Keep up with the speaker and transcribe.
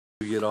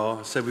you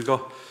are. So we've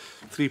got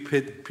three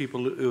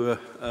people who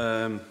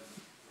are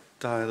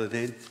dialing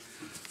in,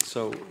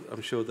 so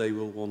I'm sure they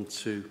will want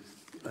to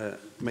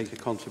make a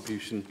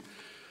contribution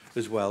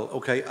as well.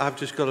 Okay, I've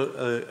just got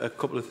a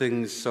couple of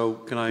things, so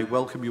can I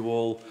welcome you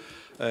all,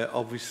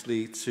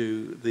 obviously,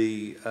 to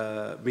the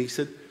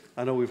meeting.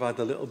 I know we've had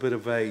a little bit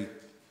of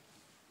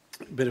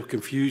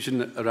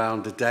confusion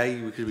around the day,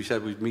 because we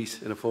said we'd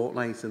meet in a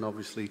fortnight, and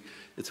obviously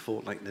it's a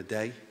fortnight in a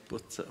day,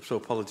 but so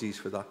apologies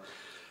for that.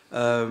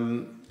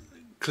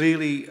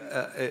 Clearly,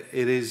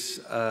 it is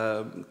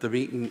the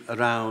meeting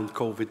around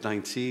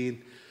COVID-19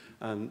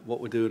 and what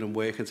we're doing and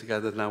working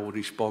together now, we're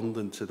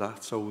responding to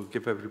that, so we'll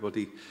give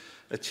everybody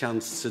a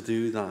chance to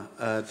do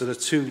that. There are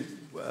two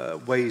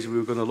ways we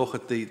were going to look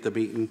at the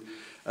meeting.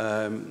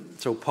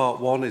 So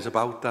part one is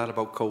about that,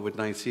 about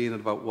COVID-19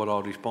 and about what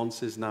our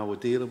response is. Now we're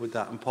dealing with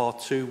that. And part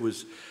two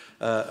was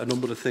a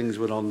number of things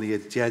were on the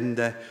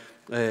agenda.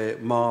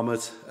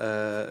 Marmot,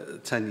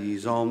 10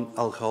 years on,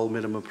 alcohol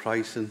minimum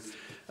pricing.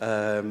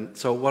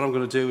 So what I'm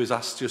going to do is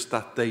ask just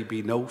that they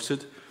be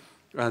noted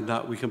and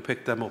that we can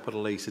pick them up at a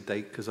later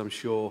date, because I'm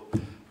sure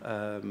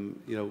you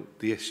know,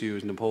 the issue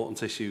is an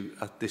important issue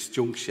at this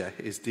juncture,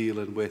 is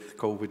dealing with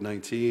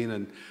COVID-19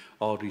 and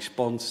our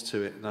response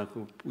to it. Now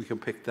we can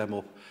pick them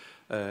up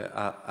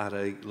at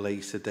a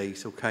later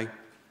date, okay?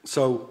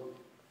 So,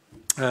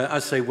 as I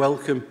say,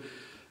 welcome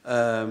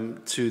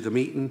to the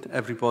meeting,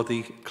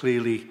 everybody.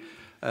 Clearly,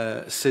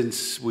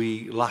 since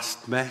we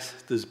last met,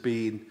 there's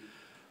been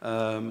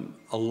a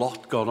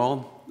lot gone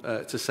on,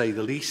 to say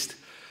the least.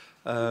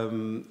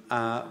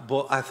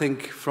 But I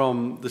think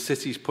from the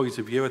city's point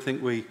of view, I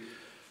think we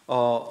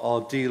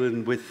are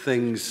dealing with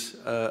things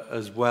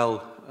as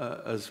well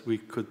as we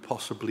could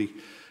possibly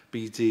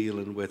be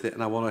dealing with it.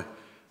 And I want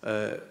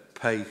to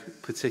pay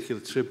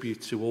particular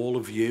tribute to all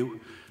of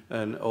you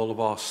and all of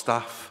our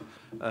staff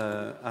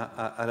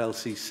at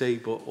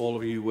LCC, but all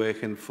of you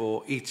working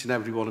for each and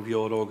every one of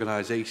your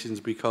organisations,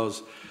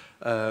 because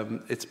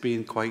it's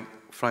been quite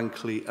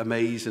frankly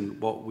amazing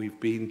what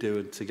we've been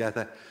doing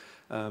together.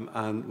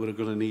 And we're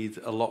going to need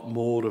a lot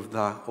more of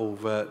that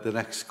over the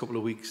next couple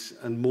of weeks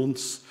and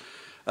months.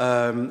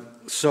 As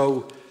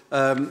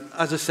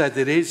I said,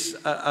 it is,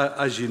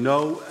 as you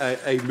know,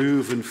 a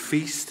move and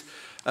feast.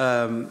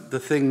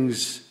 The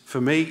things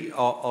for me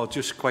are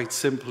just quite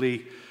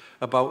simply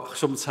about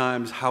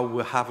sometimes how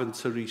we're having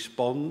to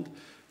respond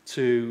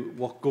to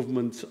what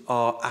government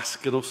are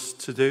asking us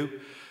to do.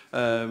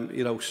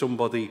 You know,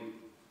 somebody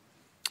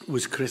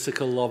was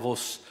critical of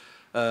us,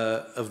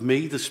 of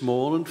me this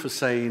morning, for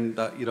saying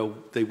that, you know,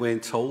 they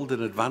weren't told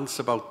in advance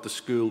about the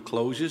school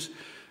closures.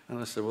 And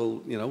I said,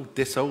 well, you know,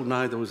 ditto,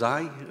 neither was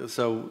I.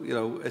 So, you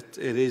know, it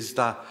is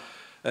that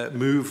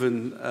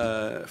moving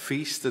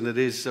feast, and it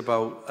is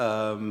about,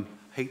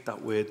 hate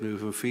that word,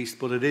 moving feast,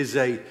 but it is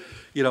a,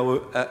 you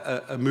know,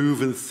 a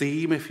moving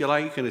theme, if you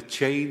like, and it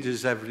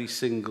changes every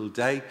single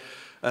day.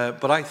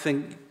 But I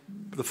think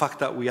the fact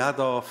that we had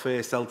our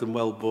first health and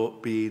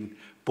wellbeing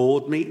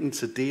board meeting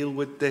to deal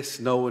with this,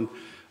 knowing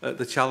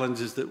the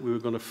challenges that we were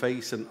going to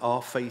face and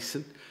are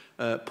facing,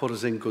 put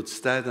us in good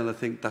stead, and I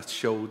think that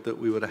showed that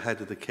we were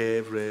ahead of the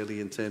curve,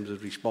 really, in terms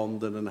of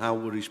responding and how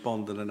we're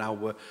responding and how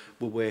we're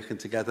working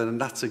together,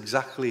 and that's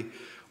exactly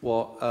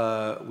what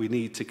we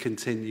need to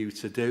continue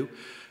to do.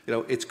 You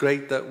know, it's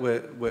great that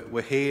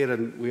we're here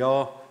and we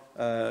are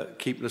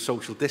keeping a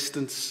social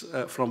distance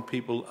from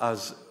people,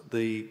 as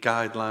the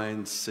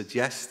guidelines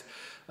suggest,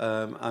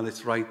 and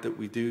it's right that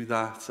we do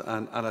that,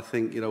 and I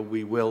think, you know,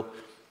 we will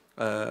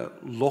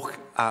look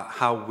at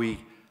how we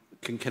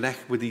can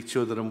connect with each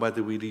other and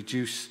whether we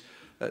reduce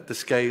the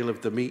scale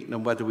of the meeting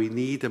and whether we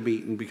need a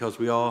meeting, because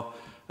we are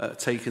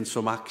taking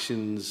some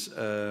actions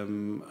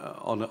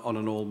on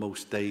an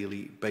almost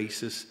daily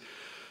basis.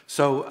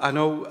 So I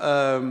know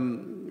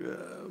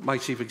my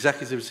Chief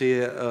Executive's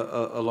here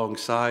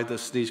alongside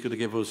us, and he's going to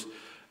give us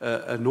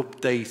an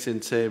update in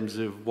terms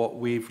of what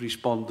we've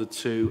responded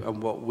to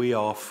and what we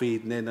are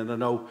feeding in. And I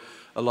know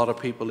a lot of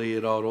people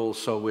here are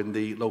also in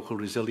the Local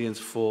Resilience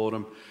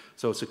Forum,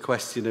 so it's a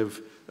question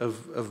of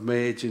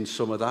merging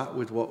some of that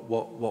with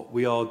what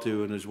we are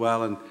doing as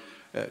well. And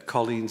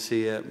Colleen's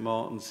here,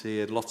 Martin's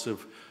here, lots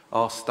of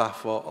our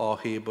staff are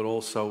here, but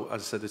also,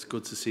 as I said, it's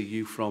good to see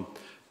you from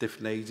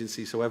different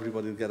agencies, so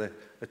everybody will get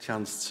a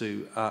chance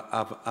to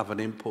have an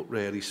input,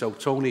 really. So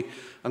Tony,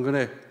 I'm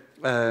going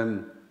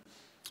to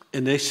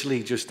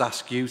initially just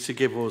ask you to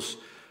give us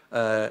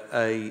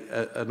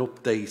an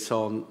update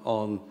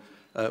on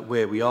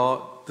where we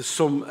are. There's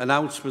some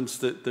announcements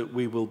that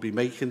we will be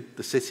making,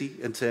 the city,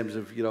 in terms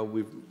of, you know,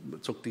 we've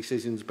took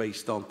decisions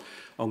based on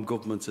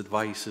government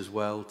advice as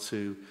well,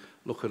 to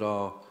look at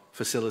our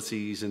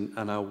facilities and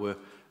how we're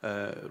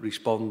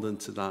responding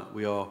to that.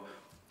 We are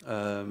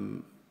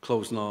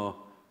closing our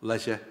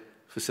leisure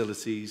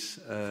facilities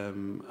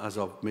as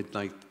of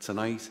midnight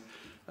tonight.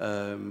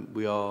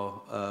 We are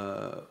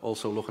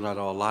also looking at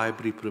our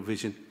library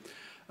provision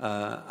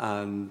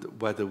and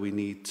whether we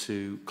need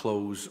to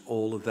close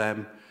all of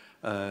them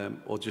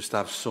or just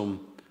have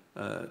some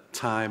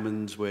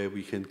timings where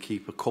we can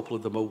keep a couple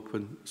of them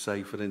open,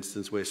 say for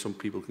instance where some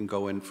people can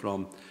go in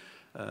from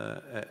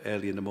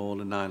early in the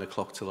morning, 9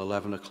 o'clock till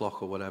 11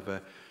 o'clock or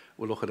whatever.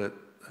 We're looking at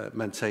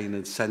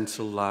maintaining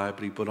Central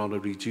Library but on a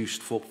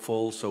reduced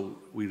footfall, so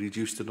we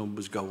reduce the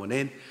numbers going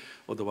in.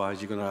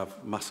 Otherwise, you're going to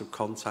have massive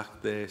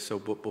contact there. So,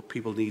 but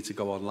people need to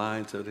go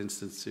online, for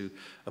instance, to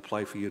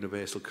apply for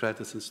universal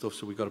credit and stuff.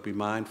 So we've got to be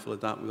mindful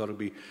of that. We've got to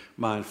be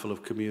mindful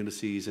of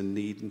communities and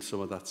needing some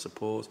of that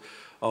support.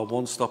 Our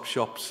one-stop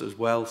shops as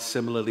well,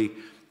 similarly,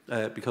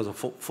 because of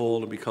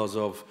footfall and because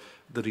of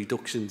the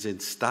reductions in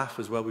staff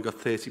as well. We've got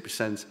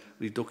 30%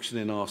 reduction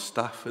in our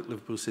staff at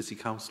Liverpool City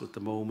Council at the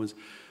moment.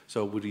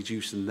 So we're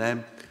reducing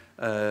them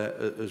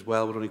as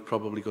well. We're only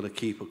probably going to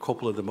keep a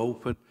couple of them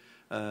open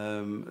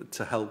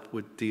to help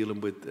with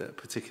dealing with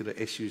particular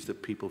issues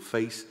that people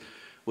face.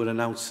 We're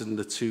announcing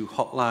the 2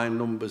 hotline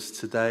numbers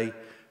today.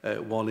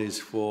 One is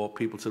for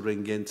people to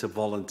ring in to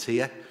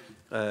volunteer.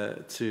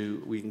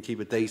 We can keep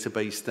a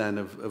database then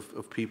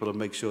of people and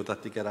make sure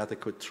that they get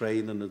adequate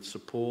training and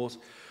support.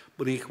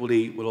 But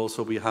equally, we'll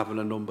also be having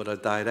a number, a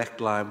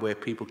direct line where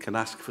people can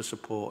ask for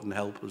support and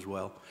help as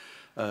well.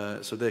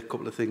 So there are a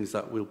couple of things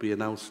that we'll be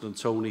announcing. And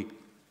Tony,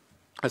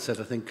 I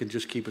think can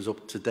just keep us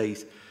up to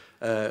date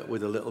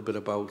with a little bit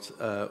about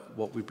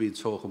what we've been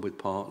talking with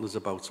partners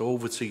about. So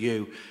over to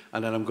you,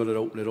 and then I'm going to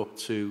open it up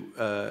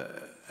to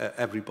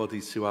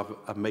everybody to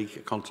make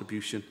a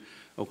contribution.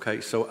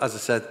 Okay, so as I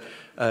said,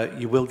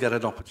 you will get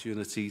an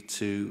opportunity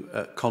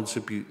to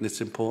contribute, and it's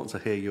important to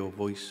hear your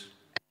voice.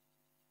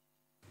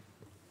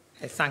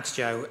 Thanks,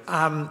 Joe.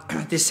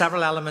 There's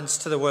several elements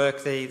to the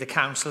work the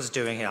Council's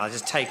doing here. I'll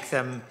just take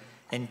them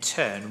in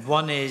turn.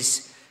 One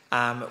is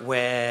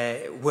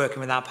we're working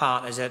with our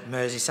partners at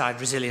Merseyside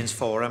Resilience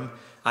Forum.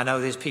 I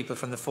know there's people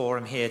from the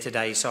forum here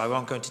today, so I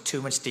won't go into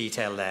too much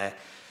detail there.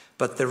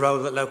 But the role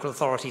that local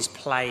authorities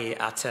play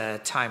at a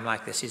time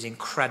like this is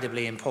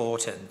incredibly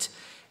important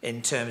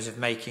in terms of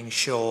making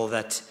sure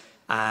that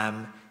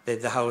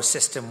the whole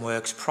system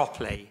works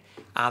properly.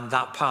 And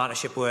that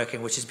partnership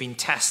working, which has been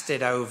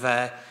tested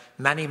over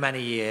many,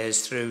 many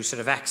years through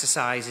sort of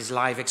exercises,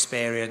 live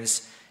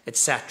experience,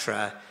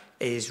 etc.,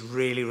 is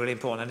really, really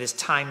important. And there's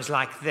times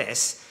like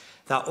this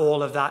that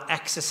all of that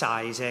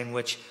exercising,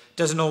 which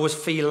doesn't always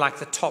feel like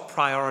the top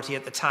priority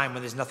at the time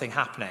when there's nothing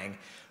happening,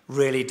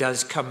 really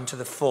does come to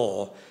the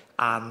fore.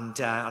 And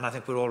I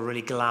think we're all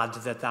really glad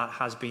that that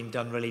has been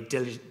done really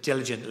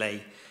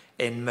diligently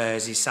in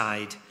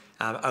Merseyside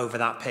over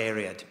that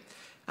period.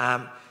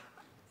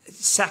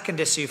 Second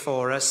issue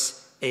for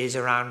us is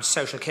around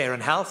social care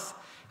and health.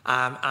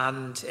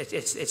 And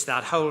it's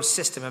that whole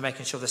system and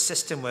making sure the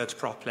system works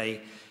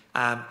properly.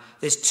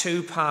 There's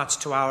 2 parts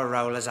to our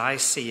role as I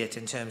see it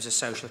in terms of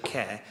social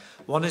care.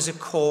 One is, of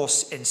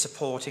course, in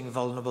supporting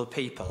vulnerable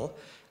people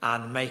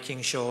and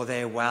making sure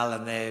they're well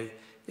and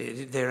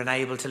they're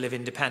enabled to live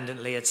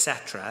independently,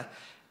 etc.,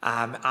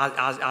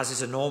 as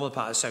is a normal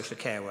part of social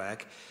care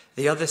work.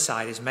 The other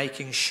side is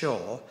making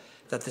sure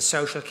that the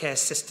social care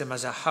system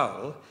as a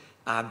whole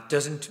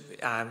doesn't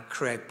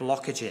create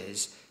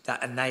blockages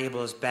that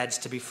enables beds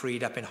to be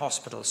freed up in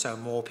hospitals so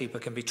more people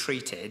can be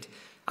treated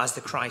as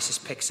the crisis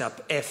picks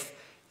up, if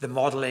the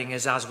modelling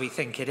is as we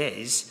think it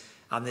is,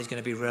 and there's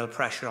going to be real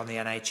pressure on the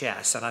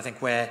NHS. And I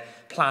think we're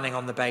planning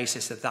on the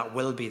basis that that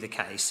will be the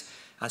case.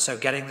 And so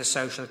getting the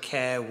social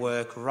care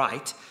work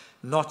right,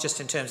 not just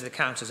in terms of the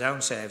Council's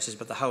own services,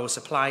 but the whole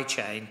supply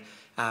chain,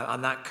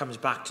 and that comes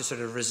back to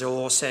sort of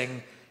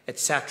resourcing,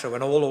 etc.,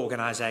 when all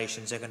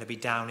organisations are going to be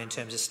down in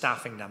terms of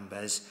staffing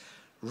numbers,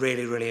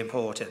 really, really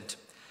important.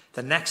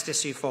 The next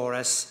issue for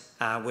us,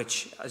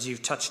 which, as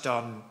you've touched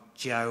on,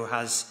 Joe,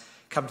 has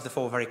come to the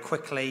fore very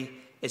quickly,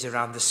 is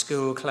around the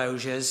school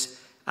closures,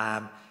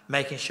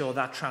 making sure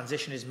that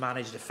transition is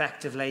managed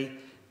effectively,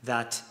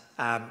 that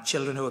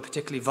children who are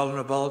particularly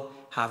vulnerable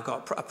have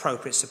got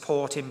appropriate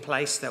support in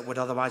place that would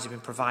otherwise have been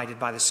provided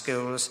by the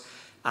schools.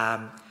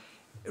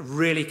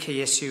 Really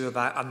key issue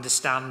about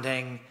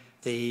understanding,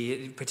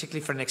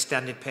 particularly for an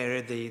extended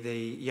period,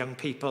 the young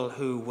people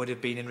who would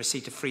have been in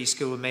receipt of free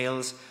school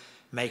meals,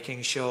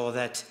 making sure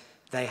that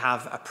they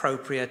have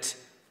appropriate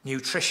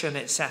nutrition,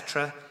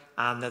 etc.,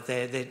 and that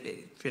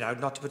they,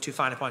 not to put too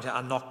fine a point,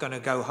 are not going to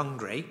go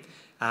hungry.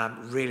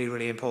 Really,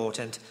 really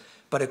important.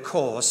 But of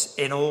course,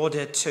 in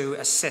order to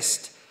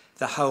assist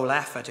the whole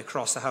effort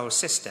across the whole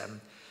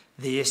system,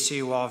 the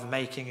issue of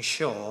making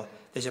sure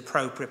there's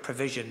appropriate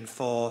provision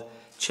for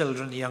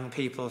children, young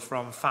people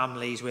from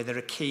families where there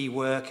are key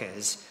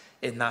workers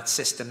in that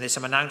system. There's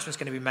some announcements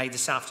going to be made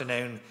this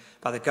afternoon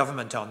by the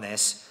government on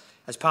this.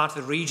 As part of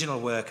the regional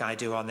work I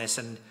do on this,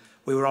 and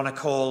we were on a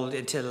call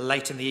until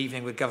late in the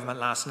evening with government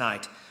last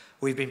night,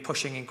 we've been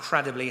pushing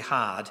incredibly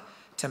hard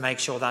to make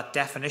sure that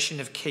definition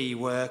of key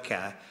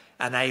worker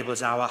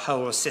enables our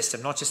whole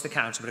system, not just the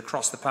council, but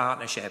across the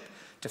partnership,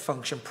 to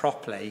function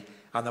properly,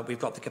 and that we've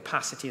got the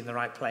capacity in the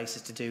right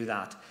places to do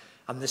that.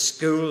 And the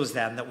schools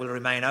then that will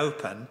remain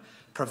open,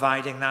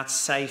 providing that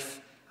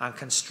safe and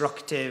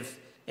constructive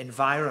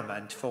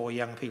environment for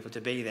young people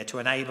to be there, to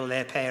enable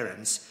their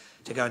parents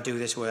to go and do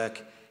this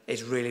work,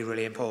 is really,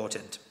 really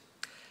important.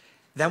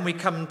 Then we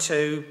come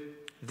to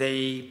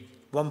the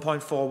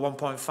 1.4,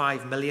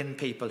 1.5 million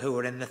people who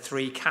are in the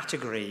three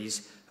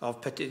categories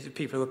of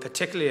people who are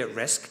particularly at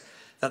risk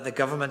that the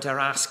government are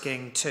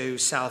asking to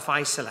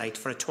self-isolate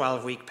for a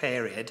 12-week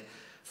period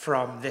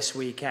from this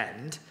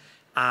weekend.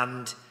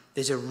 And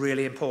there's a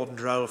really important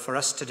role for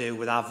us to do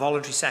with our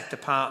voluntary sector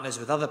partners,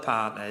 with other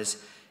partners,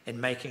 in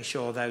making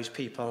sure those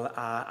people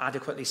are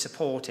adequately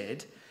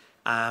supported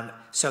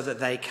so that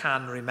they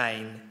can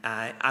remain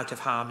out of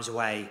harm's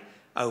way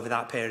over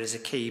that period as a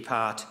key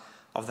part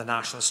of the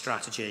national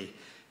strategy.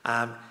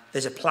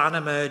 There's a plan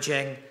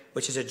emerging,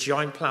 which is a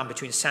joint plan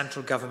between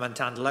central government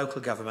and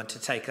local government to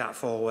take that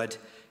forward.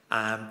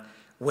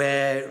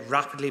 We're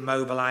rapidly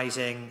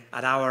mobilising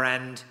at our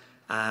end,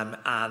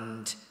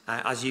 and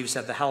as you've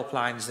said, the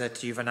helplines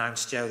that you've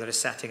announced, Joe, that are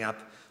setting up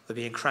will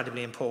be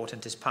incredibly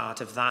important as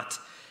part of that.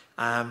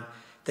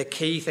 The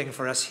key thing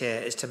for us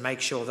here is to make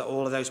sure that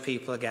all of those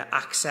people get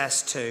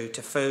access to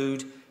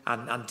food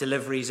and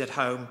deliveries at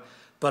home,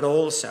 but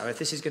also, if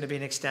this is going to be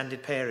an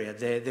extended period,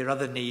 their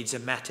other needs are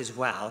met as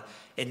well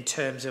in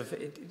terms of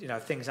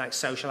things like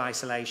social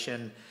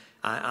isolation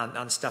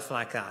and stuff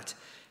like that.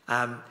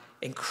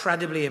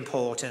 Incredibly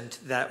important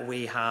that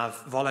we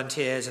have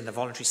volunteers in the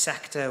voluntary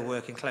sector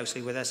working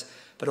closely with us,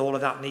 but all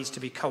of that needs to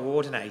be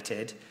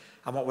coordinated.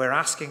 And what we're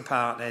asking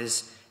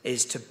partners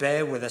is to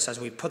bear with us as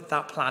we put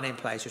that plan in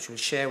place, which we'll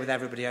share with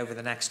everybody over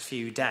the next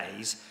few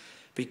days,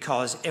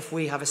 because if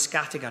we have a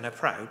scattergun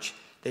approach,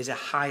 there's a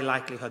high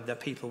likelihood that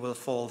people will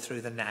fall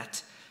through the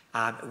net.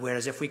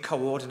 Whereas if we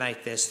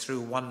coordinate this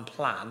through one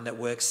plan that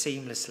works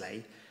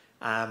seamlessly,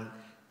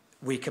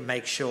 we can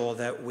make sure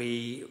that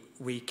we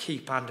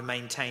keep and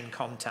maintain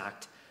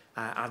contact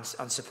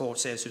and support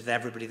services with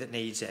everybody that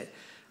needs it.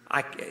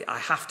 I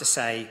have to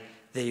say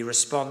the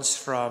response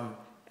from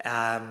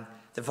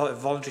the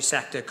voluntary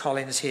sector,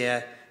 Colin's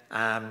here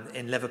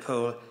in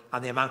Liverpool,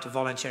 and the amount of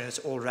volunteering that's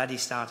already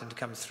starting to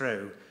come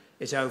through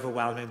is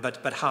overwhelming,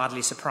 but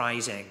hardly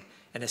surprising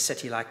in a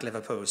city like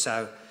Liverpool.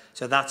 So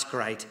that's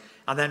great.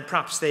 And then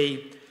perhaps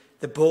the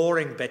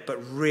boring bit, but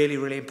really,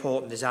 really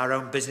important, is our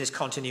own business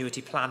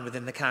continuity plan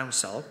within the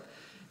council.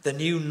 The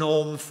new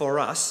norm for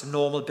us,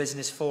 normal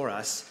business for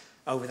us,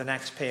 over the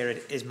next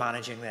period is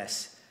managing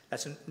this.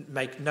 Let's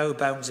make no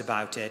bones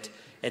about it.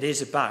 It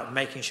is about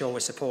making sure we're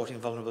supporting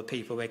vulnerable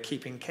people. We're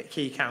keeping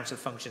key council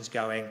functions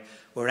going.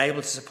 We're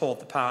able to support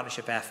the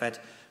partnership effort.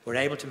 We're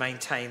able to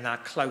maintain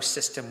that close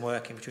system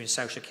working between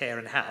social care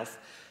and health.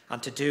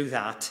 And to do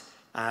that,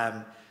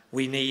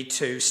 we need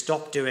to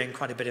stop doing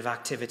quite a bit of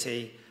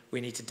activity.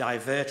 We need to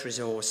divert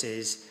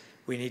resources.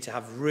 We need to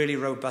have really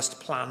robust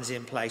plans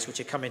in place which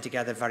are coming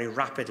together very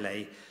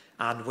rapidly.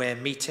 And we're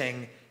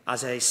meeting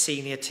as a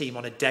senior team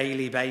on a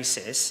daily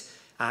basis.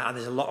 And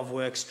there's a lot of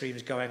work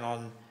streams going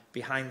on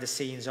behind the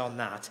scenes on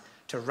that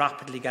to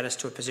rapidly get us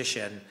to a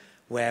position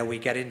where we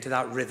get into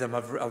that rhythm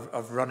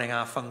of running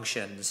our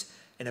functions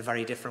in a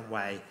very different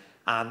way.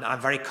 And I'm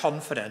very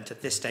confident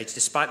at this stage,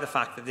 despite the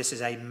fact that this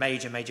is a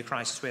major, major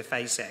crisis we're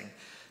facing,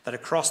 that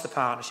across the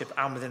partnership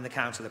and within the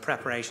council, the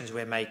preparations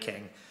we're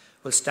making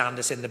will stand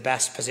us in the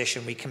best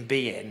position we can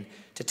be in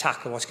to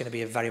tackle what's going to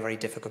be a very, very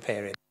difficult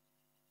period.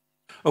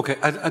 Okay,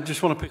 I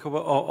just want to pick up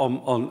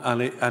on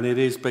and it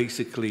is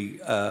basically,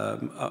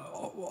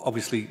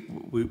 obviously,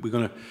 we're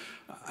going to,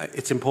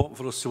 it's important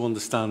for us to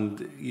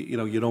understand,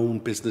 your own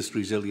business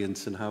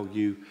resilience and how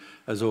you,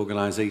 as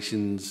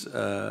organisations,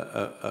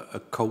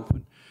 are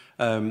coping.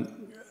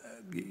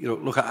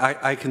 Look,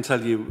 I can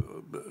tell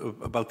you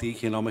about the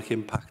economic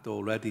impact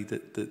already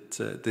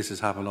that this has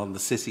having on the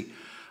city.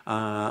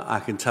 I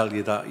can tell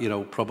you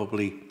that,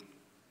 probably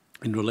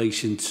in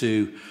relation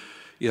to,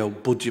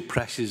 budget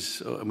pressures,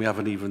 and we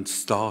haven't even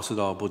started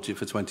our budget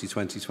for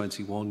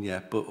 2020-21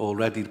 yet, but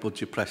already the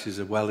budget pressures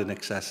are well in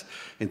excess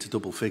into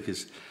double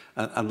figures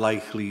and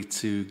likely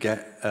to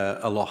get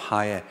a lot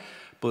higher.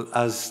 But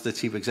as the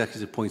Chief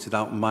Executive pointed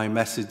out, my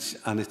message,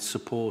 and it's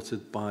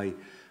supported by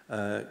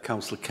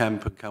Councillor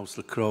Kemp and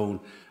Councillor Crone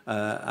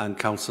and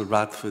Councillor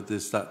Radford,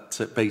 is that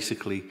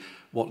basically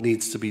what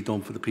needs to be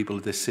done for the people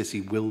of this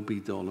city will be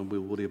done, and we'll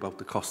worry about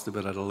the cost of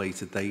it at a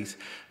later date.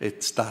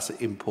 It's that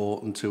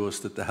important to us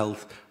that the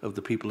health of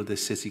the people of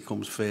this city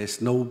comes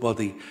first.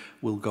 Nobody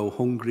will go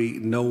hungry,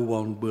 no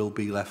one will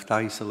be left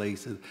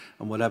isolated,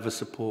 and whatever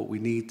support we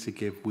need to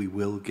give, we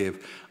will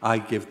give. I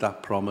give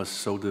that promise,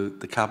 so do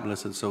the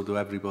Cabinet and so do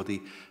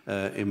everybody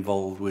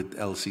involved with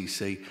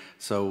LCC.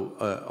 So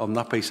on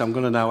that basis, I'm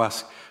going to now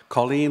ask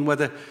Colleen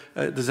whether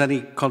there's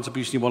any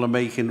contribution you want to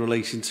make in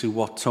relation to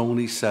what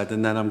Tony said,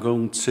 and then I'm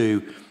going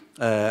to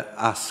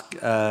ask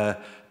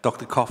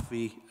Dr.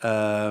 Coffey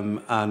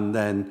and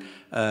then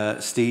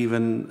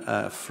Stephen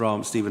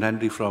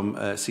Henry from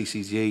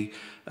CCG,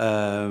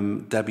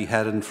 Debbie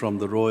Heron from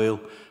the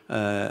Royal,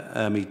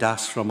 Amy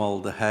Das from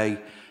Alder Hay,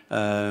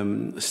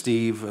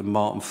 Steve and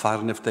Martin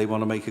Farron, if they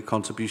want to make a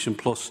contribution,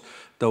 plus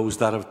those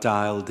that have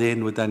dialed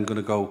in. We're then going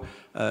to go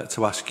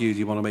to ask you, do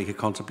you want to make a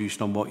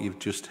contribution on what you've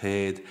just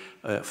heard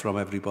from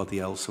everybody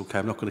else? Okay,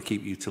 I'm not going to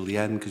keep you till the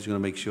end because you're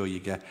going to make sure you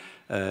get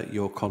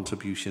your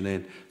contribution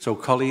in. So,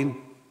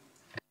 Colleen.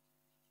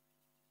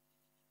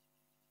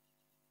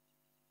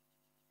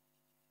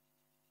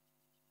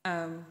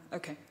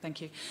 Okay,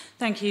 thank you.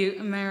 Thank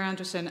you, Mayor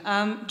Anderson.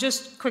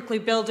 Just quickly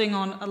building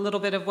on a little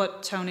bit of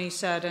what Tony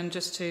said, and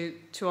just to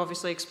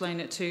obviously explain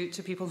it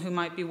to people who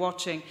might be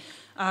watching.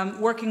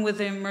 Working with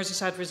the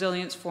Merseyside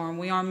Resilience Forum,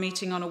 we are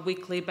meeting on a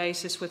weekly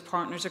basis with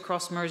partners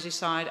across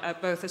Merseyside at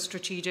both a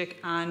strategic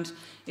and,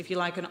 if you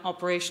like, an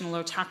operational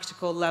or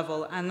tactical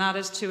level. And that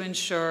is to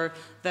ensure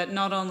that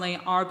not only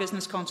our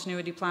business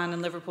continuity plan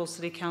in Liverpool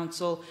City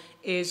Council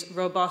is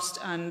robust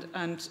and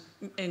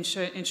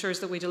ensures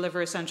that we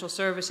deliver essential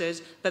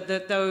services, but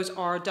that those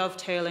are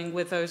dovetailing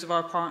with those of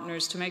our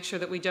partners to make sure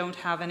that we don't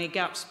have any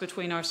gaps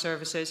between our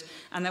services,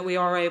 and that we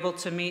are able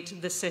to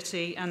meet the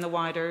city and the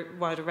wider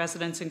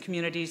residents and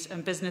communities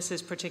and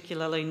businesses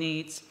particularly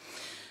needs.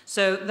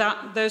 So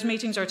those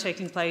meetings are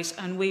taking place,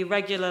 and we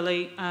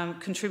regularly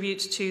contribute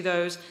to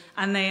those,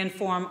 and they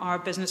inform our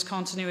business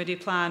continuity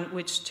plan,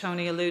 which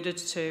Tony alluded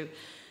to.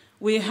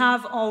 We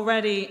have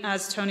already,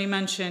 as Tony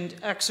mentioned,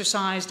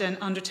 exercised and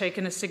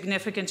undertaken a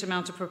significant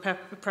amount of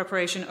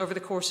preparation over the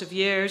course of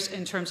years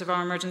in terms of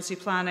our emergency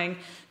planning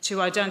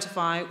to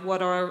identify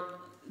what are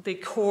the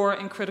core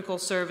and critical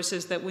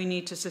services that we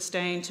need to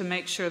sustain to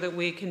make sure that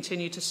we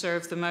continue to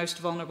serve the most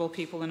vulnerable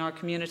people in our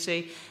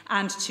community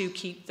and to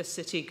keep the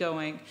city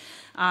going.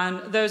 And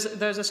those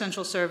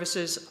essential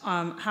services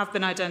have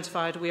been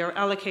identified. We are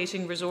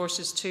allocating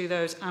resources to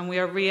those, and we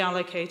are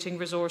reallocating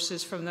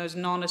resources from those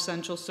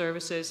non-essential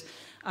services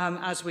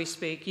as we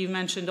speak. You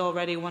mentioned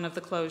already one of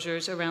the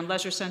closures around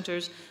leisure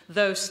centres.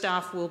 Those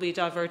staff will be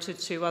diverted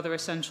to other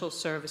essential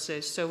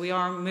services. So we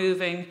are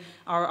moving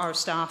our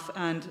staff,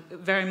 and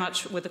very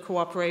much with the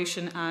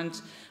cooperation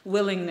and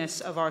willingness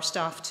of our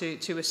staff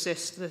to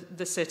assist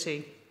the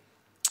city.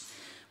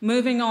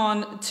 Moving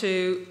on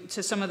to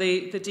some of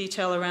the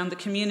detail around the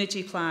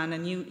community plan,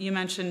 and you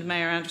mentioned,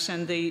 Mayor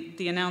Anderson,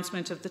 the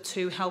announcement of the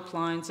 2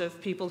 helplines of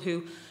people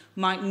who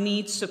might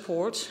need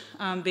support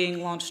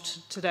being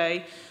launched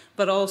today,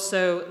 but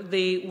also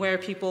where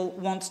people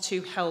want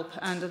to help,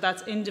 and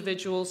that's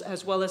individuals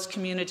as well as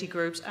community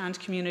groups and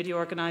community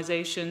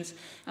organisations.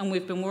 And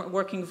we've been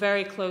working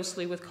very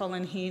closely with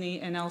Colin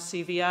Heaney in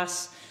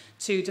LCVS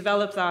to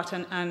develop that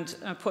and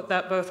put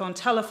that both on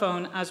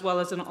telephone as well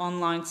as an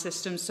online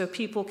system, so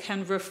people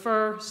can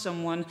refer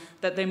someone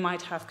that they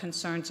might have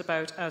concerns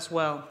about as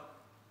well.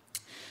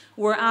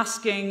 We're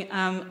asking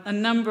a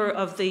number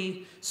of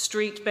the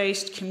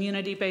street-based,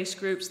 community-based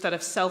groups that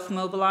have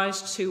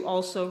self-mobilised to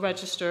also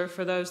register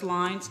for those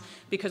lines,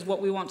 because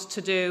what we want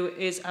to do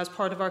is, as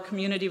part of our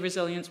community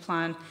resilience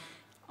plan,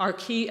 our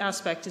key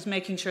aspect is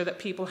making sure that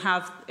people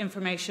have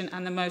information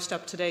and the most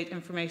up-to-date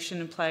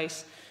information in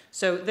place.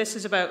 So this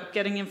is about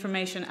getting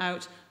information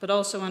out, but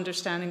also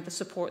understanding the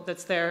support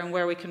that's there and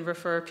where we can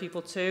refer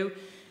people to.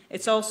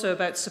 It's also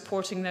about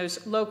supporting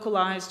those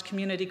localised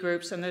community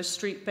groups and those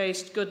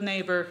street-based good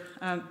neighbour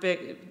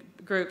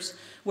groups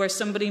where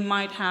somebody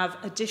might have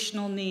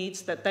additional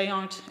needs that they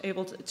aren't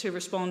able to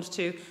respond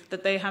to,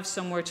 that they have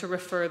somewhere to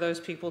refer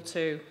those people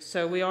to.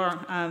 So we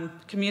are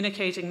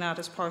communicating that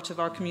as part of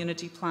our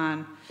community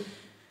plan.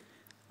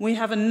 We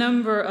have a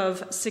number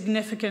of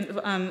significant,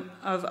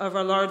 of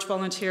our large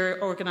volunteer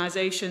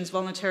organisations,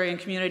 voluntary and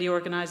community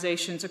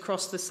organisations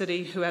across the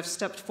city who have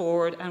stepped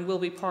forward and will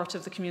be part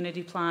of the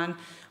community plan.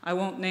 I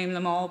won't name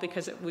them all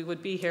because we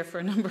would be here for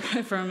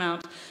a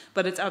amount,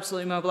 but it's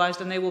absolutely mobilised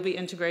and they will be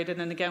integrated,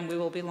 and again we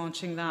will be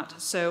launching that.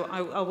 So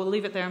I will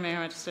leave it there, Mayor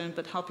Anderson,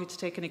 but happy to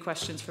take any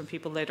questions from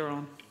people later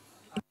on.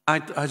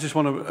 I just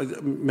want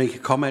to make a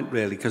comment,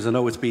 really, because I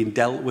know it's being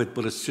dealt with,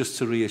 but it's just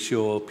to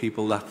reassure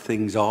people that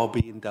things are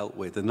being dealt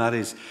with. And that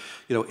is,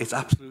 you know, it's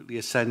absolutely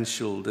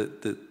essential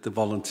that the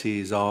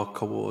volunteers are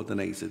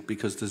coordinated,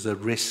 because there's a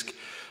risk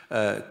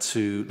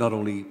to not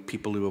only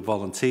people who are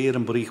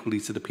volunteering, but equally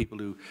to the people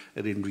who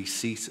are in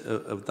receipt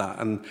of that.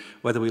 And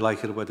whether we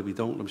like it or whether we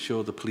don't, I'm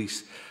sure the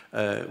police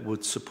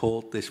would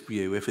support this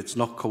view. If it's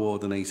not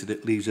coordinated,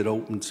 it leaves it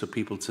open to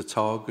people to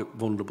target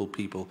vulnerable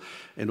people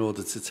in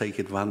order to take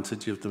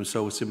advantage of them.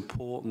 So it's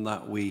important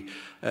that we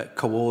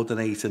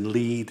coordinate and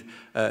lead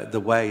the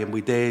way, and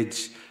we'd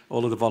urge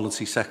all of the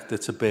voluntary sector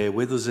to bear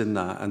with us in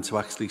that and to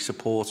actually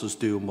support us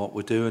doing what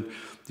we're doing.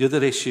 The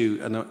other issue,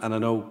 and I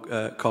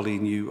know,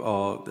 Colleen, you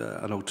are,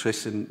 I know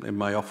Tris in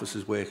my office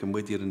is working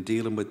with you and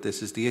dealing with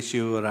this, is the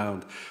issue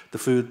around the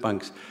food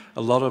banks.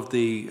 A lot of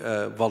the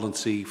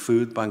voluntary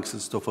food banks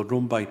and stuff are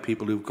run by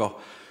people who've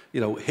got, you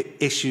know,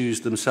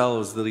 issues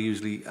themselves that are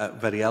usually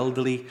very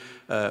elderly,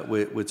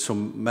 with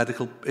some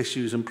medical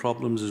issues and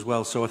problems as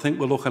well. So I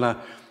think we're looking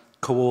at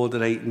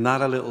coordinating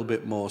that a little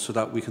bit more so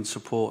that we can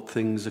support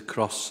things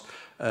across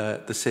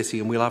the city,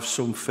 and we'll have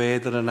some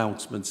further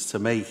announcements to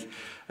make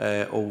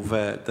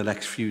over the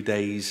next few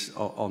days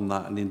on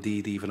that, and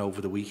indeed even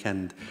over the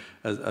weekend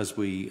as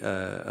we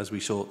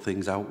sort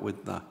things out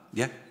with that.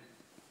 Yeah.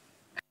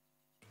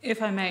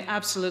 If I may,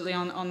 absolutely,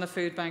 on the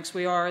food banks,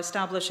 we are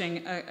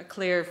establishing a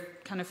clear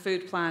kind of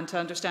food plan to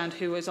understand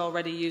who is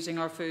already using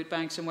our food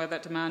banks and where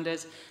that demand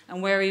is,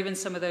 and where even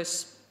some of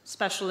those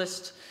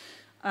specialist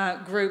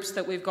groups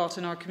that we've got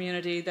in our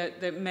community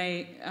that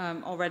may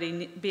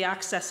already be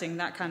accessing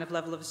that kind of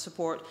level of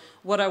support.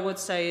 What I would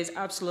say is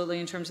absolutely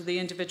in terms of the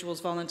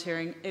individuals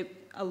volunteering,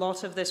 a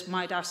lot of this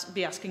might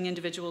be asking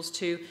individuals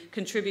to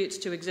contribute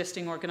to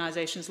existing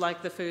organisations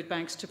like the food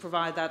banks to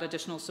provide that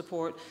additional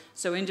support.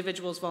 So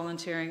individuals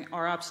volunteering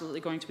are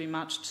absolutely going to be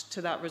matched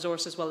to that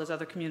resource as well as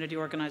other community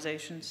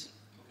organisations.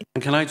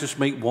 And can I just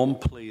make one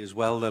plea as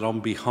well, that on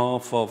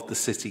behalf of the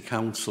City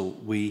Council,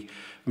 we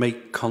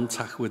make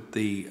contact with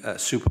the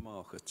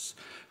supermarkets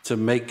to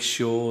make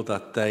sure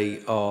that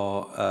they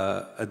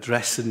are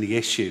addressing the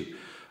issue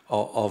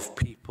of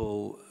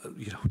people,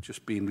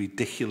 just being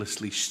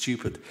ridiculously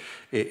stupid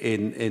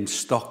in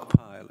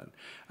stockpiling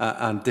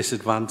and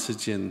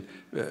disadvantaging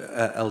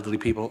elderly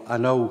people. I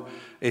know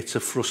it's a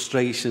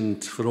frustration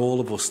for all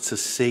of us to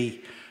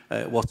see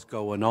what's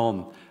going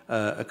on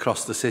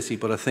across the city,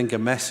 but I think a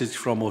message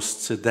from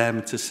us to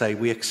them to say,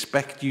 we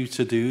expect you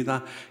to do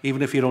that,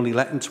 even if you're only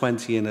letting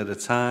 20 in at a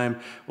time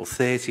or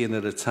 30 in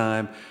at a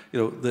time.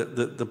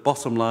 The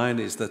bottom line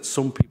is that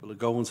some people are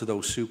going to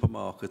those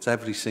supermarkets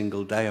every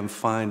single day and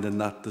finding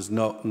that there's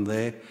nothing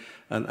there,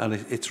 and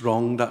it's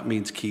wrong. That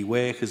means key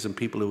workers and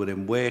people who are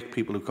in work,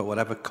 people who've got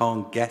whatever,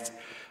 can't get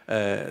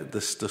the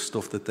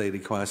stuff that they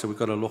require, so we've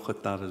got to look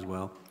at that as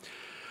well.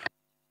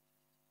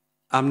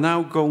 I'm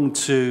now going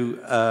to,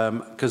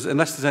 because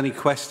unless there's any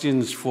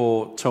questions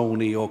for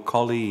Tony or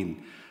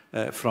Colleen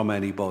from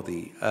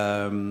anybody,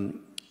 yeah,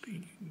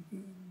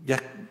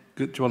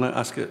 do you want to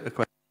ask a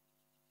question?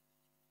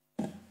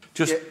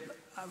 Just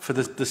for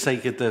the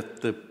sake of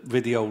the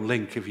video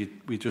link, if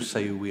we just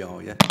say who we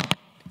are, yeah?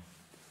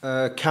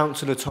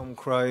 Councillor Tom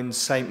Crone,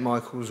 St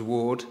Michael's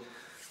Ward.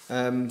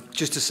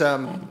 Just to say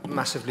I'm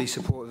massively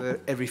supportive of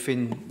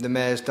everything the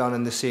Mayor's done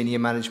and the senior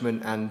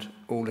management and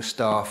all the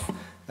staff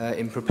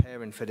in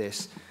preparing for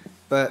this.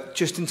 But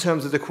just in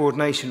terms of the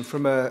coordination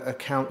from a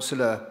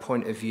councillor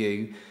point of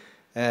view,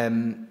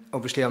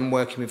 obviously I'm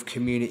working with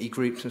community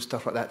groups and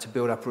stuff like that to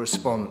build up a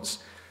response.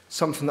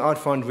 Something that I'd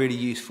find really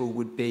useful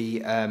would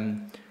be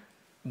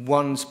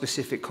one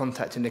specific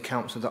contact in the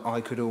council that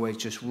I could always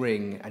just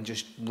ring and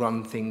just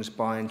run things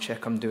by and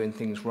check I'm doing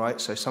things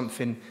right. So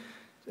something,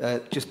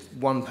 just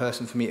one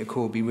person for me to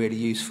call would be really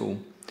useful.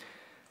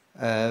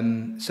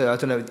 So I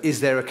don't know,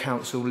 is there a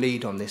council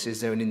lead on this?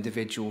 Is there an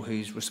individual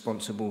who's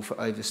responsible for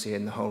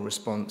overseeing the whole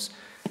response?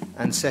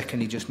 And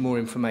secondly, just more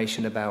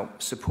information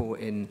about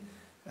supporting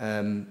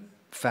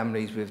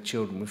families with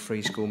children with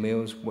free school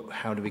meals.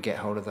 How do we get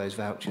hold of those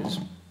vouchers?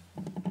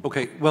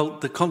 Okay, well,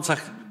 the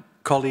contact,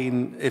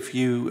 Colleen, if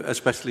you,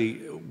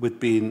 especially with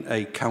being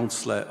a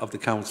councillor of the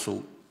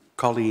council,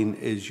 Colleen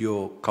is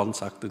your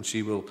contact and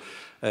she will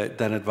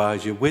then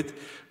advise you. With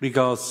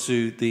regards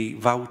to the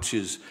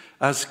vouchers,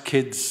 as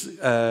kids,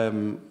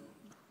 I'll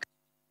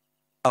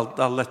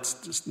let,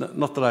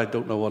 not that I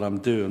don't know what I'm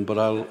doing, but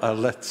I'll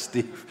let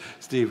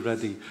Steve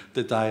Reddy,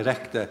 the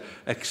director,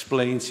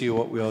 explain to you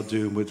what we are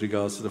doing with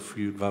regards to the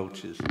food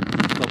vouchers.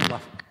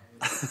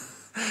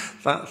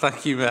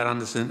 Thank you, Mayor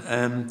Anderson.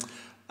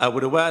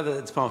 We're aware that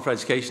the Department for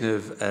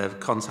Education have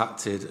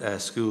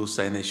contacted schools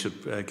saying they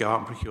should go out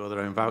and procure their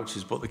own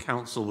vouchers, but the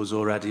council was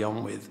already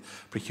on with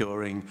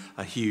procuring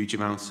a huge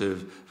amount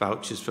of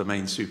vouchers for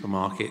main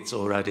supermarkets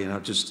already, and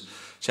I'm just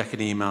checking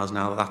emails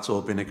now that that's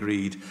all been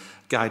agreed.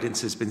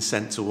 Guidance has been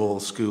sent to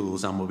all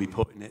schools and we'll be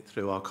putting it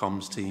through our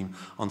comms team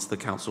onto the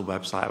council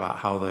website about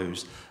how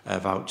those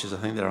vouchers, I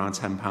think they're around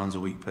 £10 a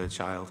week per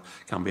child,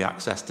 can be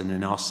accessed, and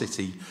in our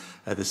city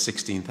there's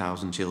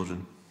 16,000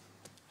 children.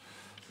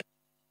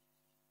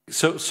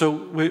 So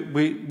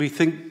we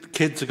think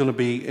kids are going to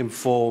be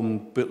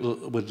informed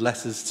with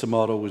letters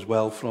tomorrow as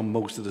well from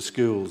most of the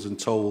schools and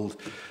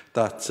told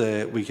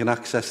that we can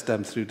access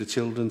them through the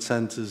children's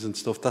centres and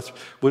stuff.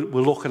 We're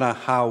looking at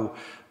how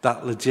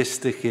that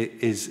logistic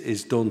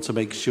is done to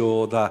make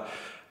sure that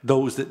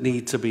those that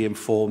need to be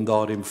informed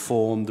are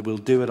informed. We'll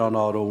do it on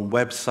our own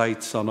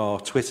websites, on our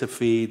Twitter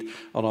feed,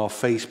 on our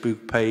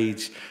Facebook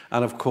page,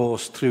 and of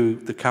course through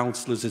the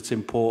councillors. It's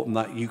important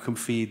that you can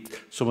feed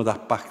some of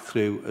that back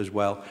through as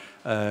well.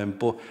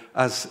 But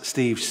as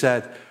Steve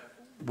said,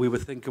 we were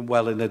thinking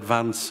well in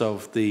advance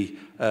of the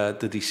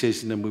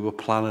decision, and we were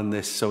planning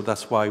this, so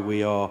that's why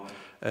we are,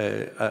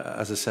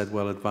 as I said,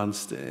 well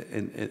advanced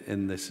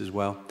in this as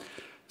well.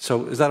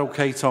 So is that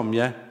okay, Tom?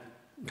 Yeah?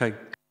 Okay.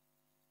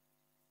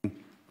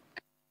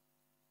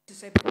 To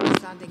say, my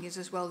understanding is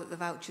as well that the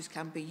vouchers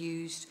can be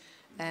used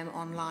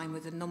online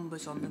with the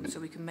numbers on them, so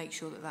we can make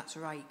sure that that's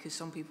right, because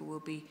some people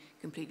will be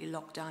completely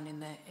locked down in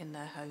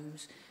their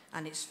homes,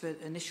 and it's for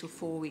the initial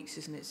 4 weeks,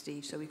 isn't it,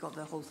 Steve? So we've got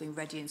the whole thing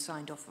ready and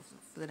signed off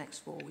for the next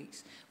 4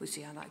 weeks. We'll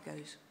see how that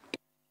goes.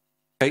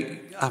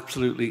 Okay,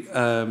 absolutely.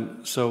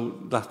 So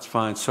that's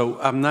fine. So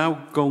I'm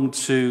now going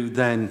to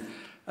then,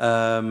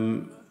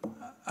 I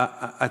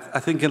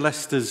think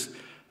unless there's,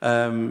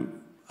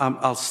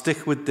 I'll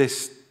stick with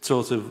this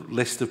sort of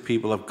list of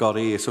people I've got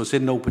here. So it's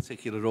in no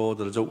particular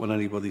order. I don't want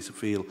anybody to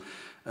feel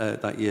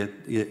that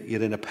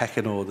you're in a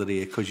pecking order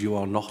here, because you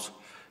are not.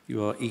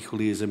 you are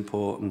equally as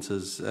important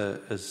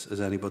as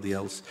anybody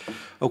else.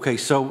 Okay,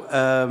 so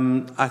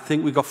I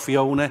think we got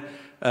Fiona.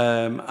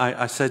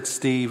 I said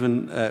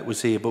Stephen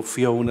was here, but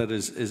Fiona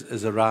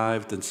has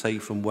arrived and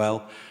safe and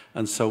well.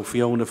 And so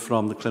Fiona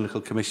from the Clinical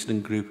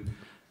Commissioning Group.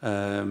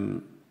 Thank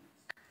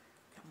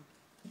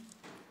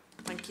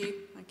you,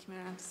 Mayor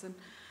Anderson.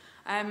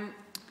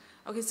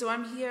 Okay, so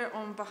I'm here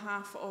on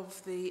behalf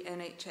of the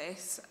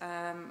NHS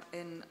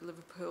in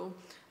Liverpool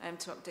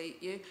to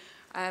update you.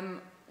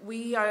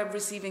 We are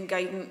receiving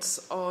guidance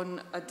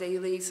on a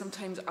daily,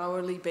 sometimes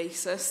hourly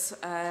basis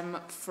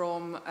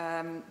from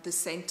the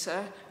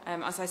centre.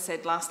 As I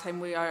said last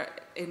time, we are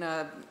in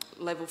a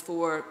level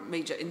 4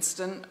 major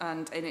incident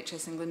and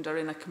NHS England are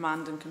in a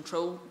command and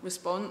control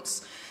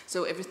response.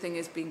 So everything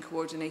is being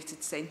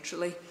coordinated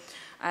centrally.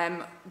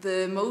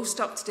 The most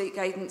up-to-date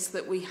guidance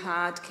that we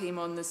had came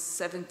on the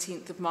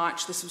 17th of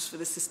March. This was for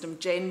the system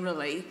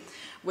generally,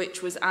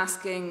 which was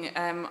asking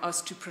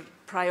us to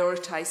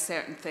prioritise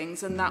certain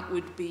things, and that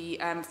would be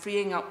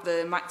freeing up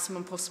the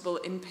maximum possible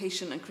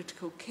inpatient and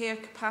critical care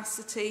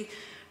capacity,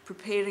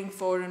 preparing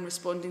for and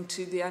responding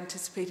to the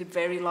anticipated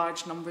very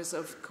large numbers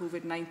of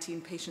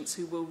COVID-19 patients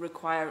who will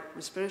require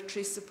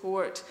respiratory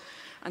support,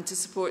 and to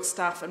support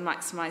staff and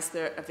maximise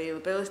their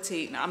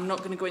availability. Now, I'm not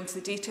going to go into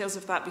the details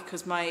of that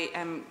because my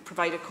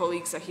provider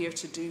colleagues are here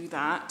to do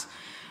that.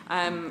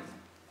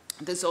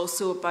 There's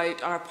also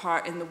about our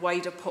part in the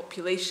wider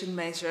population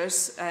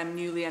measures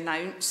newly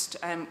announced,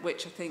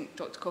 which I think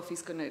Dr.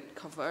 Coffey's going to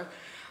cover.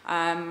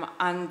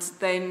 And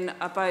then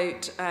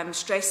about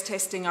stress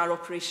testing our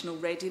operational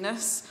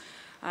readiness.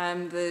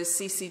 The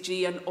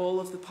CCG and all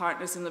of the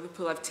partners in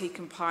Liverpool have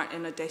taken part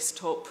in a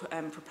desktop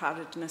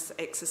preparedness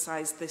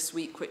exercise this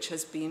week, which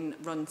has been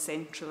run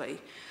centrally.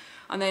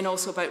 And then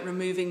also about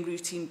removing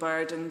routine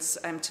burdens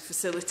to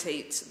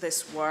facilitate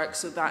this work.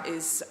 So that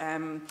is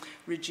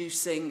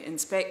reducing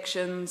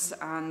inspections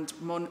and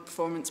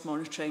performance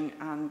monitoring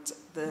and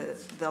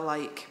the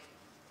like.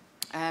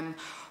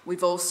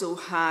 We've also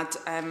had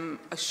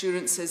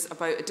assurances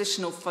about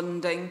additional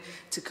funding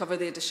to cover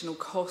the additional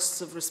costs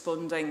of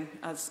responding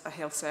as a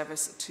health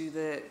service to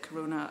the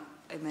corona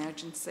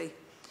emergency.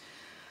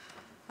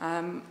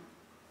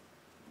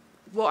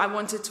 What I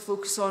wanted to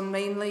focus on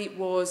mainly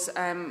was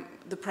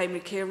the primary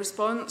care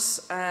response,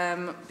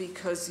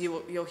 because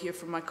you'll hear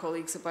from my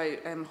colleagues about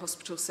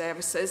hospital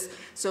services.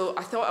 So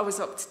I thought I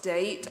was up to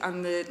date,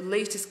 and the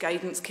latest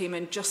guidance came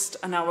in just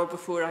an hour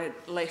before I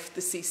left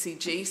the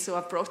CCG, so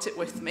I've brought it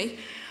with me.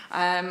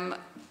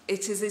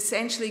 It is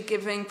essentially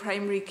giving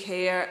primary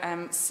care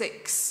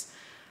 6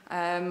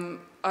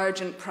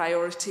 urgent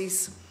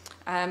priorities,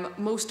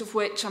 most of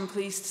which I'm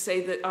pleased to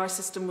say that our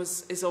system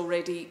is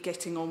already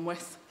getting on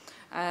with.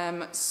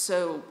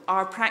 So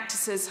our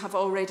practices have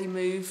already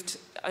moved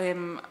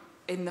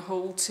in the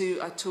whole to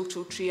a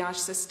total triage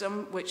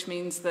system, which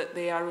means that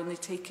they are only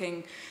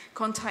taking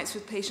contacts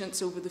with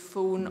patients over the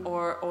phone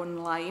or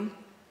online.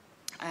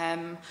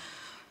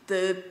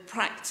 The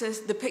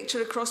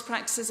picture across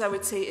practices, I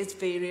would say, is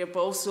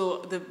variable.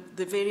 So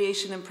the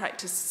variation in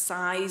practice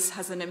size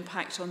has an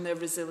impact on their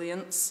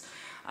resilience.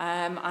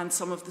 And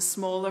some of the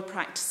smaller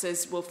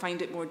practices will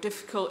find it more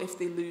difficult if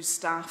they lose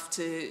staff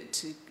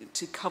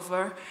to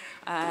cover.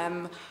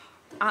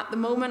 At the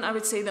moment, I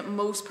would say that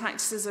most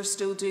practices are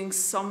still doing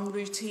some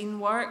routine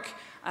work,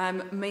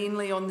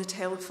 mainly on the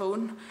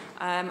telephone,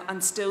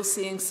 and still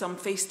seeing some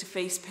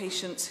face-to-face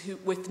patients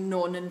with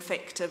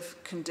non-infective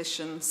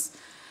conditions.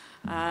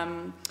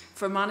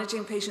 For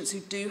managing patients who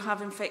do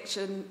have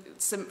infection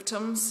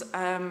symptoms,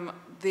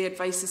 the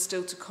advice is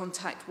still to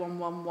contact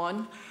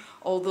 111.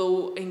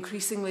 Although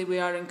increasingly we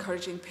are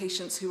encouraging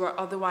patients who are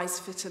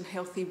otherwise fit and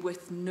healthy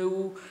with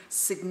no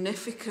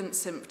significant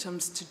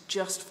symptoms to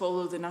just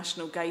follow the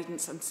national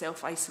guidance and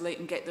self-isolate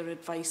and get their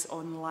advice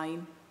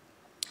online.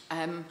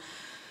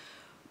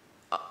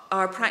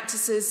 Our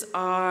practices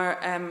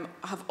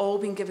have all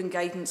been given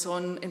guidance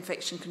on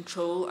infection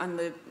control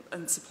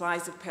and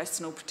supplies of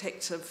personal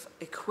protective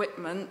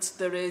equipment.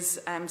 There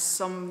is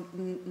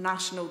some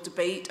national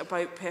debate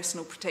about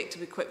personal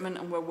protective equipment,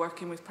 and we're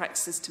working with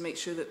practices to make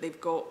sure that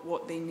they've got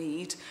what they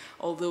need,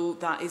 although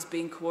that is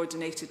being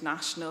coordinated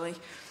nationally.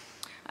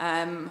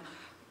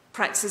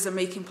 Practices are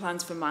making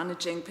plans for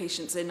managing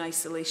patients in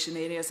isolation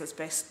areas as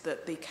best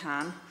that they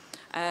can.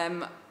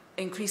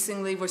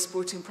 Increasingly, we're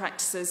supporting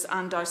practices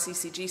and our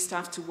CCG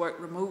staff to work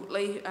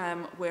remotely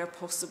where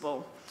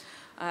possible.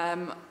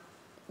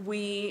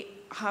 We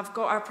have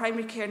got our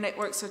primary care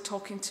networks are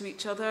talking to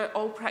each other.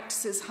 All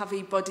practices have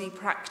a buddy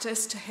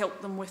practice to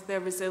help them with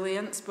their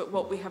resilience, but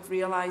what we have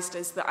realised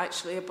is that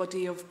actually a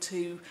buddy of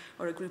 2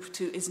 or a group of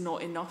 2 is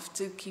not enough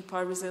to keep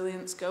our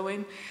resilience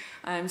going.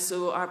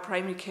 So our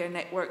primary care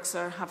networks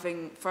are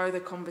having further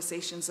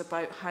conversations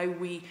about how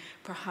we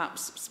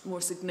perhaps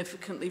more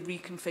significantly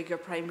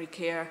reconfigure primary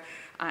care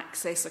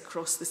access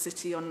across the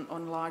city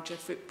on larger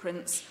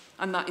footprints.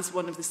 And that is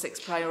one of the 6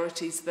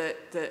 priorities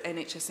that the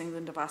NHS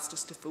England have asked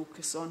us to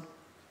focus on.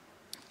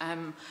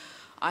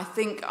 I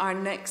think our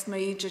next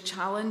major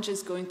challenge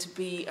is going to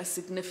be a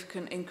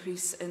significant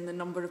increase in the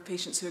number of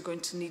patients who are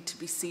going to need to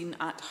be seen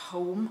at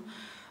home.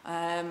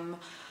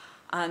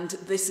 And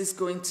this is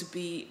going to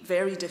be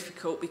very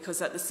difficult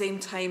because at the same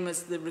time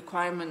as the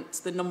requirement,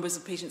 the numbers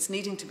of patients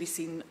needing to be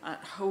seen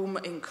at home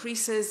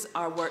increases,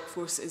 our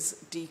workforce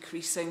is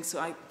decreasing.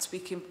 So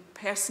speaking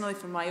personally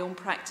from my own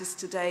practice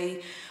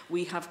today,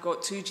 we have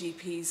got 2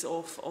 GPs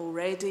off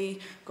already,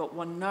 got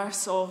 1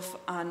 nurse off,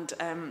 and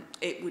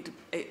it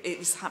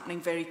is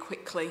happening very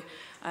quickly.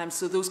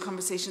 So those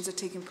conversations are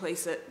taking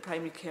place at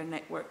primary care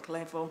network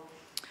level.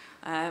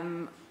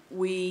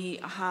 We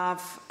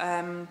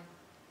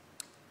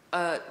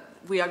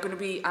are going to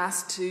be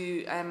asked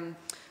to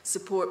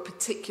support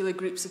particular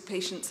groups of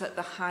patients at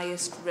the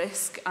highest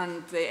risk,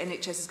 and the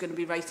NHS is going to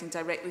be writing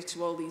directly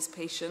to all these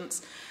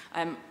patients.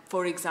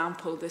 For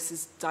example, this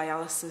is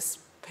dialysis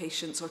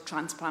patients or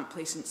transplant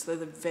patients. They're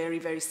the very,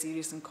 very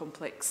serious and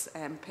complex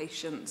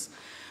patients.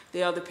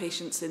 The other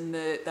patients in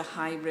the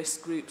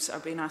high-risk groups are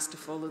being asked to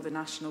follow the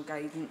national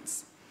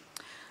guidance.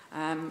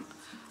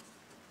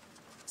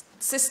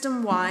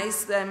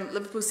 System-wise,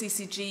 Liverpool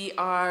CCG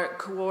are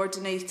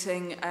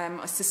coordinating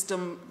the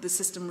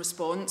system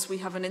response. We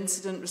have an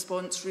incident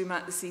response room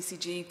at the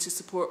CCG to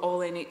support all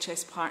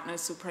NHS partners,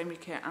 so primary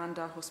care and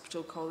our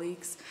hospital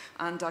colleagues,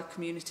 and our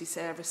community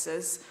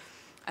services.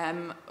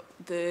 Jan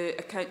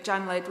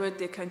Ledward,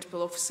 the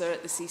accountable officer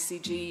at the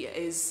CCG,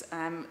 is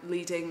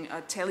leading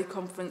a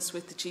teleconference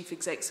with the chief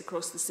execs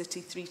across the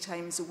city 3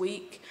 times a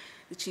week.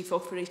 The chief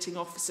operating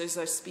officers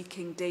are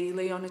speaking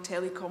daily on a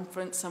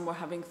teleconference, and we're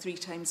having 3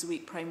 times a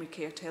week primary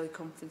care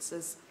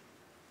teleconferences.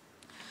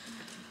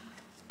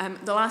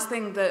 The last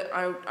thing that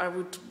I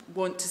would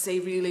want to say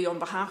really on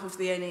behalf of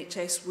the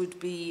NHS would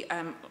be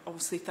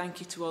obviously thank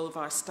you to all of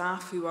our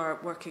staff who are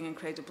working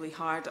incredibly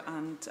hard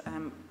and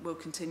will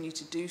continue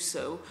to do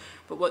so.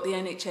 But what the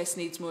NHS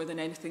needs more than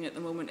anything at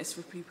the moment is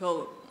for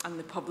people and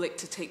the public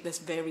to take this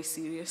very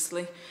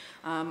seriously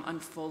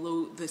and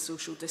follow the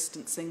social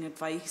distancing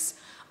advice,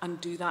 and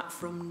do that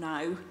from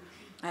now.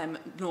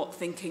 Not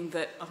thinking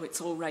that, oh, it's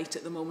all right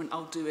at the moment,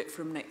 I'll do it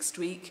from next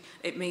week.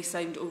 It may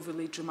sound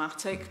overly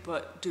dramatic,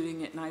 but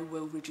doing it now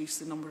will reduce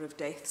the number of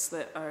deaths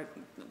that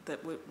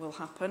will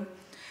happen.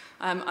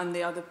 And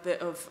the other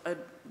bit of a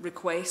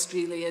request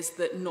really is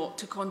that not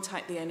to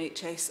contact the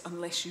NHS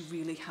unless you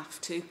really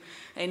have to.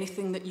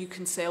 Anything that you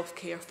can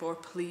self-care for,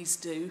 please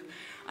do.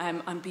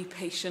 And be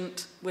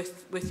patient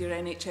with your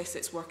NHS.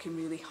 It's working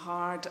really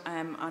hard,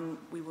 and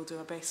we will do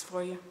our best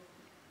for you.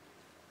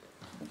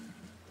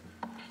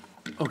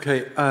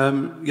 Okay,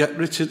 yeah,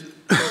 Richard.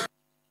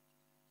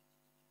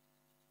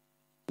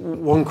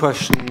 One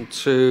question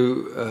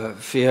to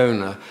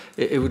Fiona.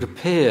 It would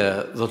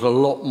appear that a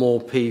lot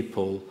more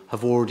people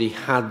have already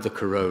had the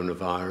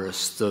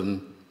coronavirus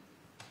than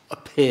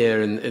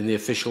appear in the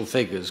official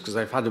figures, because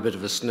they've had a bit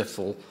of a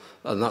sniffle,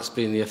 and that's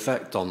been the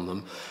effect on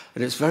them.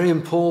 And it's very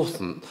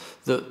important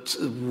that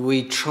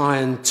we try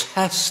and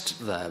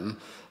test them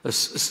as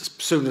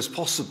soon as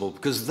possible,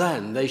 because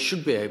then they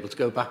should be able to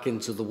go back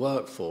into the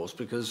workforce,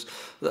 because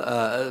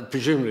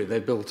presumably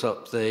they built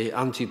up the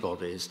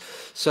antibodies.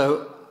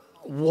 So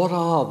what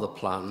are the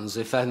plans,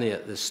 if any,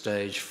 at this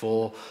stage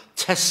for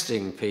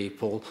testing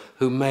people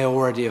who may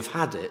already have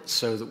had it,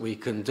 so that we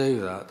can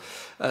do that?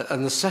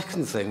 And the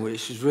second thing,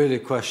 which is really a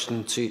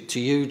question to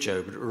you,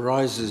 Joe, but it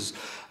arises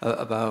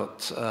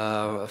about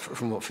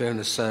from what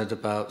Fiona said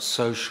about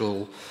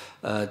social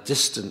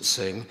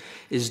distancing,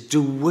 is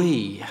do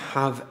we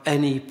have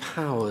any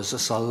powers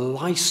as a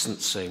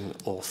licensing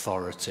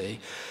authority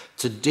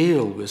to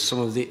deal with some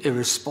of the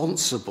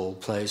irresponsible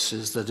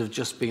places that have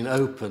just been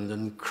opened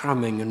and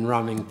cramming and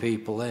ramming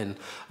people in?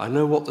 I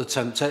know what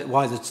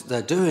why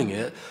they're doing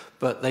it,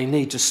 but they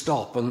need to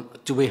stop. And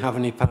do we have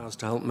any powers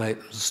to help make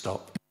them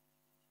stop?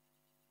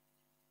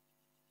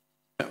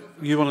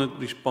 You want to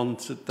respond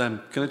to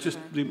them? Can I just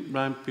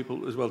remind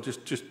people as well,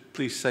 just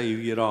please say who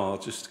you are,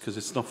 just because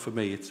it's not for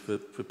me, it's for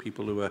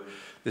people who are,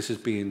 this is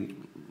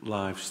being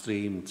live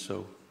streamed,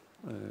 so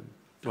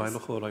do I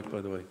look all right,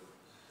 by the way?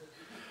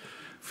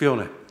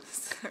 Fiona.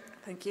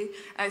 Thank you.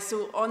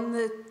 So on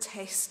the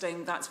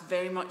testing, that's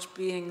very much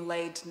being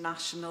led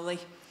nationally.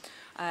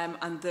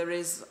 And there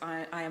is,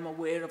 I am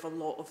aware of a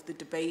lot of the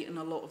debate and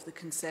a lot of the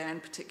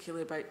concern,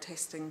 particularly about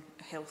testing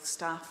health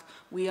staff.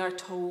 We are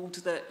told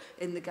that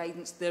in the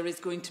guidance there is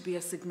going to be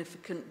a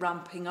significant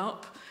ramping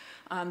up,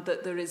 and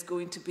that there is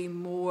going to be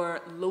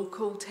more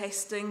local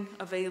testing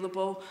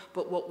available,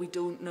 but what we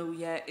don't know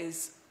yet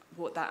is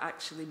what that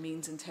actually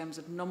means in terms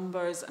of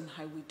numbers and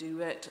how we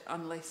do it,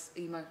 unless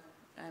Emma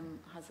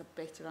has a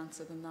better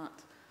answer than that.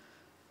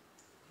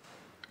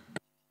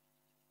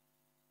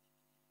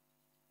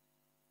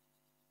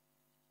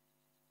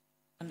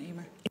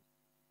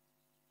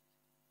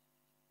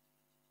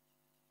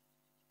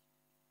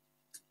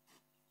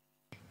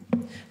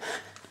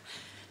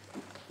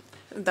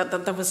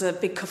 that was a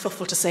big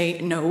kerfuffle to say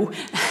no.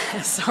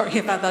 Sorry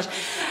about that.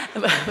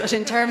 But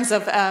in terms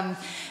of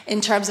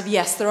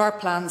yes, there are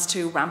plans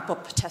to ramp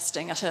up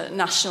testing at a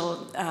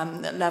national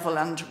level,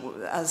 and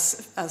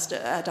as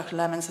Dr.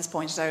 Lemons has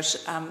pointed out,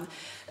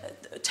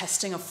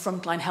 testing of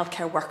frontline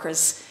healthcare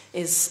workers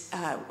is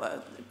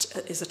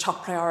a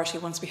top priority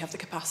once we have the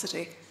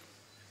capacity.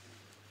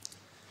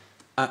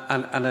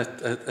 And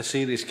a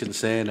serious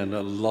concern, and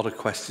a lot of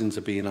questions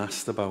are being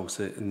asked about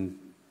it, and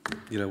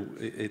you know,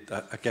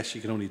 I guess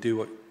you can only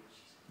do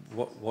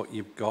what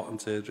you've got in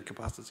terms of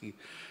capacity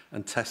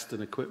and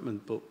testing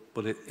equipment,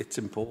 but it's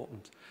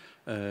important.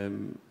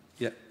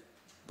 Yeah,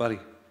 Barry.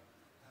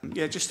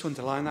 Yeah, just to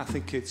underline, I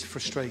think it's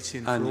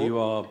frustrating. And you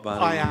are Barry.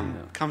 I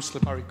am Councillor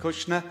Barry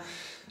Kushner,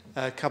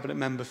 Cabinet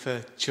Member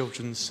for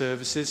Children's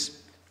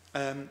Services.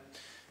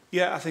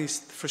 Yeah, I think it's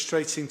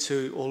frustrating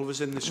to all of us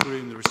in this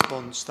room, the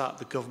response that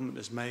the government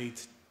has made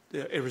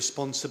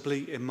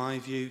irresponsibly, in my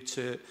view,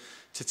 to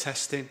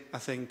testing. I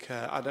think,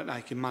 I don't know how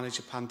you can manage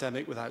a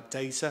pandemic without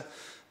data,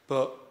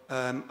 but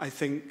I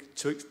think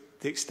to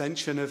the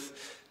extension of,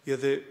 I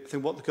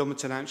think what the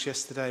government announced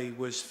yesterday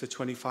was for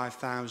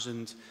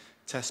 25,000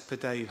 tests per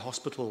day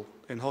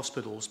in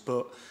hospitals,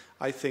 but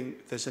I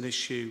think there's an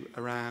issue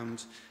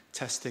around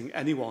testing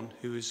anyone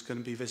who is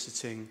going to be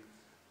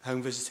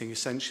home visiting,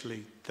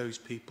 essentially those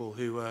people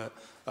who are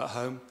at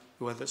home,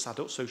 whether it's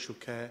adult social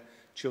care,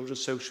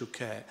 children's social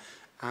care,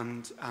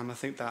 and I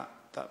think that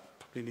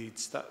probably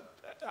needs that.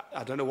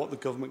 I don't know what the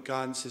government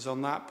guidance is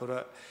on that,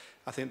 but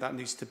I think that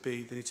needs to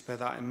be, they need to bear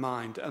that in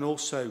mind. And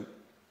also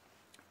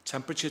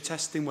temperature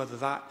testing, whether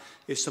that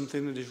is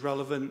something that is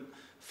relevant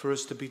for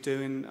us to be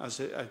doing as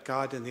a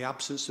guide in the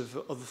absence of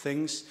other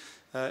things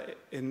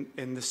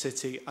in the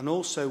city, and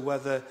also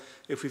whether,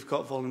 if we've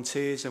got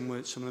volunteers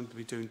and some of them to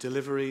be doing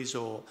deliveries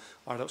or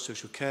adult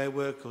social care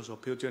workers or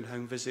people doing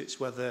home visits,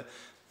 whether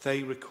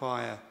they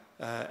require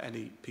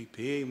any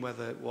PPE,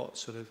 and what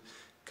sort of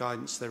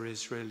guidance there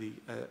is really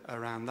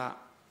around that.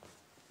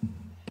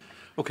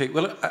 Okay,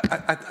 well,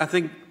 I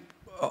think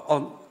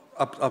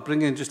I'll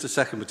bring in just a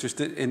second, but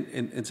just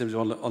in terms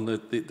of on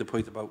the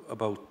point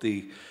about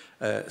the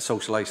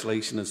social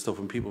isolation and stuff,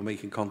 and people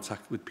making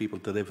contact with people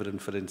delivering,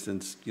 for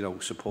instance, you know,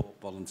 support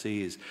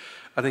volunteers.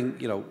 I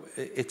think, you know,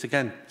 it's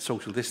again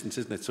social distance,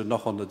 isn't it? So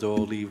knock on the door,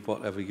 leave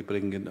whatever you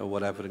bring in or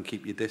whatever, and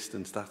keep your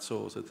distance, that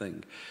sort of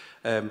thing.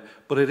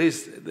 But it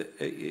is,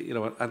 you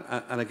know,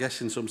 and I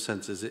guess in some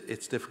senses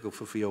it's difficult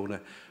for Fiona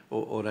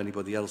or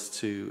anybody else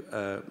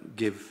to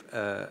give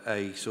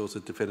a sort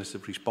of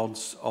definitive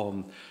response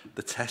on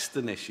the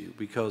testing issue,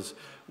 because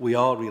we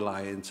are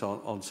reliant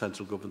on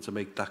central government to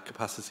make that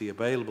capacity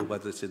available,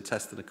 whether it's in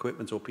testing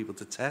equipment or people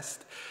to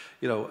test.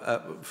 You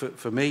know,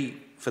 for me,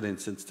 for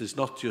instance, there's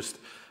not just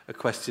a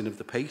question of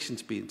the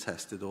patients being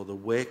tested or the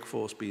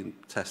workforce being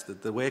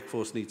tested. The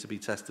workforce needs to be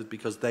tested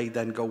because they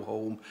then go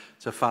home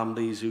to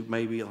families who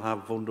maybe will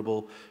have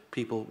vulnerable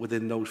people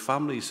within those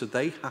families, so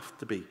they have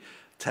to be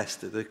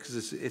tested,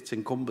 because it's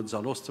incumbent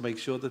on us to make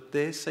sure that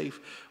they're safe.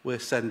 We're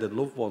sending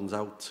loved ones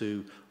out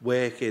to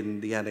work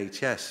in the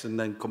NHS and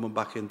then coming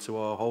back into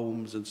our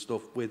homes and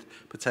stuff with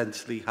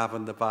potentially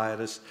having the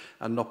virus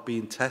and not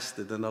being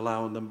tested and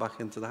allowing them back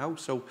into the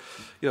house. So,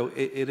 you know,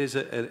 it is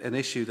an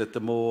issue that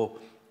the more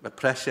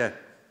pressure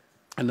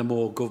and the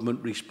more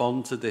government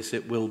respond to this,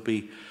 it will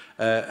be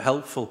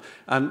helpful.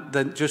 And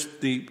then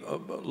just the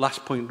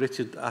last point,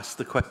 Richard asked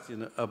the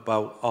question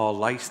about our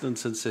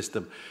licensing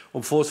system.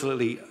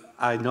 Unfortunately,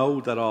 I know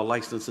that our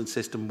licensing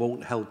system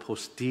won't help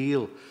us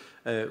deal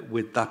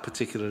with that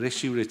particular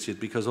issue, Richard,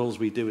 because all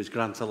we do is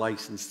grant a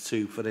license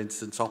to, for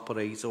instance,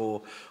 operate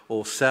or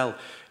sell.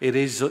 It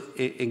is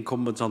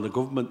incumbent on the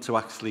government to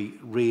actually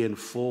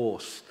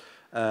reinforce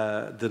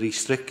the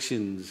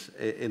restrictions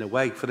in a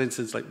way. For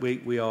instance, like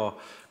we are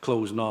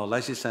closing our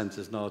leisure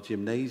centres and our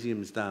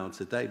gymnasiums down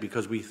today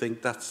because we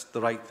think that's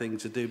the right thing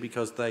to do,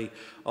 because they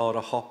are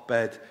a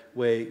hotbed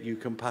where you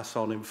can pass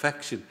on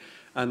infection.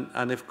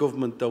 And if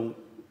government don't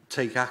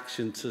take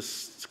action to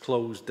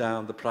close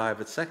down the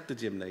private sector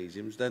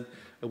gymnasiums, then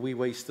are we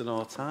wasting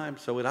our time?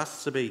 So it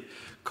has to be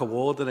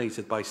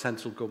coordinated by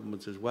central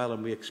government as well,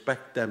 and we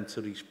expect them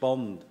to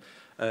respond,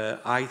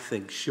 I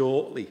think,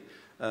 shortly,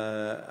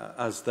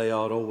 as they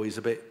are always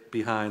a bit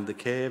behind the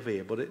curve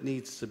here, but it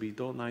needs to be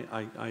done.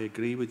 I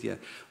agree with you.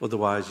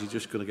 Otherwise, you're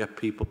just going to get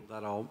people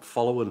that aren't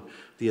following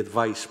the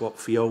advice, what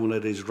Fiona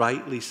is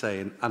rightly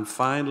saying. And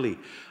finally,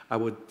 I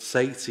would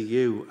say to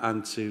you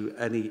and to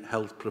any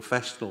health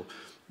professional,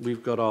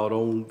 we've got our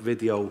own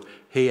video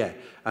here,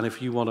 and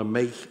if you want to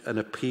make an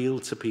appeal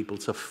to people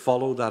to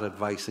follow that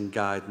advice and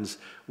guidance,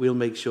 we'll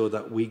make sure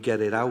that we get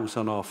it out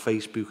on our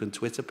Facebook and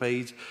Twitter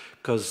page,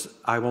 because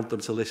I want them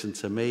to listen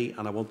to me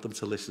and I want them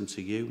to listen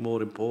to you,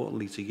 more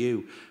importantly to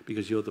you,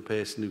 because you're the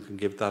person who can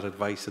give that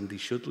advice and they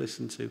should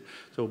listen to.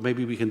 So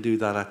maybe we can do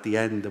that at the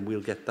end and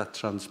we'll get that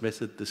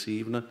transmitted this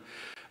evening.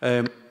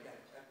 You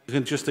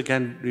can just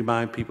again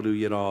remind people who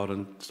you are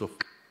and stuff.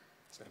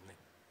 Certainly.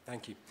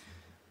 Thank you.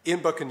 Ian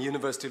Buchan,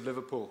 University of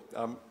Liverpool.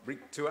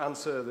 To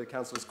answer the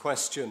Councillor's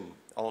question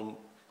on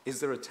is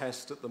there a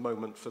test at the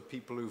moment for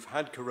people who've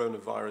had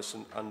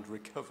coronavirus and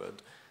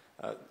recovered?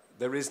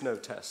 There is no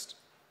test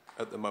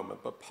at the moment,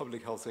 but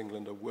Public Health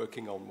England are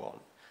working on one,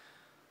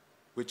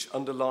 which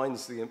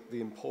underlines the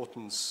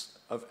importance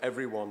of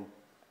everyone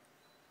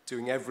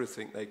doing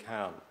everything they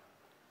can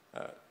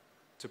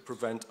to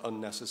prevent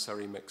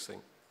unnecessary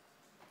mixing,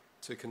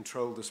 to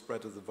control the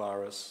spread of the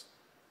virus.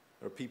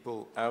 There are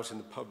people out in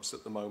the pubs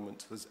at the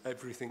moment. There's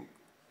everything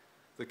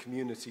the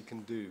community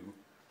can do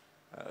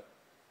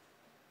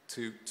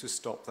to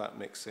stop that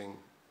mixing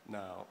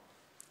now.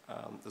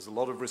 There's a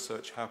lot of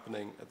research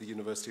happening at the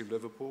University of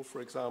Liverpool,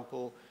 for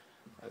example,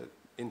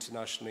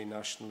 internationally,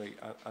 nationally,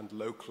 and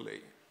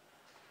locally.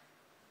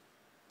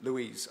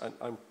 Louise,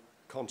 I'm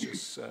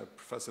conscious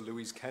Professor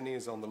Louise Kenny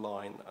is on the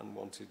line and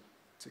wanted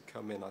to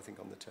come in, I think,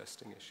 on the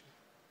testing issue.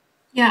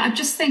 Yeah, I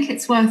just think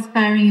it's worth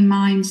bearing in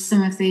mind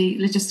some of the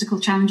logistical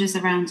challenges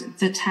around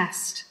the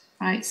test,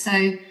 right?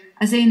 So,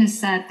 as Ian has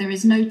said, there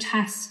is no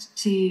test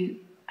to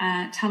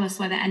tell us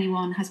whether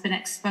anyone has been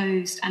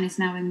exposed and is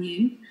now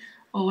immune,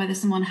 or whether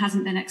someone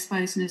hasn't been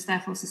exposed and is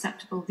therefore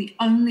susceptible. The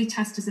only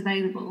test is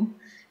available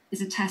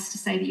is a test to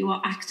say that you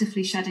are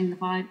actively shedding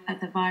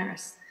the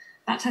virus.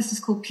 That test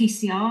is called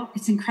PCR.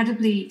 It's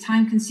incredibly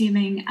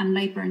time-consuming and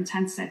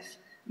labour-intensive.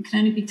 It can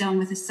only be done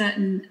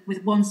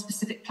with one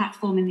specific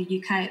platform in the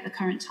UK at the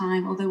current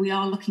time, although we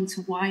are looking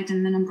to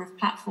widen the number of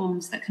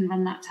platforms that can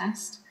run that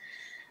test.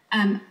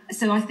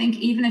 So I think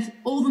even if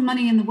all the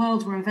money in the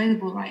world were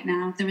available right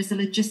now, there is a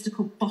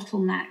logistical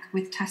bottleneck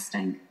with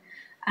testing.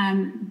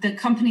 The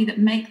company that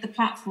make the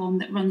platform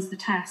that runs the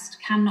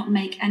test cannot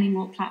make any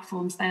more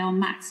platforms. They are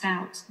maxed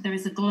out. There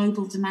is a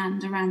global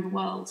demand around the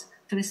world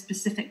for this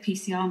specific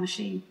PCR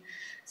machine.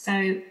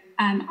 So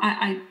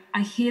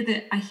I hear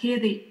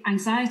the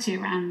anxiety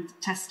around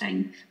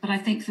testing, but I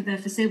think for the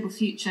foreseeable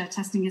future,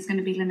 testing is going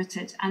to be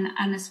limited. And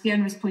as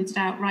Fiona has pointed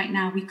out, right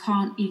now we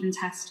can't even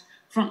test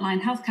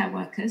frontline healthcare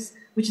workers,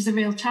 which is a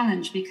real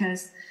challenge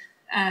because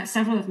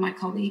several of my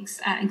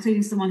colleagues,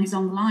 including someone who's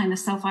on the line, are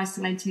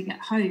self-isolating at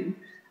home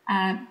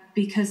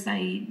because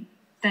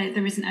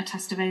there isn't a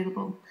test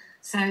available.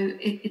 So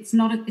it's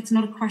not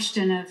a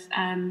question of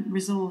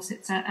resource.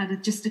 It's a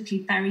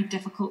logistically very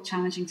difficult,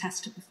 challenging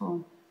test to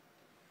perform.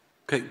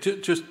 Okay,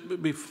 just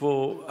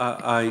before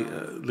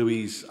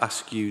Louise,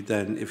 ask you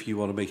then if you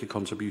want to make a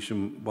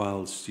contribution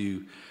whilst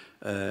you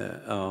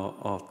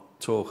are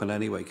talking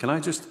anyway. Can I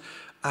just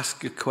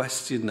ask a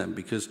question then?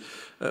 Because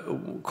a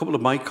couple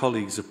of my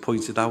colleagues have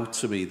pointed out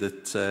to me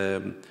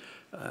that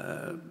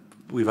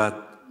we've had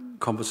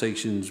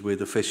conversations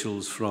with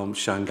officials from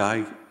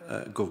Shanghai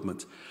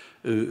government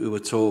who are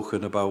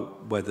talking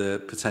about whether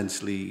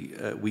potentially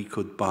we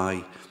could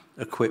buy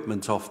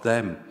equipment off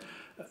them.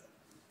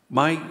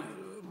 My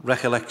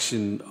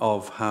recollection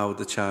of how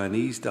the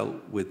Chinese dealt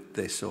with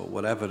this or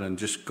whatever, and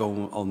just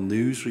going on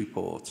news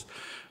reports,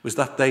 was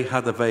that they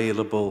had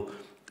available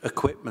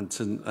equipment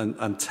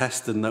and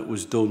testing that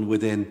was done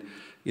within,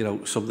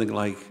 something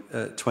like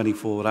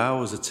 24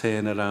 hours, a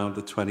turnaround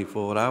of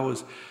 24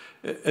 hours.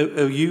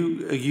 Are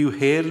you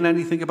hearing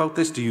anything about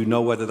this? Do you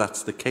know whether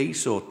that's the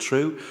case or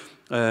true?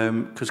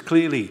 Because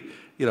clearly,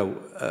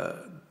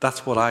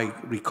 that's what I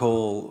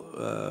recall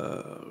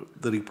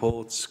the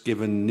reports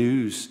given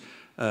news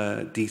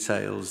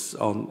details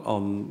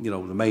on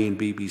the main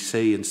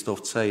BBC and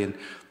stuff saying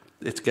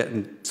it's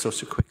getting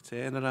such a quick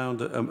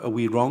turnaround. Are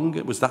we wrong?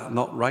 Was that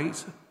not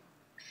right?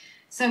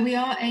 So we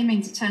are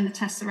aiming to turn the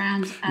tests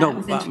around. No,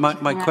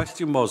 my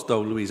question was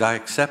though, Louise. I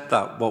accept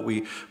that. Are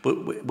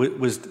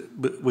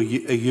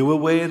you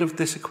aware of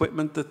this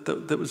equipment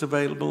that was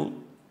available?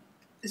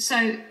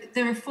 So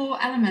there are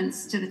 4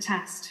 elements to the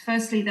test.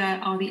 Firstly, there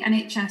are the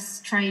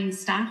NHS trained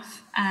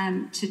staff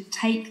to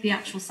take the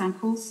actual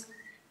samples.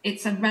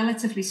 It's a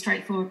relatively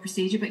straightforward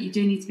procedure, but you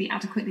do need to be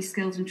adequately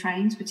skilled and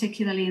trained,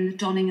 particularly in the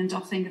donning and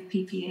doffing of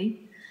PPE.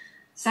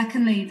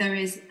 Secondly, there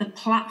is the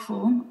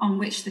platform on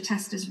which the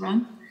test is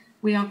run.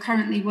 We are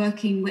currently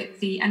working with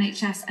the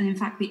NHS and, in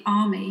fact, the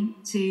Army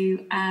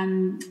to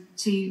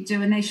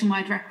do a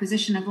nationwide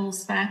requisition of all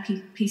spare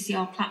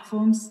PCR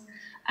platforms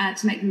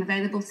to make them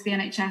available to the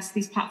NHS.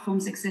 These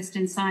platforms exist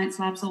in science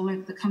labs all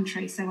over the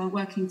country, so we're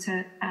working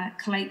to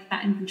collate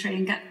that inventory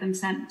and get them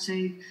sent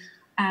to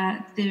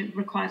the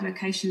required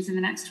locations in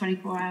the next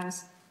 24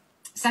 hours.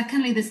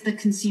 Secondly, there's the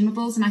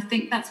consumables, and I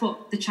think that's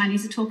what the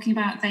Chinese are talking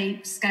about. They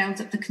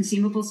scaled up the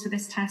consumables for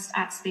this test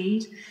at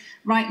speed.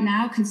 Right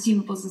now,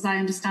 consumables, as I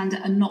understand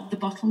it, are not the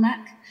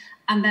bottleneck.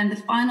 And then the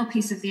final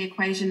piece of the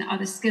equation are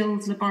the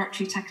skilled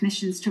laboratory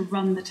technicians to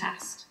run the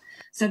test.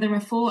 So there are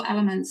 4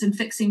 elements, and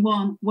fixing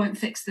one won't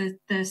fix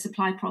the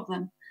supply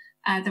problem.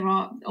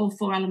 All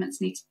 4 elements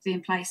need to be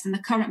in place, and the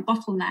current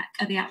bottleneck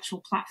are the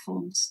actual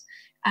platforms.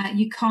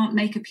 You can't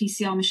make a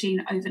PCR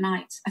machine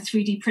overnight. A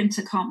 3D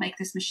printer can't make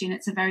this machine.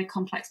 It's a very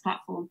complex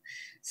platform.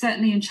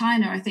 Certainly in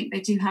China, I think they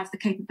do have the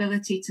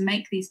capability to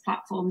make these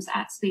platforms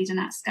at speed and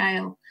at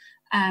scale.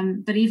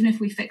 But even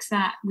if we fix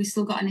that, we've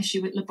still got an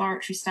issue with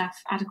laboratory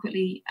staff,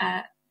 adequately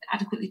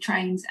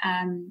trained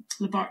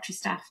laboratory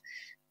staff.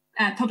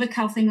 Public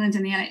Health England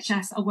and the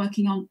NHS are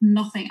working on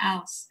nothing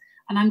else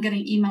and I'm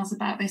getting emails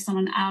about this on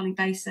an hourly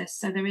basis.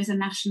 So there is a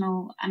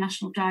national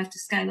drive to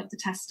scale up the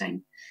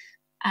testing.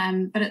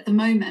 But at the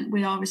moment,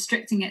 we are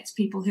restricting it to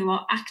people who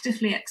are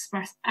actively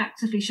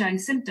showing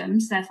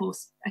symptoms, therefore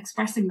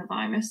expressing the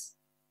virus,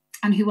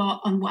 and who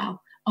are unwell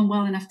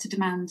enough to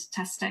demand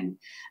testing.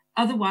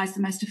 Otherwise,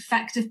 the most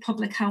effective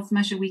public health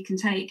measure we can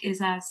take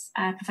is, as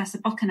Professor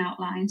Buchan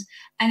outlined,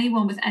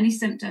 anyone with any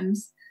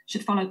symptoms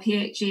should follow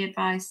PHE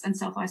advice and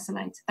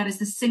self-isolate. That is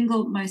the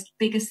single most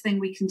biggest thing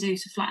we can do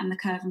to flatten the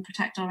curve and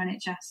protect our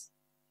NHS.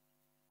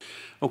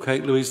 Okay,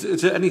 Louise,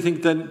 is there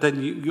anything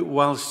then you,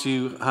 whilst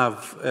you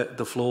have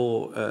the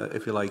floor,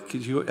 if you like,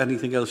 is you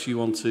anything else you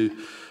want to,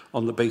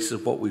 on the basis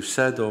of what we've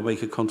said, or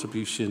make a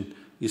contribution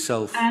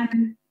yourself?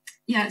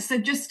 Yeah, so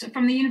just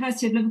from the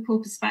University of Liverpool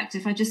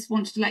perspective, I just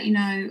wanted to let you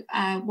know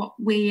what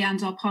we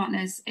and our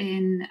partners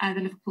in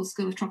the Liverpool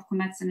School of Tropical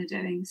Medicine are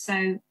doing.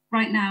 So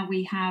right now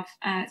we have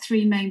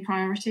 3 main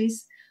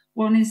priorities.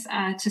 One is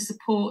to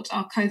support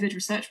our COVID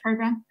research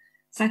programme.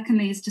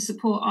 Secondly is to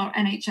support our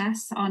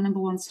NHS, our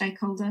 #1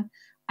 stakeholder.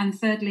 And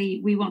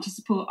thirdly, we want to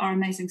support our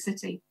amazing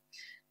city.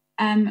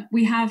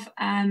 We have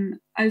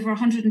over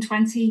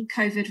 120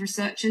 COVID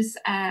researchers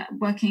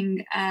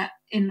working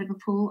in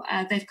Liverpool.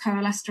 They've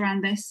coalesced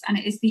around this, and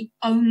it is the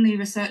only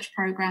research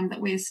programme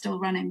that we are still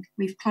running.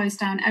 We've closed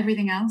down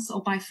everything else,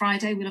 or by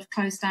Friday we'll have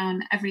closed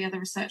down every other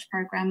research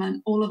programme,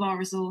 and all of our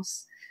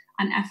resource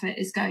and effort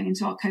is going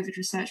into our COVID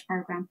research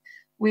programme.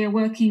 We are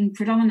working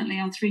predominantly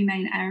on 3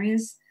 main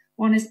areas.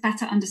 One is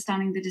better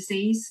understanding the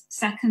disease.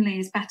 Secondly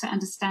is better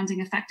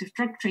understanding effective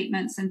drug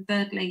treatments. And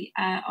thirdly,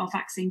 our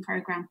vaccine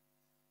programme.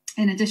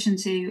 In addition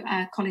to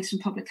colleagues from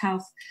public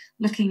health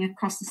looking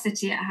across the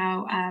city at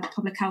how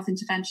public health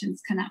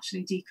interventions can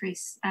actually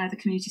decrease the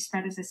community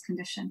spread of this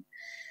condition.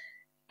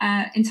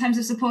 In terms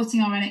of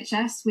supporting our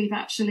NHS, we've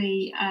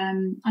actually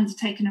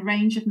undertaken a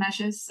range of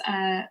measures,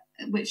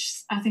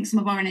 which I think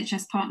some of our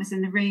NHS partners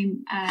in the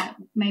room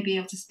may be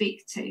able to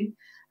speak to.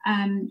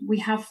 We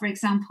have, for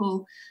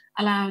example,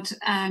 allowed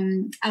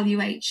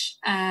LUH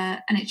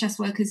NHS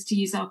workers to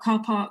use our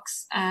car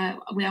parks.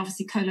 We're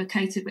obviously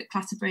co-located with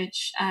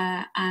Clatterbridge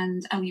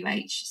and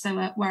LUH,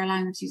 so we're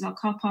allowing them to use our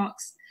car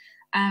parks.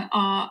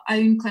 Our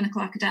own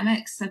clinical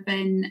academics have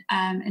been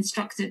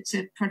instructed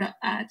to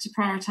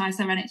prioritise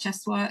their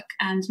NHS work,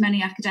 and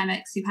many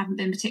academics who haven't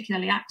been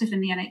particularly active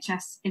in the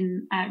NHS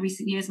in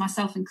recent years,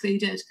 myself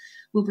included,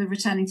 will be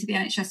returning to the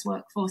NHS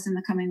workforce in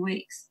the coming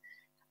weeks.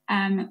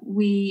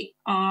 We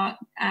are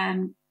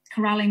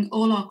corralling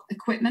all our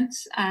equipment,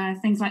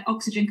 things like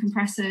oxygen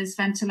compressors,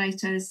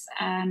 ventilators,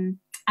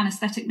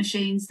 anaesthetic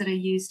machines that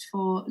are used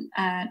for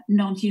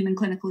non-human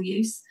clinical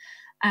use.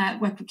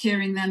 We're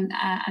procuring them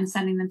and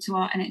sending them to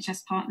our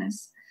NHS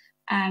partners.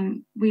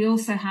 We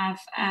also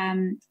have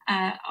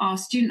our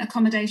student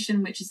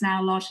accommodation, which is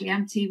now largely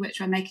empty,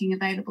 which we're making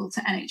available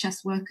to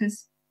NHS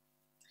workers.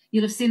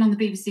 You'll have seen on the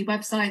BBC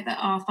website that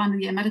our final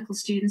year medical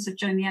students have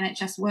joined the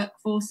NHS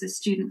workforce as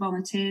student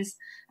volunteers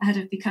ahead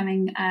of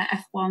becoming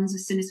F1s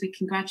as soon as we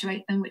can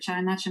graduate them, which I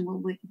imagine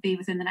will be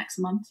within the next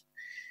month.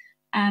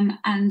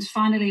 And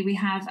finally, we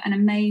have an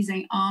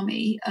amazing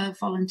army of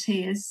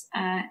volunteers,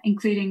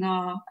 including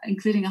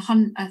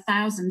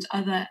 1,000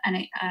 other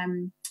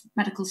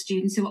medical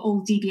students who are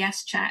all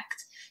DBS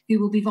checked, who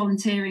will be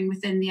volunteering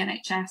within the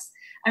NHS.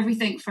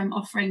 Everything from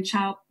offering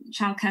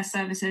childcare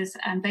services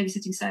and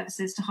babysitting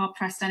services to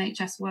hard-pressed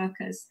NHS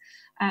workers,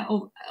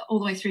 all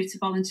the way through to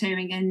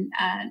volunteering in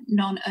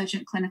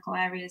non-urgent clinical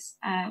areas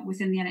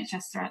within the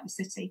NHS throughout the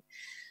city.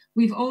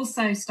 We've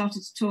also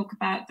started to talk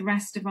about the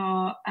rest of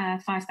our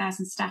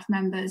 5,000 staff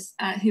members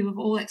who have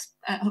all,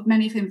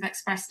 many of whom have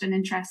expressed an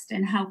interest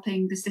in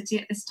helping the city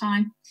at this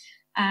time.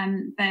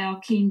 They are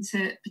keen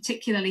to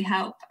particularly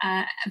help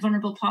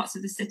vulnerable parts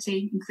of the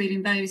city,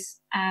 including those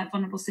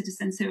vulnerable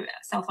citizens who are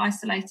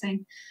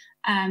self-isolating,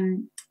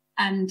 and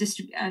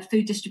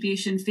food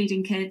distribution,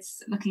 feeding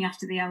kids, looking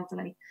after the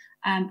elderly.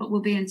 But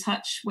we'll be in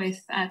touch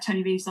with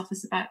Tony Reeves'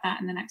 office about that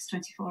in the next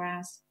 24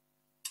 hours.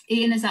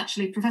 Ian is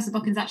actually, Professor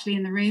Buchan's actually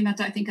in the room. I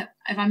don't think,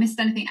 have I missed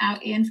anything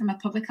out, Ian, from a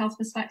public health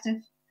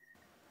perspective?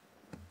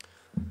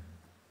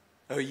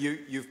 Oh,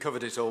 you've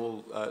covered it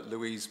all,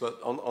 Louise, but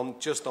on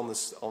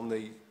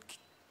the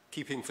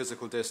keeping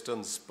physical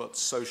distance, but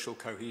social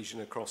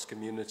cohesion across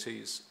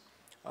communities,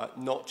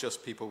 not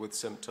just people with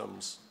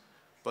symptoms,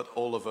 but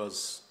all of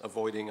us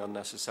avoiding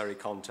unnecessary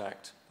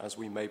contact as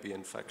we may be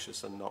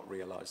infectious and not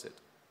realise it.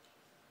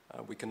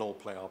 We can all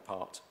play our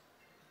part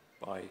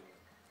by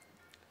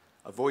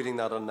avoiding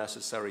that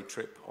unnecessary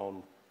trip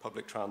on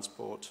public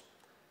transport,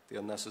 the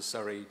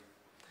unnecessary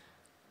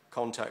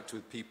contact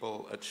with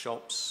people at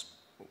shops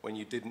when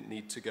you didn't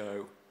need to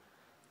go,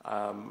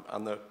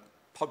 and the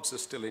pubs are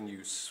still in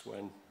use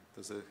when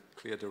there's a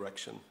clear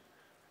direction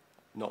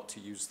not to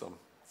use them.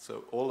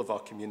 So all of our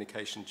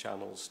communication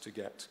channels to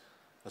get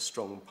a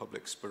strong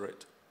public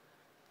spirit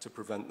to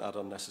prevent that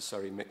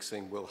unnecessary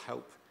mixing will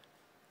help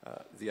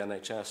the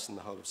NHS and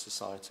the whole of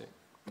society.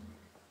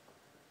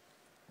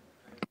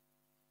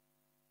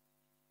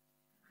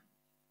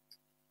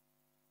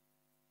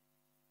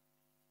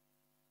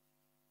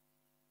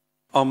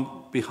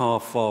 on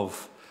behalf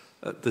of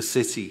the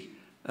city,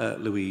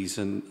 Louise,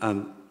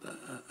 and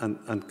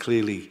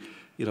clearly,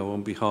 you know,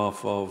 on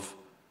behalf of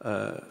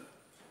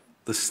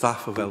the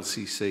staff of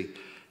LCC,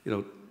 you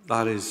know,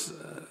 that is,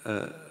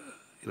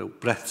 you know,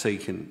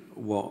 breathtaking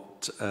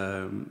what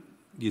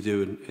you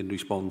do in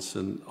response,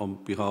 and on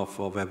behalf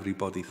of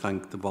everybody,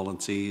 thank the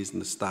volunteers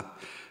and the staff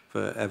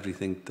for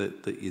everything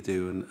that you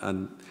do,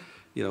 and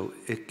you know,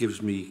 it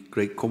gives me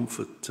great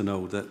comfort to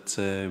know that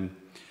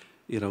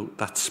you know,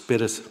 that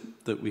spirit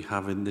that we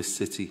have in this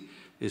city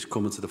is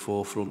coming to the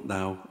forefront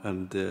now,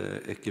 and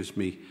it gives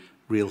me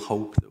real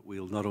hope that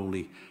we'll not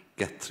only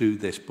get through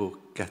this, but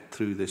get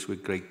through this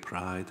with great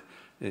pride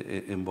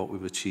in what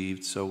we've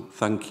achieved. So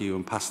thank you,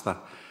 and pass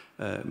that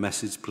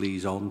message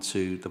please on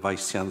to the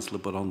Vice-Chancellor,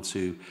 but on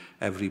to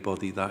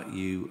everybody that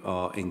you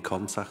are in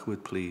contact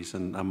with, please,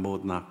 and I'm more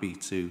than happy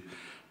to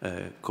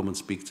come and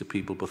speak to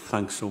people, but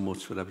thanks so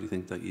much for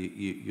everything that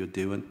you're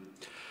doing.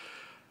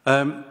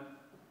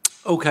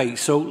 Okay,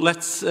 so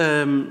let's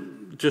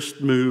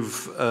just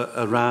move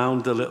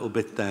around a little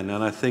bit then,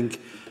 and I think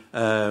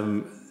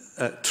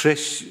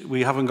Trish,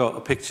 we haven't got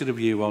a picture of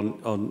you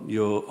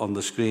on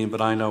the screen,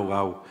 but I know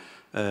how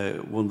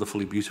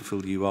wonderfully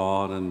beautiful you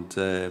are,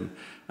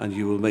 and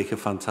you will make a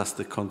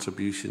fantastic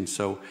contribution.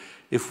 So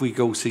if we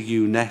go to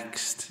you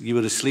next, you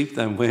were asleep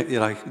then, weren't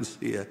you? I can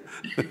see you.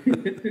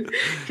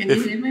 Can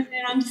you hear me,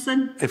 Mayor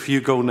Anderson? If you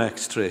go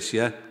next, Trish,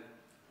 yeah?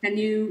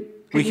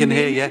 We can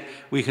hear you.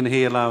 We can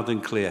hear loud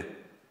and clear.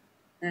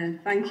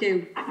 Thank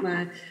you,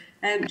 Mayor.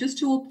 Just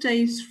to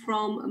update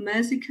from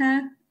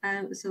Merseycare,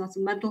 so that's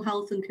a mental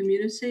health and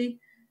community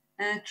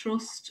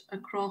trust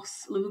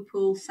across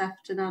Liverpool,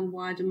 Seddon and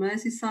wider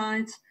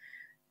Merseyside.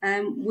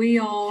 We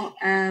are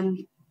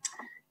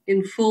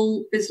in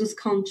full business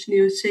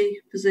continuity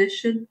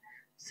position,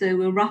 so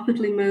we're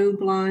rapidly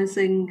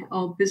mobilising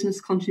our business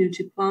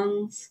continuity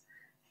plans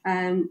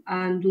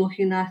and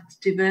looking at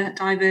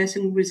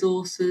diverting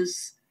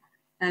resources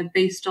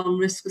based on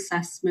risk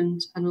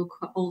assessment and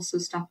also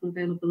staff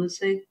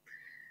availability.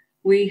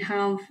 We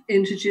have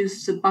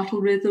introduced a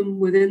battle rhythm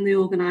within the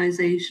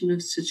organisation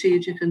of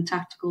strategic and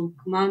tactical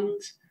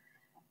command,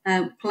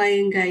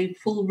 playing a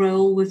full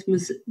role with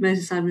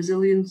Merseyside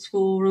Resilience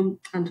Forum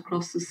and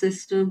across the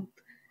system.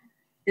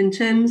 In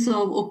terms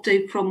of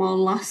update from our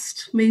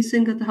last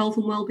meeting at the Health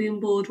and Wellbeing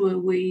Board, where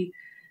we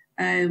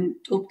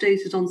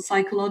updated on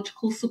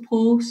psychological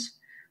support,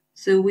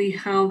 so we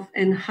have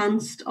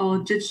enhanced our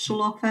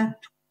digital offer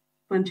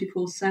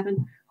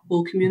 24/7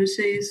 for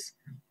communities.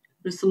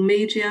 There's some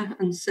media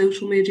and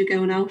social media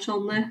going out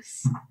on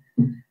this.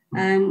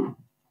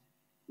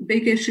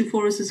 Big issue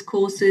for us, of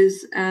course,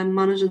 is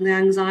managing the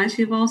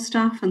anxiety of our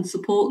staff and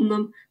supporting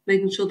them,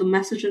 making sure the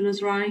messaging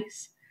is right.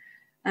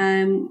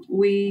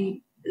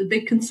 The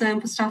big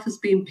concern for staff has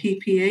been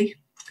PPE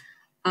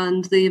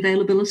and the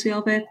availability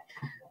of it.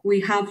 We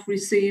have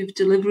received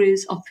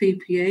deliveries of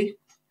PPE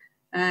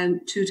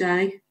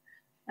today.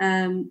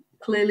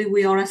 Clearly,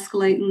 we are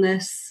escalating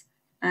this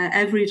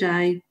every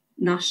day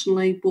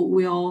nationally, but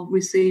we are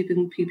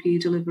receiving PPE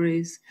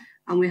deliveries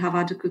and we have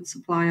adequate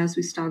supply as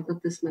we stand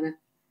at this minute.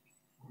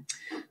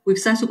 We've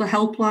set up a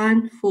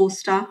helpline for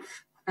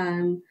staff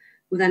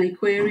with any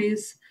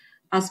queries.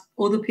 As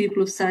other people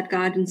have said,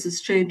 guidance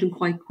is changing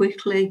quite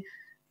quickly,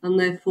 and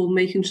therefore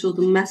making sure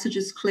the message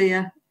is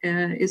clear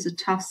is a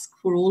task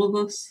for all of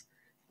us.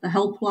 The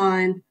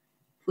helpline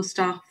for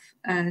staff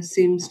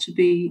seems to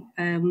be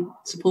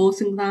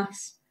supporting that.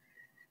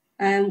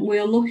 We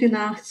are looking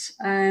at,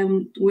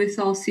 with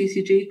our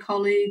CCG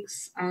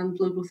colleagues and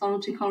local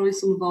authority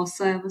colleagues, some of our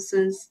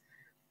services,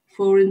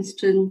 for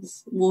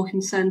instance,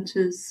 walking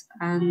centres,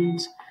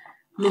 and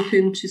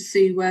looking to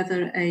see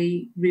whether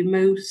a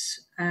remote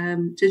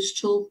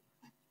digital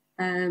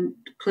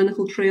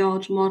clinical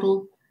triage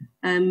model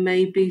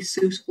may be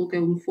suitable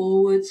going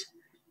forward.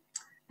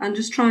 And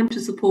just trying to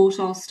support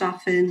our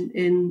staff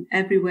in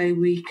every way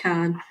we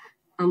can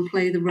and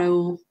play the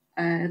role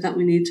that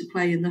we need to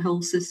play in the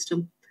whole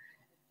system.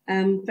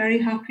 Very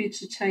happy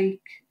to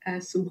take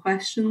some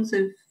questions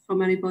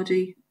from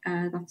anybody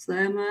that's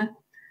there, Mayor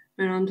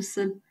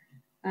Anderson.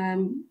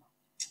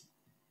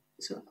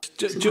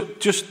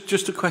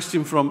 Just a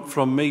question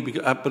from me,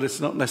 but it's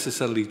not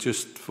necessarily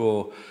just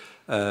for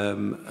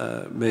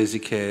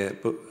Merseycare,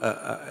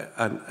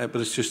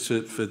 but it's just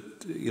for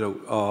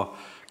our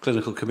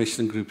clinical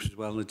commissioning groups as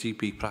well, and the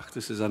GP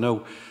practices. I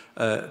know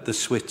the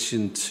switch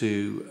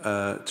into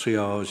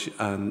triage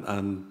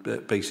and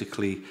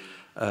basically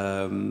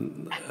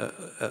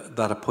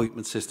that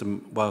appointment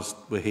system whilst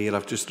we're here.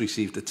 I've just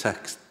received a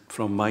text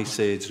from my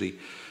surgery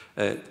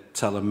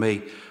telling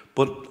me,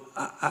 but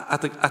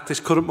at this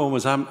current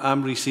moment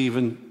I'm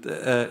receiving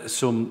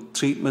some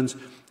treatment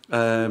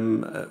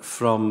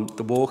from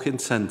the walk-in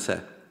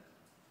centre,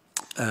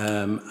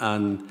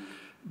 and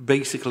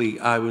basically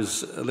I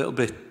was a little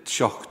bit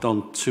shocked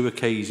on 2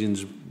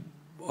 occasions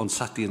on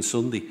Saturday and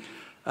Sunday.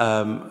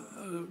 A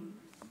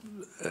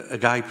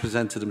guy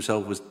presented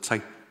himself with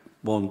type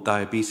 1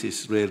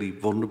 diabetes, really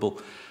vulnerable,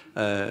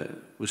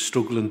 was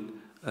struggling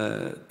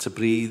to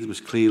breathe,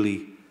 was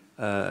clearly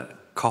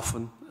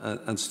coughing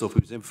and stuff. He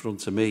was in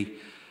front of me,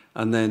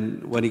 and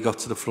then when he got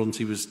to the front,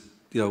 he was,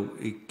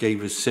 he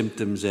gave his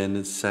symptoms in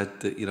and said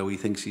that, he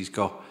thinks he's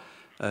got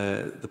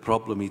the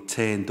problem. He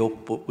turned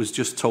up, but was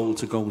just told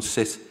to go and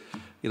sit,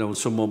 and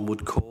someone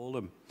would call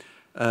him.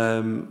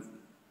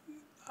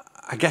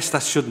 I guess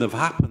that shouldn't have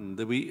happened.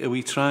 Are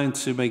we trying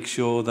to make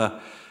sure that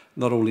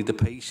not only the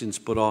patients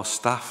but our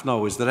staff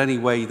know? Is there any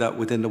way that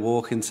within the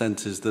walk-in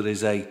centres there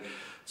is a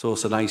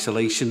sort of an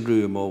isolation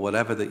room or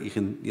whatever that you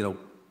can,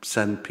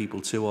 send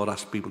people to or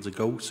ask people to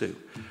go to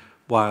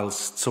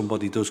whilst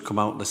somebody does come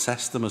out and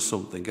assess them or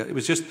something?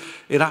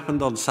 It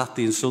happened on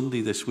Saturday and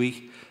Sunday this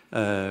week.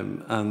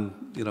 And,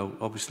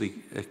 obviously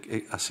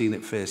I seen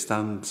it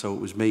firsthand, so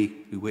it was me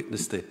who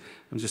witnessed it.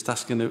 I'm just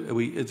asking,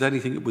 is there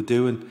anything that we're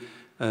doing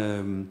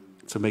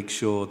to make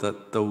sure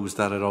that those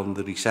that are on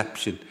the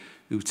reception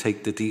who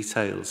take the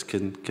details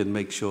can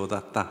make sure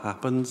that that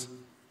happens?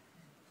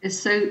 Yes,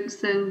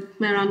 so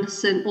Mayor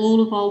Anderson,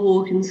 all of our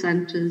walk-in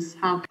centres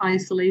have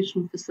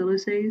isolation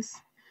facilities.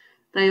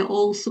 They are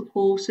all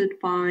supported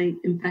by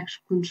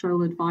infection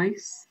control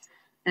advice,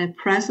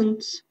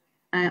 present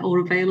or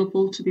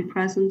available to be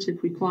present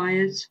if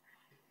required.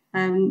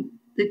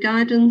 The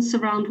guidance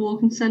around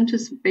walk-in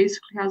centres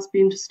basically has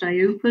been to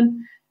stay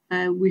open.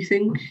 We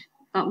think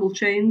that will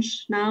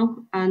change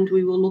now, and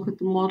we will look at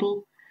the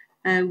model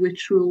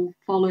which will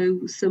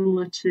follow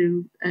similar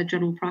to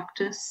general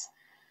practice.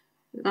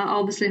 That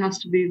obviously has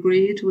to be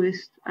agreed with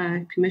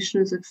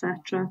commissioners,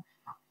 etc.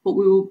 But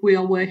we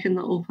are working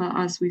that up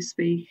as we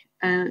speak.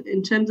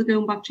 In terms of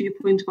going back to your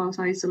point about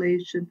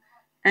isolation,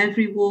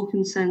 every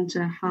walk-in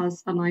centre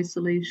has an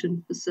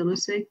isolation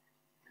facility,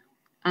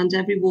 and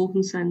every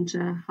walk-in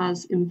centre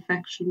has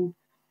infection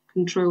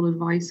control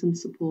advice and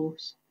support.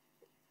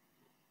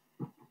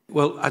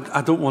 Well,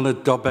 I don't want to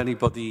dob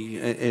anybody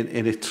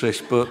in it,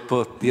 Trish, but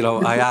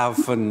I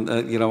have, and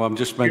I'm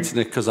just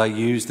mentioning it because I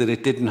used it.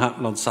 It didn't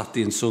happen on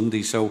Saturday and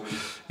Sunday, so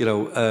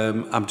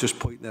I'm just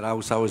pointing it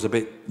out. I was a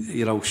bit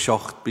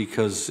shocked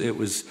because it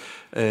was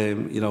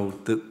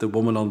the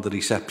woman on the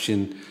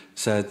reception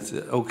said,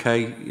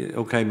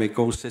 okay, mate,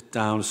 go sit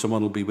down,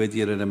 someone will be with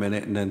you in a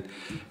minute. And then,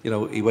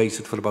 he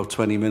waited for about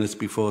 20 minutes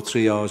before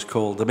triage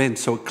called him in.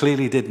 So it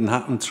clearly didn't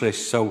happen, Trish.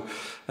 So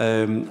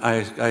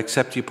I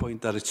accept your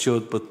point that it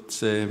should,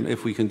 but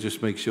if we can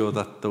just make sure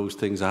that those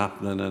things are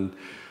happening, and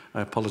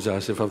I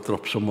apologise if I've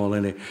dropped someone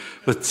in it.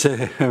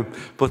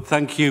 But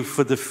thank you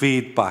for the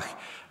feedback.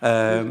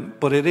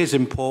 But it is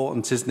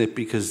important, isn't it?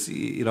 Because,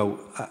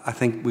 I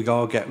think we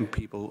are getting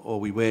people, or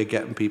we were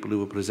getting people who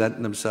were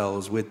presenting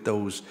themselves with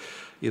those,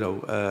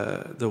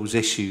 those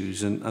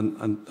issues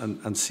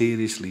and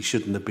seriously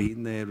shouldn't have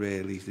been there,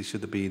 really. They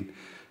should have been,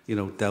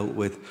 dealt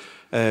with.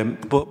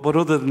 But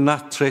other than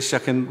that, Trish, I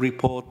can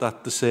report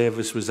that the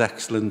service was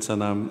excellent,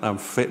 and I'm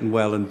fitting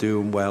well and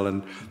doing well,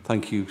 and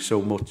thank you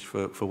so much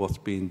for what's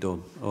being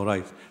done. All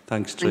right.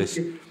 Thanks,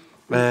 Trish.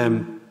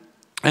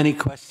 Any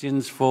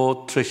questions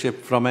for Tricia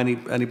from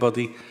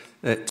anybody?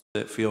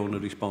 Fiona,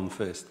 respond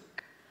first.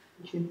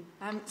 Thank you.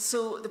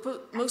 So the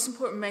most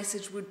important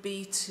message would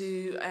be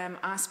to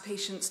ask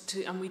patients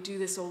to, and we do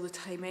this all the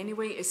time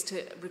anyway, is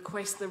to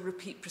request the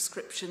repeat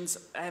prescriptions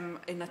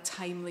in a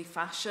timely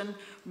fashion.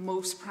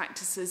 Most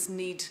practices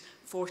need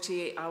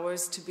 48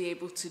 hours to be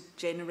able to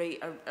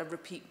generate a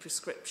repeat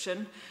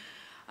prescription.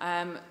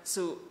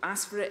 So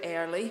ask for it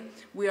early.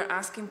 We are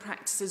asking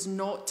practices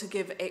not to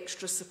give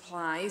extra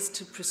supplies,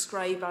 to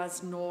prescribe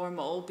as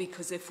normal,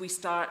 because if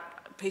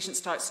patients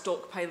start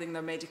stockpiling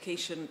their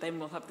medication, then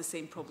we'll have the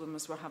same problem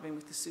as we're having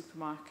with the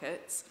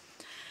supermarkets.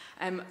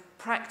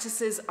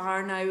 Practices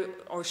are now,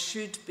 or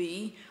should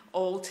be,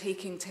 all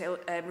taking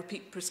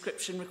repeat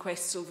prescription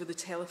requests over the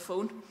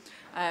telephone,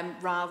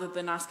 rather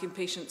than asking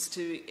patients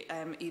to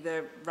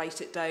either write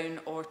it down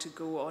or to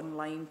go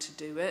online to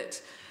do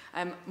it.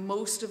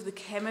 Most of the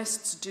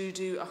chemists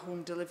do a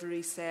home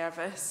delivery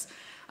service,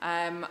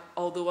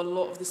 although a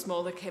lot of the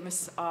smaller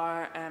chemists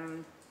are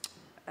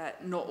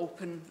not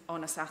open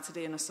on a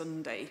Saturday and a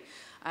Sunday.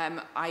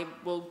 I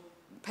will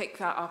pick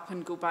that up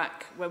and go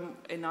back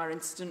in our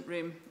incident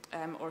room,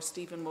 or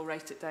Stephen will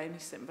write it down,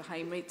 he's sitting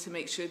behind me, to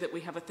make sure that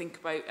we have a think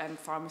about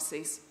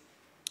pharmacies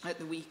at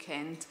the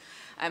weekend.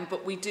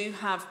 But we do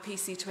have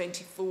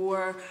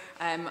PC24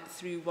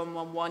 through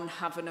 111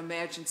 have an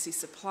emergency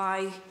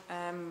supply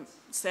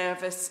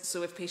service,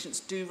 so if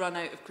patients do run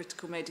out of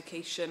critical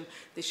medication,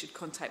 they should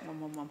contact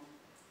 111.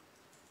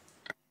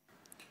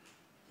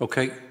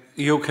 Okay, are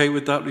you okay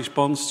with that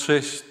response,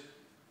 Trish?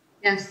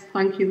 Yes,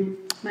 thank you,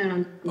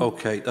 Mayor.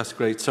 Okay, that's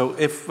great. So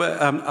if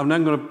I'm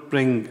then going to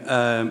bring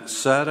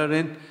Sarah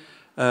in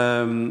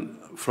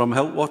from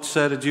Health Watch.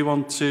 Sarah, do you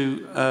want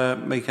to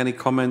make any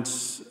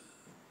comments?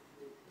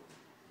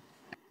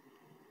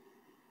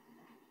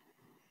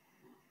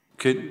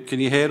 Can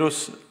you hear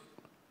us?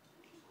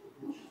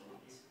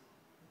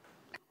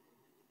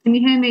 Can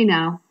you hear me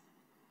now?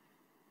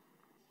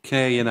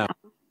 Can hear you now.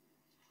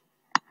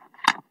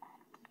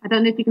 I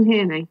don't know if you can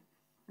hear me.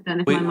 I don't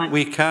know if my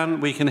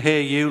mic... We can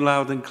hear you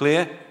loud and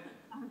clear.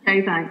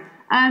 Okay, thanks.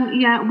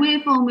 Yeah,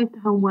 we've all moved to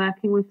home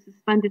working. We've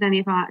suspended any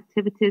of our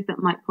activities that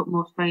might put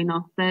more strain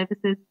on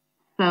services.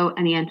 So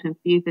any entrance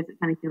view visits,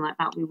 anything like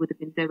that, we would have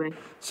been doing.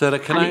 Sarah,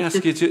 can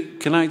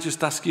I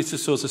just ask you to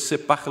sort of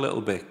sit back a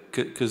little bit,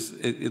 because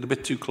you're a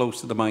bit too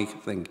close to the mic, I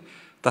think.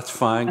 That's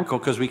fine,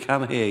 because we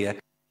can hear you.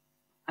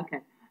 Okay.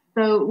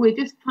 So we're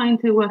just trying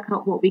to work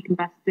out what we can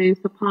best do.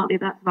 So partly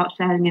that's about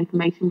sharing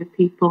information with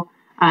people,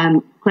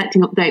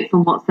 collecting updates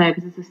on what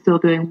services are still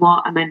doing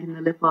what, amending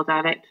the Liverpool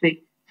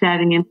directory,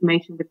 sharing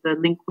information with the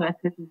link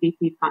workers and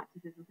GP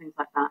practices and things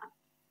like that.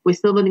 We're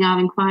still running our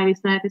inquiry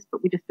service,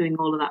 but we're just doing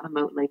all of that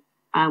remotely.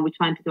 We're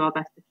trying to do our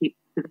best to keep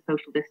to the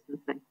social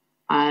distancing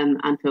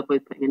and to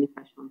avoid putting any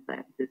pressure on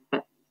services.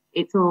 But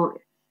it's all,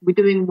 we're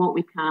doing what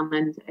we can,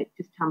 and it's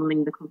just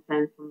channeling the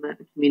concerns from the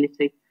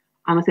community.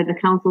 And I said the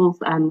council's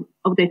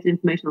updated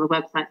information on the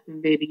website has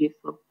been really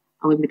useful,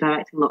 and we've been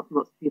directing lots and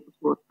lots of people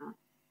towards that.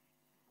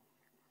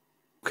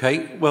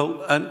 Okay,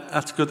 well, and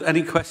that's good.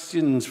 Any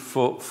questions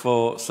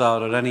for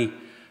Sarah? Any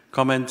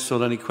comments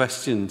or any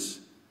questions?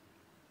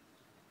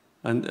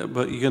 And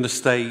but you're going to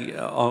stay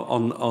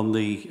on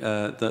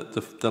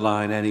the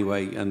line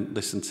anyway and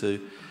listen to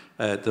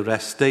the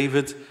rest.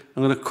 David,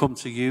 I'm going to come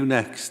to you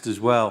next as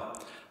well.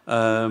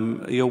 Are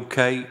you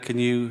okay? Can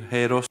you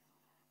hear us?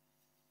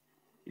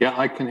 Yeah,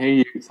 I can hear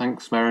you.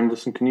 Thanks, Mayor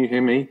Anderson. Can you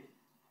hear me?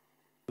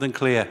 Then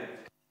clear.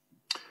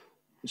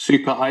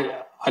 Super.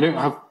 I don't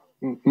have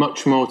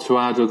much more to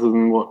add other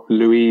than what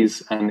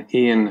Louise and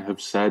Ian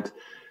have said.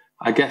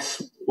 I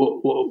guess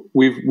what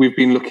we've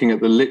been looking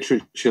at the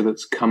literature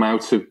that's come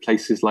out of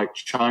places like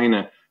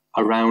China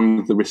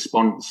around the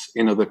response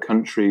in other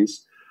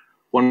countries.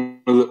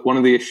 One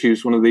of the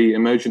issues, one of the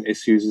emergent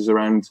issues, is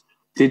around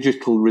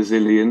digital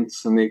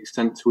resilience and the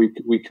extent to which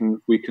we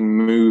can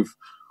move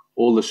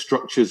all the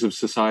structures of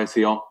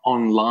society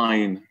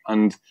online.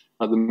 And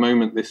at the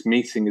moment, this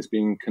meeting is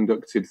being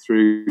conducted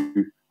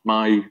through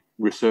my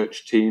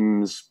research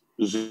team's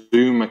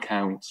Zoom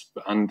accounts,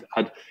 and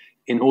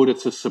in order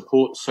to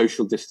support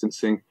social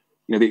distancing,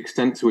 you know, the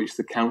extent to which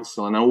the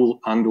council and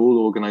all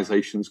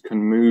organisations can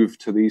move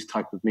to these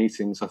type of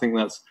meetings, I think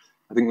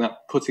that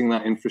putting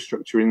that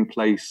infrastructure in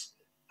place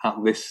at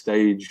this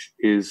stage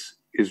is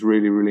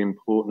really, really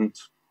important.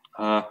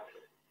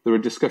 There are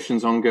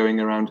discussions ongoing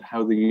around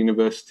how the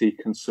university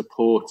can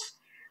support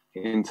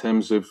in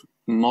terms of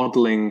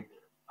modelling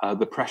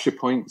the pressure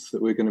points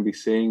that we're going to be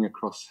seeing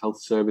across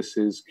health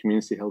services,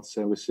 community health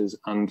services,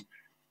 and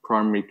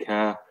primary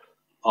care.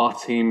 Our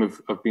team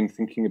have been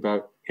thinking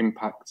about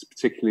impacts,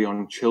 particularly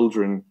on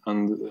children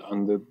and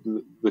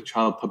the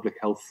child public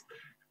health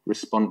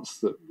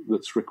response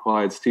that's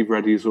required. Steve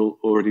Reddy's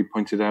already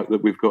pointed out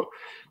that we've got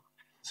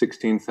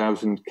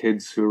 16,000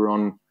 kids who are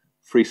on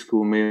free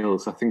school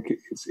meals. I think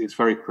it's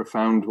very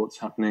profound what's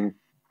happening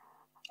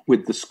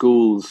with the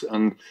schools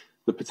and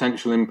the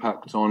potential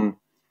impact on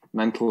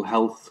mental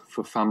health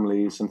for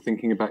families, and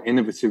thinking about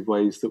innovative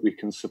ways that we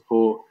can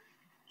support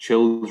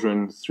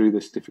children through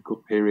this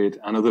difficult period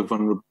and other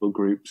vulnerable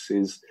groups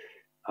is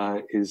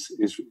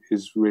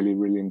really,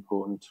 really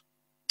important.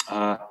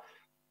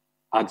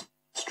 I'd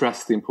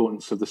stress the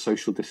importance of the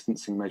social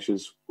distancing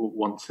measures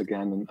once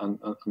again, and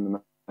the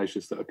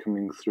measures that are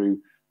coming through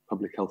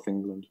Public Health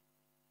England.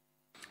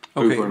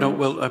 Okay, no,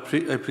 well, I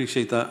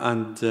appreciate that,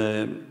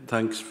 and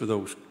thanks for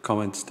those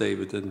comments,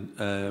 David.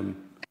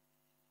 And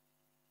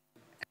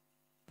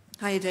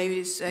Hiya, David.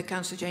 It's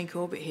Councillor Jane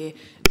Corbett here.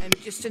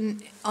 Just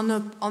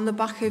on the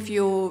back of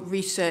your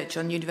research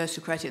on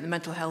universal credit and the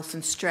mental health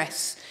and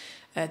stress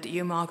that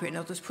you, Margaret, and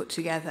others put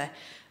together,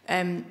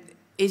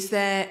 is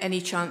there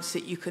any chance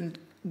that you can,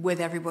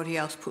 with everybody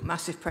else, put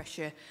massive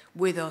pressure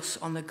with us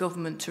on the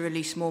government to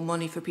release more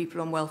money for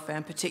people on welfare,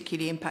 and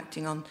particularly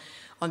impacting on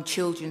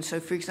children? So,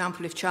 for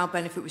example, if child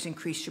benefit was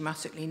increased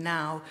dramatically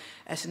now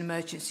as an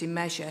emergency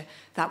measure,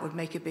 that would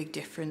make a big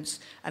difference,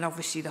 and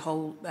obviously the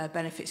whole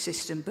benefit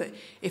system. But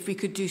if we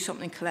could do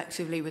something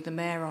collectively with the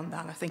Mayor on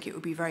that, I think it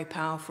would be very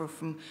powerful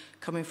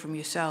coming from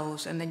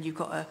yourselves. And then you've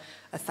got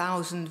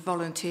 1,000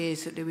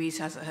 volunteers that Louise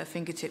has at her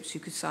fingertips who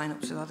could sign up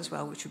to that as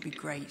well, which would be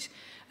great.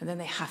 And then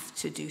they have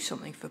to do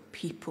something for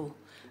people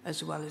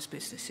as well as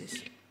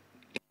businesses.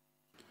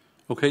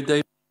 Okay,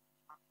 Dave.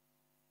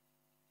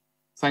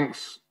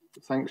 Thanks,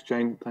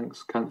 Jane.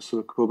 Thanks,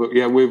 Councillor Corbett.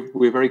 Yeah,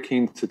 we're very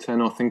keen to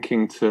turn our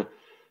thinking to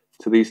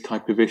these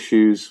type of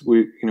issues.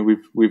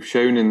 We've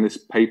shown in this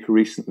paper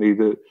recently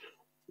that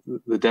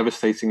the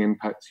devastating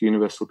impact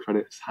universal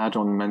credit has had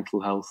on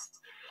mental health.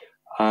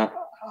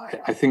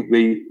 I think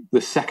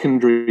the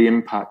secondary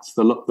impacts,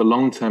 the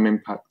long-term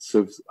impacts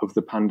of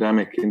the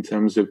pandemic in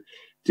terms of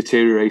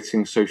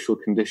deteriorating social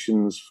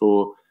conditions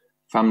for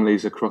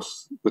families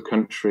across the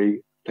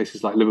country,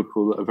 places like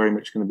Liverpool that are very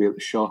much going to be at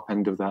the sharp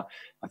end of that.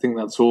 I think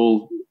that's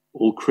all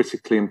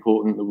critically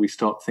important that we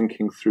start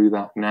thinking through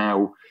that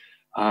now,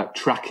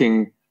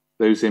 tracking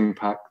those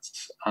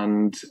impacts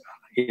and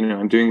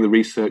doing the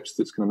research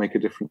that's going to make a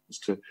difference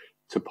to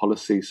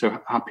policy.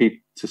 So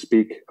happy to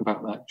speak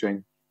about that,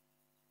 Jane.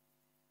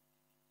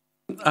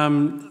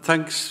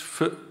 Thanks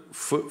for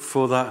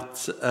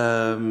that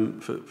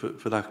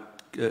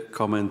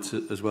comment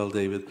as well,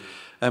 David.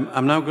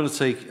 I'm now going to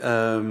take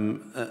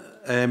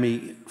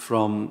Amy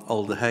from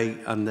Alder Hey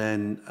and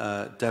then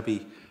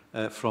Debbie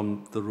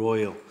from the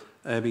Royal.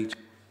 Amy.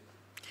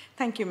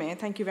 Thank you, Mayor.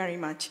 Thank you very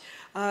much.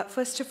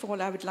 First of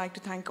all, I would like to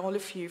thank all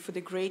of you for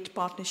the great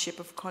partnership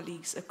of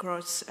colleagues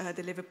across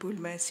the Liverpool,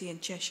 Mersey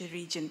and Cheshire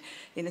region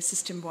in a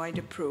system-wide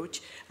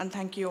approach. And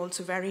thank you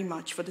also very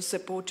much for the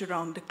support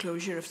around the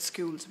closure of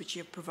schools which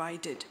you have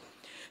provided.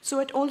 So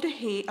at Alder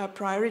Hey, our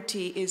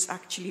priority is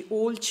actually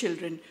all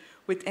children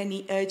with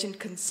any urgent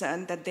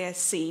concern that they are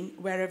seen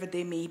wherever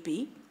they may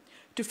be.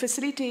 To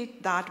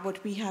facilitate that,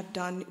 what we have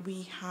done,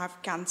 we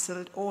have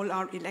cancelled all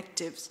our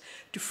electives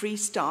to free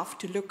staff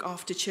to look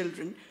after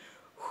children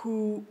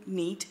who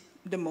need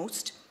the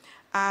most.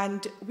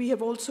 And we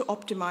have also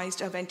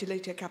optimized our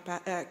ventilator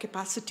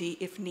capacity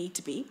if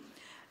need be.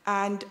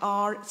 And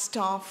our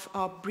staff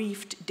are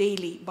briefed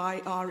daily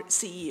by our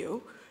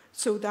CEO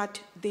so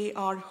that they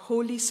are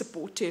wholly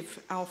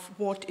supportive of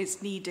what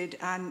is needed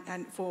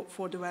and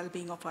for the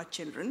well-being of our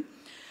children.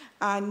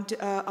 And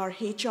our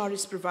HR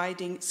is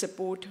providing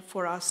support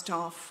for our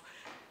staff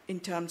in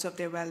terms of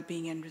their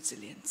well-being and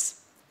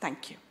resilience.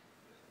 Thank you.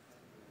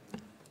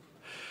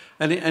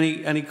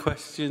 Any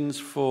questions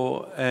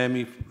for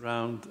Amy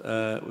round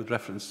with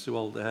reference to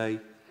Alder Hey?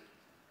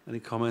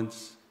 Any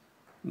comments?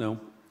 No?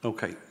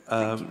 Okay.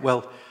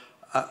 Well,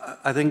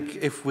 I think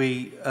if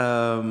we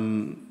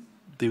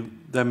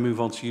then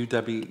move on to you,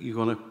 Debbie, you're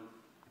going to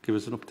give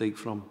us an update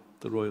from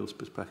the Royals'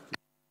 perspective.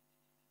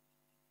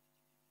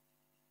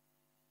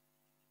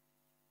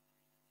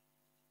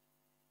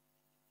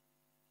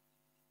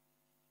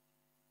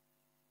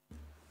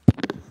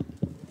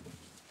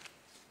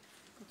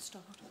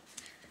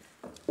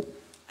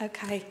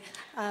 Okay.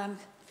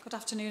 Good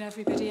afternoon,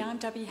 everybody. I'm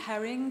Debbie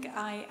Herring.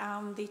 I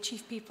am the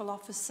Chief People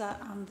Officer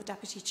and the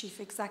Deputy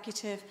Chief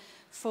Executive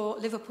for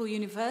Liverpool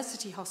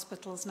University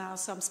Hospitals now.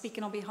 So I'm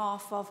speaking on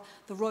behalf of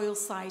the Royal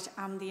site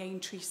and the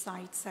Aintree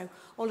site. So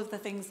all of the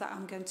things that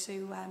I'm going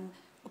to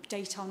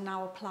update on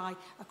now apply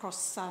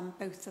across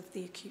both of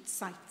the acute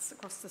sites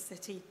across the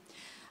city.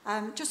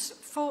 Just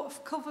for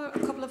cover a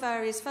couple of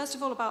areas. First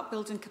of all, about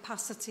building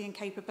capacity and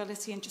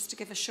capability, and just to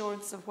give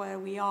assurance of where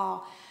we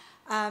are.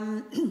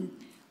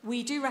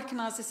 We do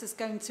recognise this is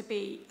going to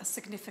be a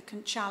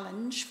significant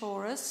challenge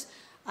for us,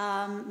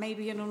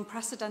 maybe an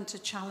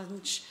unprecedented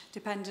challenge,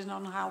 depending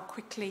on how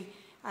quickly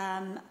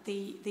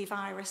the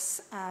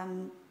virus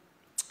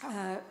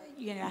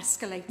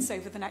escalates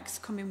over the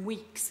next coming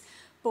weeks.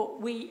 But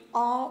we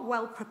are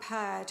well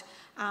prepared,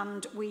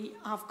 and we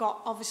have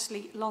got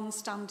obviously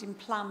long-standing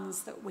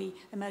plans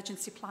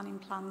emergency planning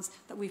plans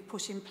that we've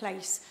put in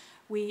place.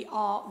 We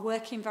are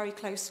working very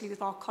closely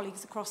with our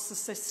colleagues across the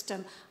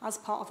system as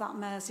part of that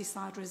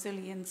Merseyside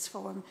Resilience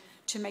Forum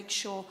to make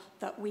sure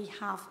that we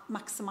have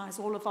maximised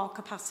all of our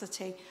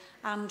capacity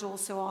and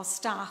also our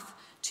staff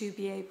to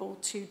be able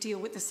to deal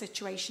with the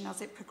situation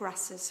as it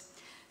progresses.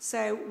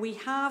 So we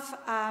have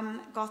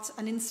got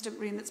an incident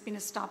room that's been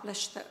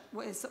established that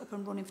is up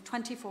and running for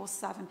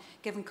 24/7,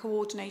 given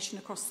coordination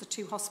across the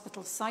 2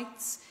 hospital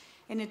sites.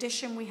 In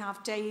addition, we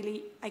have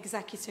daily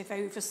executive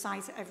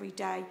oversight every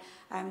day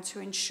to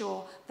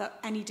ensure that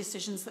any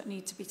decisions that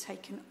need to be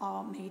taken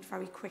are made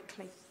very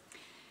quickly.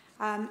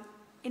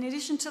 In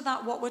addition to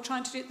that, what we're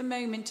trying to do at the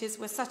moment is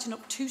we're setting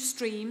up 2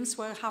 streams.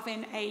 We're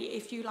having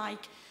if you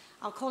like,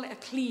 I'll call it a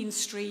clean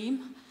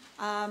stream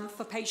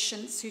for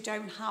patients who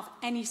don't have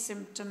any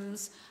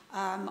symptoms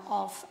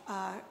of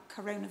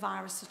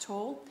coronavirus at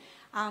all.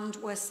 And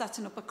we're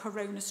setting up a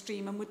corona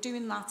stream, and we're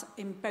doing that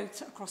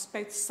across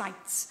both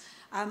sites.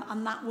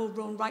 And that will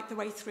run right the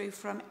way through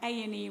from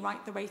A&E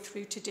right the way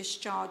through to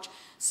discharge,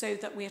 so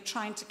that we are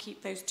trying to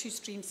keep those 2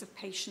 streams of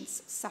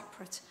patients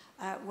separate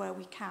where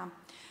we can.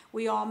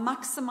 We are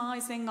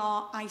maximising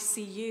our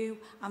ICU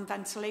and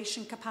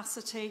ventilation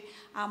capacity,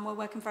 and we're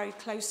working very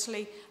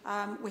closely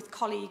with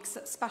colleagues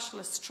at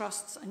specialist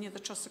trusts and the other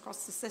trusts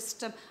across the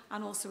system,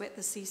 and also at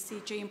the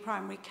CCG and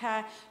primary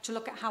care, to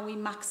look at how we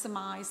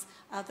maximise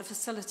the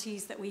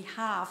facilities that we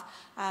have,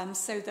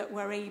 so that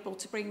we're able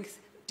to bring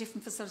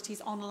different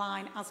facilities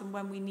online as and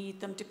when we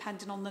need them,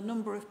 depending on the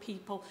number of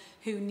people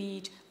who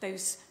need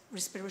those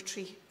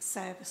respiratory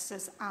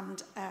services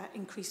and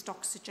increased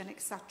oxygen,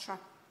 etc.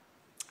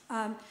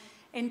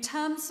 In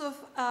terms of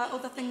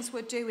other things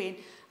we're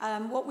doing,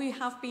 what we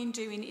have been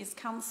doing is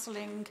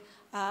cancelling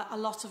a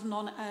lot of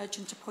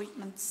non-urgent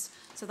appointments.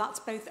 So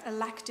that's both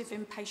elective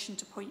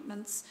inpatient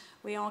appointments.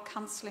 We are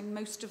cancelling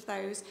most of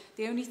those.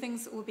 The only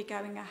things that will be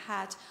going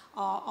ahead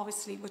are,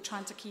 obviously, we're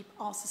trying to keep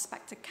our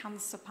suspected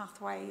cancer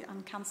pathway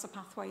and cancer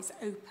pathways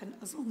open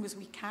as long as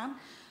we can,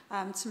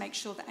 to make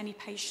sure that any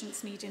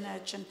patients needing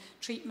urgent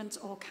treatment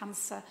or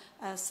cancer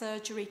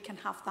surgery can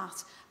have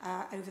that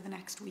over the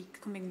next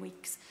coming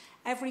weeks.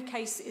 Every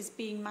case is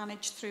being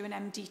managed through an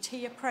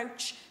MDT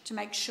approach to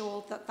make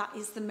sure that that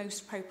is the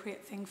most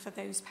appropriate thing for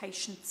those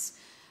patients.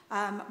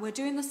 We're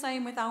doing the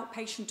same with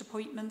outpatient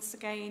appointments,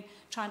 again,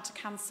 trying to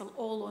cancel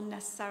all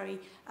unnecessary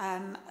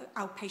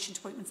outpatient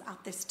appointments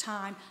at this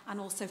time, and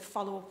also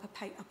follow-up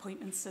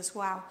appointments as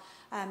well,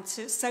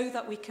 so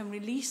that we can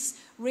release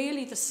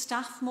really the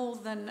staff more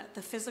than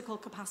the physical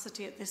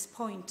capacity at this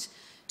point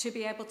to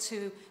be able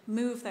to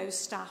move those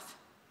staff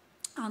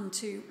and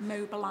to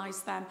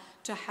mobilise them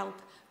to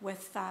help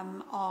with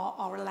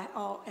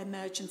our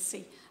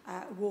emergency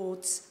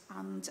wards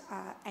and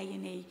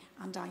A&E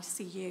and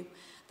ICU.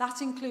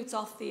 That includes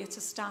our theatre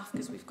staff,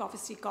 because we've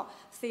obviously got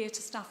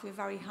theatre staff who are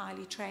very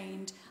highly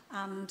trained,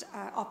 and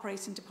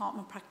operating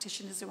department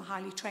practitioners who are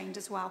highly trained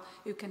as well,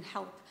 who can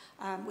help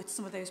with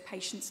some of those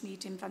patients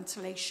needing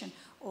ventilation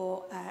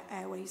or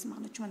airways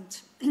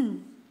management.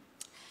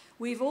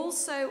 We've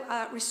also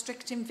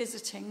restricting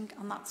visiting,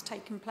 and that's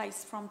taken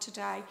place from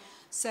today.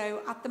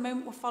 So at the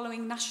moment we're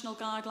following national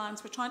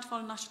guidelines. We're trying to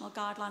follow national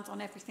guidelines on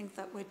everything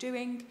that we're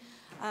doing,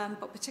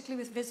 but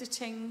particularly with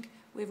visiting,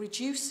 we're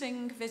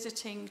reducing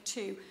visiting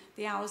to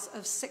the hours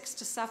of 6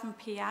 to 7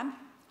 p.m.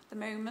 at the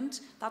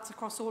moment. That's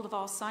across all of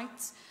our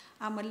sites,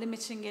 and we're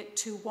limiting it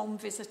to 1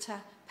 visitor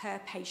per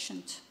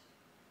patient.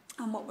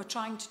 And what we're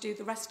trying to do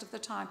the rest of the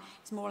time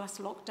is more or less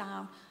lock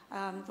down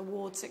the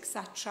wards,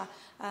 etc.,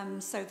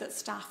 so that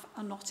staff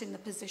are not in the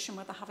position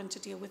where they're having to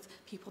deal with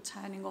people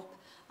turning up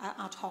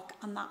ad hoc,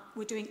 and that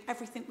we're doing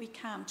everything we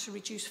can to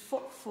reduce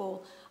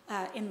footfall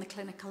in the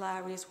clinical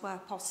areas where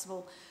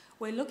possible.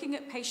 We're looking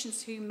at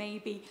patients who may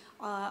be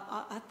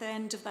at the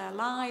end of their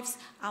lives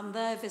and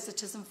their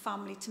visitors and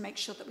family to make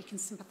sure that we can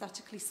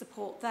sympathetically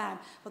support them,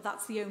 but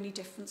that's the only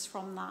difference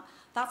from that.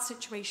 That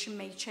situation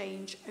may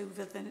change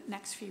over the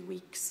next few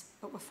weeks,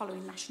 but we're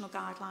following national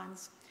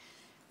guidelines.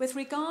 With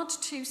regard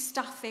to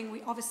staffing,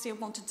 we obviously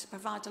wanted to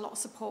provide a lot of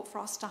support for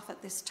our staff at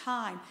this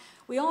time.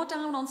 We are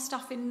down on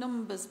staff in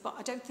numbers, but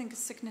I don't think as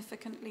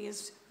significantly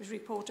as was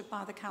reported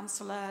by the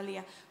council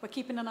earlier. We're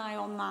keeping an eye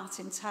on that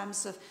in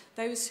terms of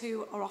those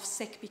who are off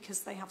sick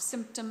because they have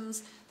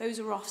symptoms, those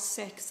who are off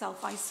sick,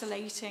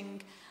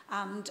 self-isolating,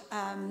 and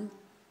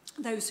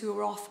those who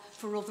are off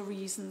for other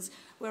reasons.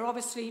 We're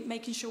obviously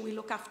making sure we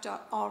look after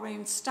our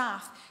own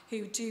staff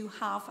who do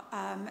have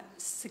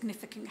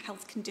significant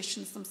health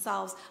conditions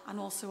themselves, and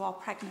also our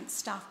pregnant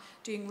staff,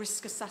 doing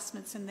risk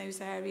assessments in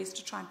those areas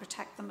to try and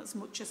protect them as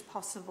much as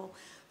possible.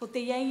 But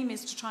the aim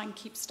is to try and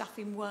keep staff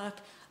in work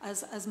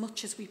as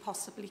much as we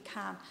possibly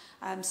can,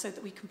 so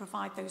that we can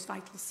provide those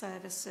vital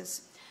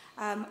services.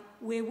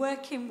 We're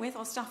working with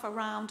our staff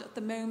around at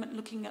the moment,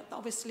 looking at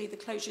obviously the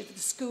closure of the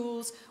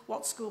schools,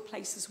 what school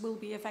places will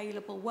be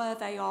available, where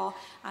they are,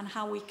 and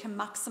how we can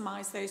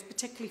maximise those,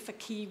 particularly for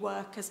key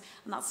workers.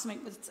 And that's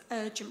something that's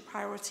urgent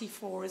priority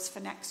for us for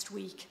next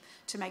week,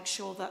 to make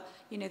sure that,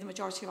 you know, the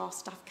majority of our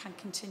staff can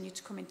continue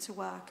to come into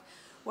work.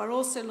 We're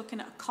also looking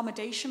at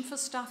accommodation for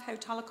staff,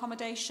 hotel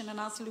accommodation, and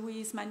as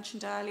Louise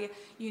mentioned earlier,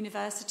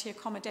 university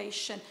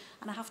accommodation.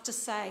 And I have to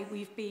say,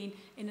 we've been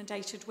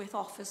inundated with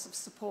offers of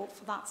support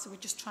for that, so we're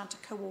just trying to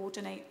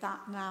coordinate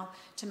that now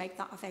to make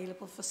that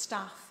available for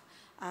staff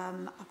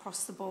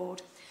across the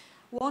board.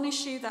 One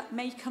issue that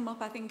may come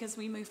up, I think, as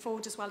we move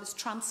forward as well, is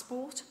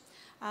transport.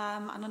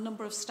 And a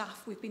number of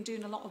staff, we've been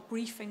doing a lot of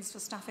briefings for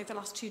staff over the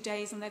last 2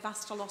 days, and they've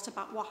asked a lot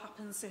about what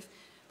happens if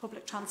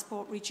public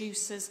transport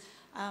reduces,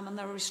 and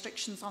there are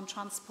restrictions on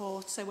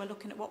transport. So we're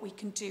looking at what we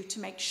can do to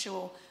make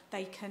sure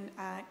they can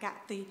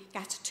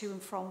get to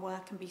and from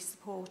work and be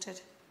supported.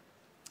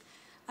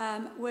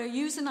 We're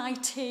using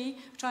IT,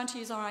 trying to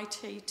use our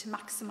IT to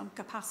maximum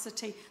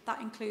capacity.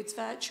 That includes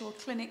virtual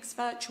clinics,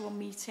 virtual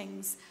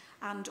meetings,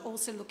 and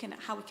also looking at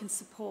how we can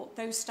support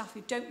those staff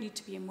who don't need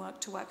to be in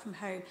work to work from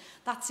home.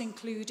 That's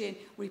including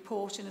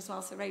reporting as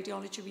well, so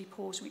radiology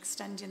reporting,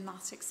 extending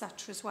that, etc.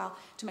 as well,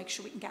 to make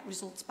sure we can get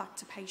results back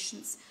to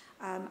patients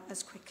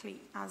as quickly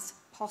as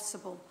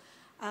possible.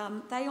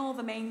 They are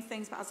the main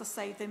things, but as I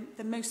say,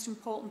 the most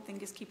important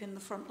thing is keeping the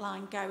front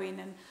line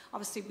going, and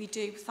obviously we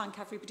do thank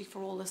everybody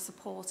for all the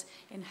support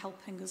in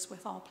helping us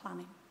with our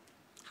planning.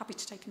 Happy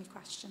to take any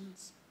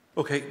questions.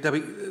 Okay,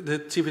 Debbie, the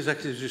Chief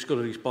Executive is just going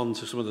to respond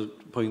to some of the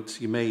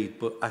points you made,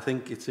 but I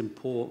think it's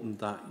important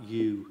that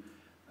you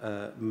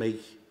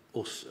make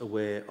us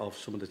aware of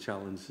some of the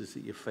challenges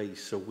that you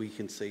face, so we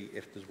can see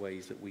if there's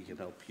ways that we can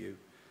help you.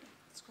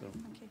 That's great,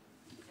 thank you.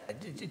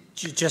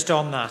 Just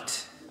on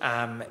that,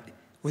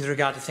 with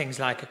regard to things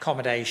like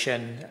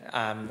accommodation,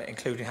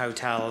 including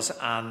hotels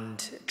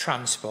and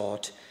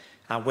transport,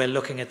 we're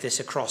looking at this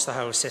across the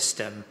whole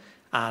system,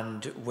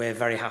 and we're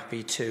very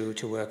happy to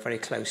work very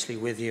closely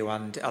with you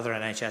and other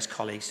NHS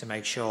colleagues to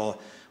make sure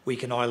we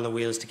can oil the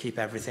wheels to keep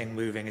everything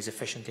moving as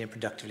efficiently and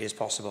productively as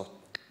possible.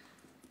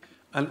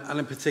 And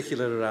in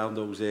particular around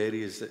those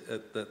areas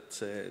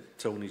that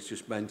Tony's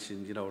just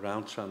mentioned, you know,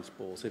 around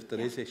transport, if there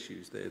is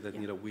issues there, then,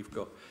 you know, we've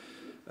got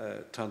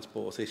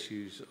transport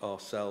issues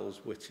ourselves,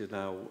 which are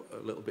now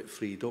a little bit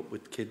freed up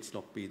with kids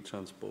not being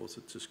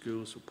transported to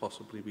school, so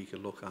possibly we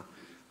can look at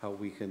how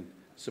we can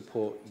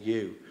support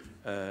you.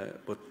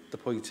 But the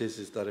point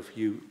is that if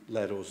you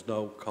let us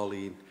know,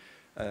 Colleen,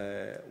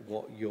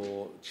 what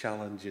your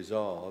challenges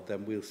are,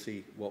 then we'll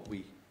see what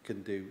we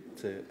can do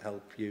to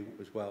help you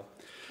as well.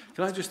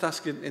 Can I just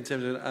ask in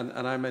terms of,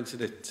 and I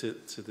mentioned it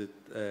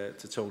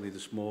to Tony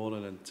this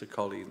morning and to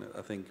Colleen,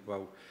 I think,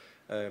 about,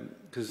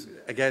 because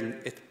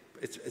again,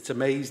 it's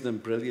amazing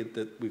and brilliant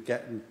that we're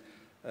getting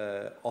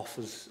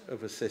offers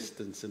of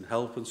assistance and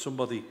help, and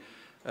somebody,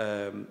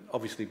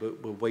 obviously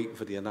we're waiting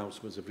for the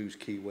announcements of who's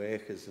key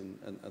workers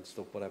and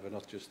stuff, whatever,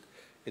 not just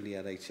in the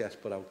NHS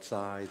but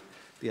outside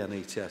the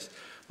NHS.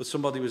 But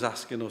somebody was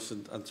asking us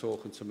and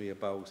talking to me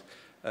about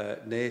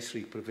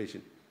nursery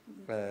provision,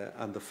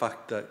 and the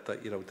fact that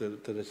you know,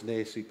 there is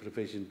nursery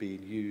provision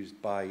being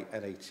used by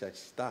NHS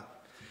staff.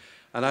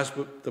 And as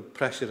the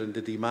pressure and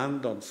the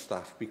demand on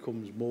staff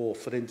becomes more,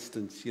 for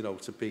instance, you know,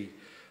 to be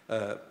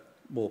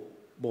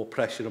more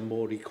pressure and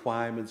more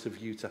requirements of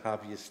you to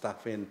have your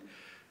staff in,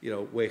 you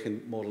know,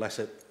 working more or less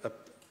a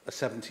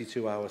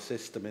 72-hour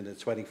system in a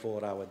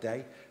 24-hour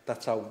day.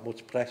 That's how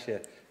much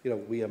pressure, you know,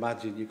 we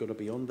imagine you're going to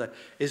be under.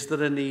 Is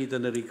there a need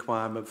and a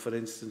requirement, for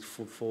instance,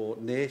 for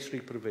nursery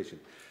provision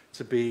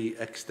to be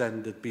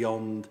extended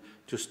beyond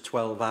just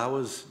 12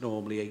 hours,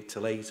 normally 8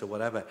 till 8 or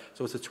whatever?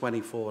 So it's a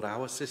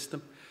 24-hour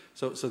system,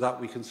 so that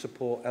we can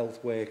support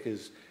health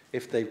workers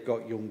if they've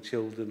got young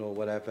children or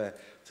whatever,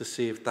 to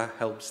see if that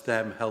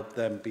help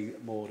them be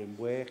more in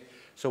work.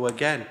 So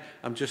again,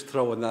 I'm just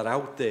throwing that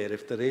out there.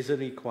 If there is a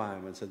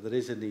requirement and there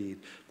is a need,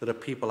 there are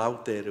people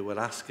out there who are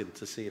asking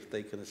to see if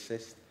they can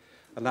assist.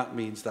 And that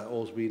means that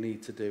all we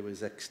need to do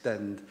is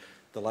extend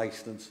the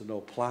licence and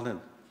or planning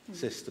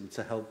system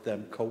to help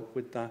them cope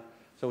with that.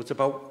 So it's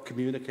about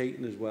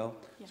communicating as well.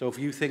 Yeah. So if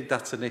you think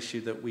that's an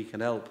issue that we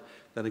can help,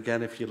 then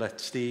again, if you let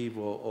Steve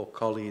or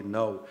Colleen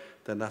know,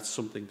 then that's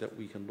something that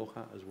we can look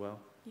at as well.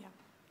 Yeah.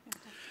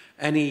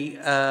 Any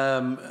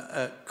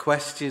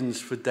questions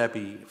for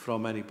Debbie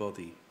from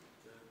anybody?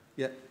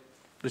 Yeah,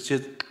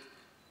 Richard?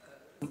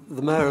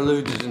 The Mayor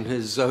alluded in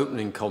his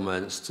opening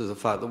comments to the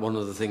fact that one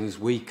of the things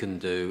we can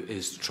do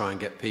is to try and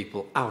get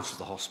people out of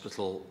the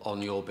hospital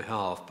on your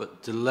behalf,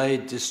 but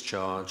delayed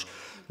discharge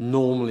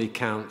normally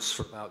counts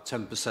for about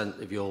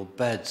 10% of your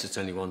beds at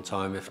any one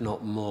time, if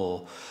not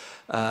more.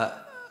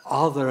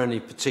 Are there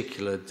any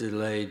particular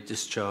delayed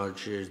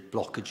discharges,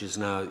 blockages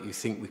now that you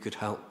think we could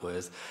help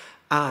with?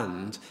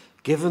 And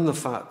given the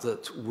fact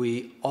that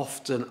we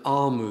often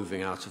are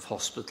moving out of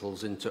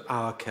hospitals into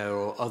our care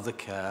or other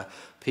care,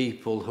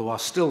 people who are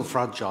still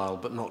fragile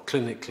but not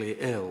clinically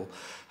ill,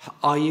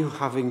 are you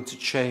having to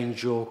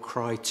change your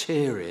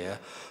criteria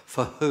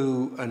for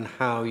who and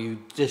how you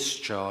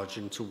discharge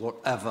into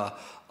whatever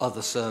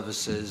other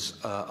services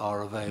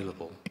are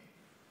available?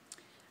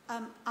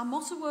 I'm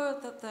not aware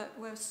that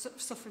we're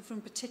suffering from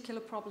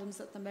particular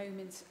problems at the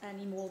moment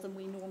any more than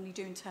we normally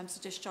do in terms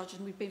of discharge,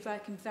 and we've been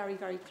working very,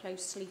 very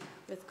closely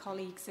with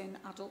colleagues in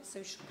adult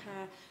social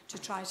care to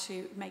try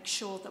to make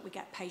sure that we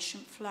get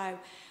patient flow.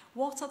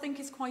 What I think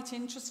is quite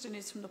interesting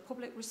is from the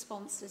public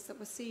responses that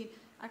we're seeing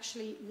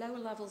actually lower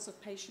levels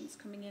of patients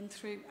coming in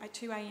through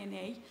to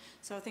A&E.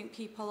 So I think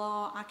people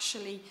are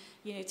actually,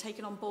 you know,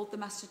 taking on board the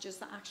messages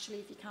that actually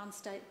if you can't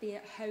be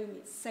at home,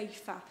 it's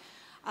safer.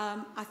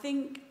 I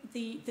think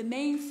the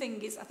main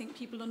thing is, I think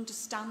people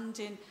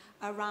understanding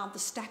around the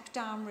step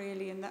down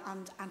really and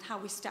how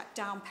we step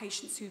down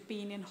patients who've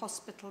been in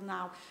hospital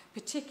now,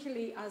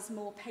 particularly as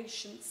more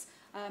patients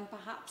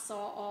perhaps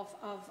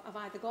have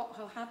either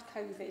had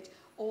COVID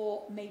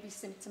or maybe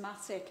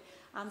symptomatic.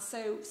 And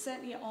so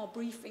certainly at our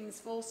briefings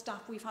for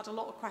staff, we've had a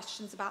lot of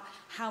questions about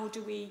how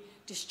do we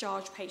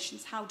discharge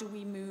patients, how do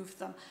we move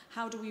them,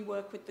 how do we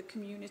work with the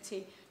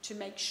community to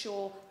make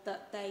sure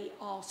that they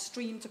are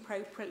streamed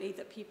appropriately,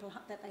 that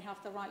that they have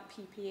the right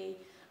PPE.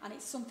 And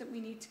it's something we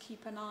need to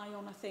keep an eye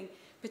on, I think,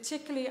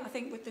 particularly I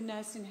think with the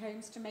nursing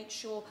homes, to make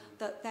sure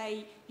that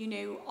they, you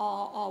know,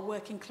 are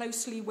working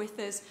closely with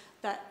us,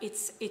 that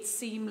it's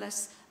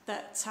seamless,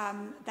 that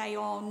they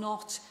are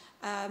not,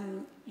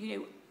 you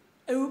know,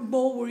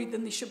 more worried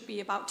than they should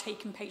be about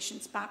taking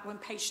patients back when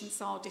patients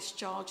are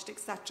discharged,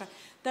 etc.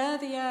 They're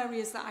the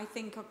areas that I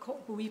think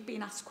we've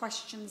been asked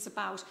questions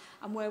about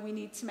and where we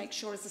need to make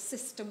sure as a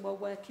system we're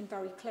working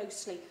very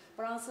closely.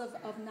 But as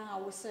of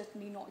now, we're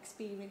certainly not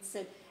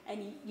experiencing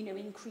any, you know,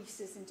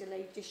 increases in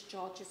delayed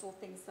discharges or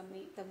things than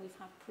we've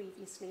had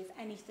previously. If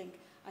anything,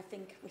 I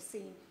think we're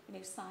seeing, you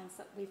know, signs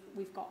that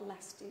we've got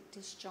less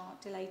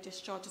delayed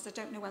discharges. I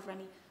don't know whether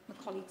any of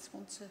my colleagues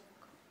want to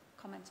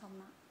comment on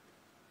that.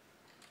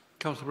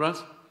 Councillor Brandt.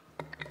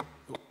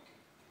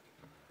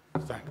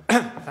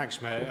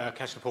 Thanks, Mayor.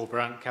 Councillor Paul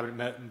Brandt, Cabinet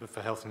Member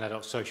for Health and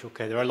Adult Social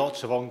Care. There are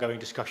lots of ongoing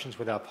discussions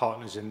with our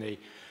partners in the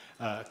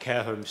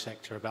care home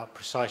sector about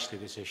precisely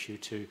this issue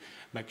to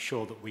make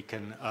sure that we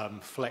can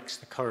flex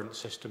the current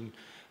system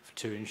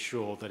to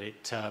ensure that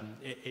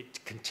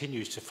it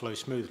continues to flow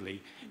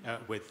smoothly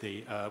with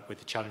the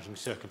challenging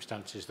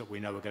circumstances that we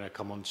know are going to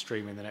come on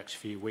stream in the next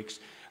few weeks.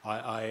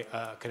 I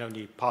can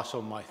only pass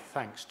on my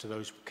thanks to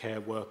those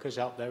care workers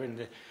out there in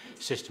the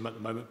system at the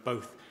moment,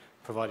 both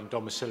providing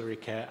domiciliary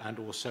care and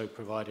also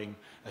providing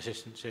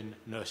assistance in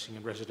nursing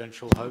and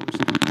residential homes.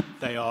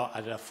 They are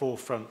at the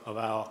forefront of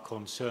our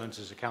concerns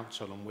as a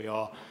council, and we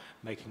are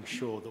making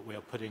sure that we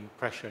are putting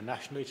pressure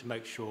nationally to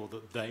make sure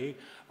that they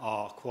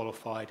are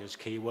qualified as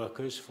key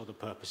workers for the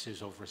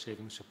purposes of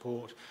receiving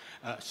support,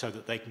 so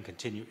that they can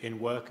continue in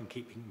work and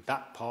keeping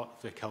that part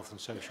of the health and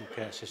social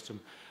care system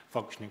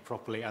functioning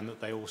properly, and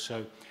that they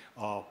also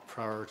are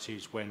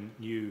priorities when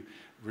new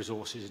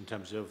resources in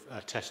terms of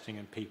testing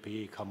and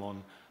PPE come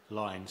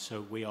online.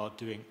 So we are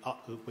doing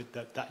with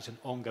that. That is an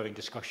ongoing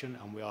discussion,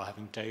 and we are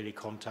having daily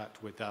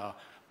contact with our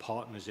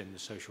partners in the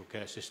social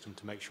care system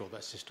to make sure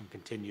that system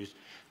continues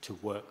to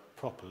work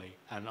properly.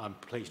 And I'm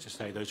pleased to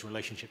say those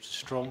relationships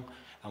are strong,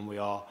 and we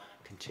are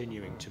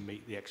continuing to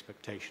meet the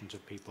expectations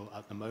of people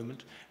at the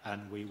moment,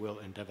 and we will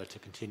endeavour to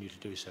continue to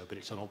do so. But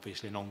it's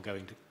obviously an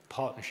ongoing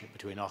partnership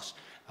between us,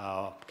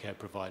 our care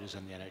providers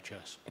and the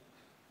NHS.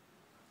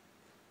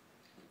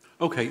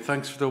 Okay,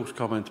 thanks for those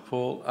comments,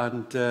 Paul.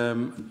 And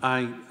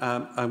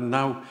I'm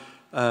now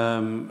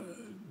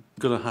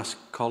going to ask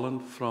Colin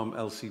from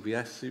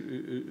LCBS,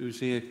 who's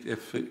here,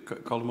 if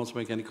Colin wants to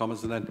make any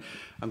comments, and then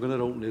I'm going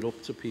to open it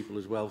up to people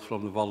as well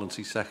from the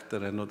voluntary sector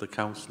and other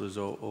councillors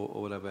or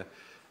whatever,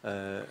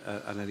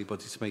 and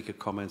anybody to make a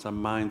comment. I'm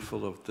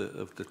mindful of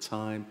the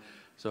time,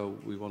 so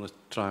we want to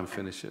try and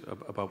finish it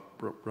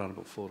around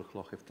about 4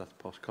 o'clock, if that's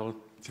possible. Colin?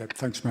 Okay,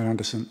 thanks, Mayor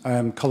Anderson.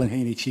 Colin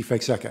Heaney, Chief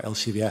Executive at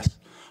LCBS.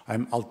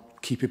 I'll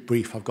keep it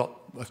brief. I've got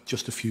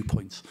just a few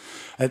points.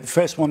 The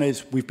first one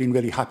is we've been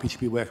really happy to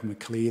be working with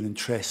Colleen and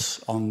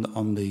Triss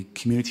on the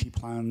community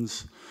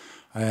plans,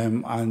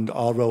 and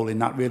our role in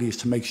that really is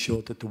to make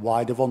sure that the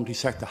wider voluntary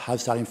sector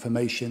has that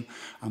information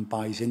and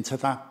buys into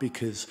that,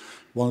 because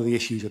one of the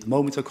issues at the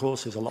moment, of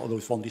course, is a lot of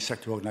those voluntary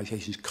sector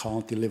organisations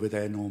can't deliver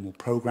their normal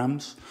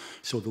programmes.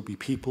 So there'll be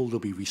people, there'll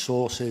be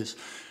resources,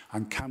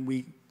 and can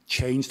we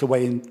change the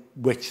way in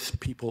which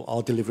people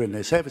are delivering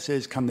their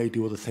services? Can they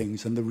do other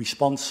things? And the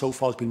response so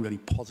far has been really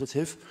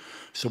positive.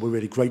 So we're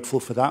really grateful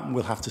for that, and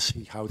we'll have to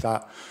see how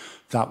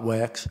that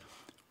works.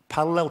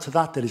 Parallel to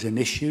that, there is an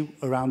issue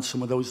around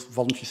some of those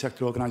voluntary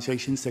sector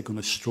organisations. They're going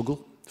to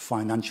struggle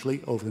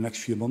financially over the next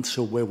few months.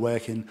 So we're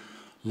working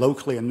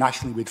locally and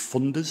nationally with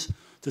funders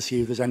to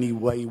see if there's any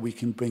way we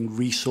can bring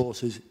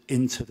resources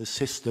into the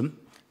system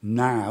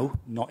now,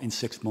 not in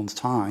 6 months'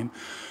 time,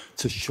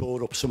 to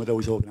shore up some of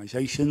those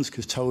organisations,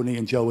 because Tony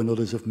and Joe and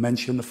others have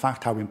mentioned the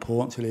fact how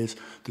important it is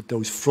that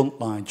those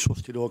frontline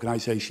trusted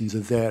organisations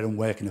are there and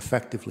working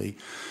effectively.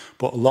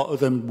 But a lot of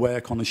them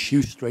work on a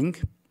shoestring,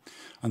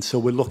 and so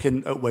we're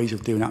looking at ways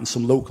of doing that, and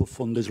some local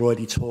funders are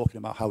already talking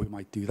about how we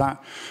might do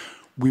that.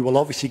 We will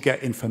obviously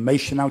get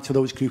information out to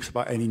those groups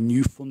about any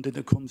new funding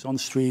that comes on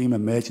stream,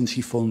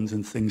 emergency funds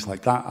and things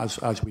like that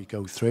as we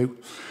go through.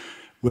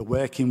 We're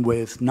working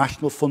with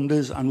national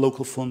funders and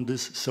local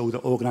funders so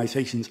that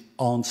organisations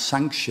aren't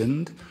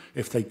sanctioned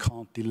if they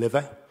can't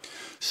deliver.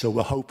 So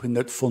we're hoping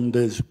that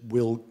funders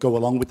will go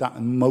along with that,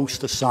 and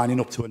most are signing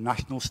up to a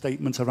national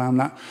statement around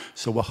that.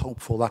 So we're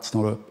hopeful that's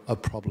not a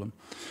problem.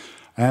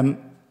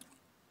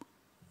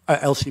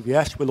 At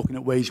LCBS, we're looking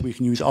at ways we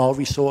can use our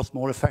resource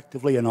more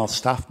effectively and our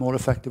staff more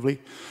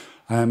effectively.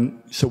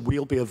 So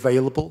we'll be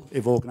available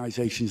if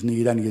organisations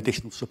need any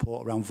additional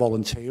support around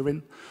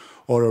volunteering,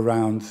 or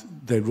around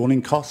their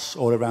running costs,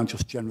 or around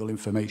just general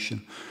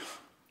information.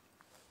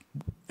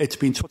 It's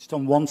been touched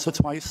on once or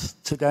twice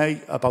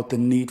today about the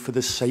need for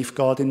the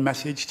safeguarding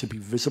message to be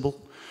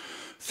visible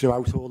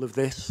throughout all of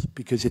this,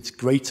 because it's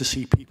great to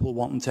see people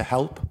wanting to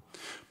help,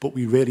 but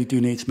we really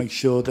do need to make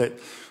sure that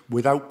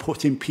without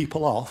putting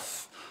people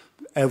off,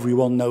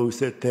 everyone knows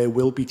that there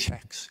will be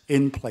checks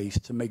in place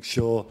to make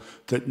sure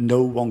that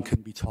no one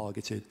can be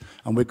targeted.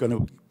 And we're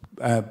going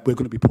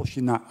to be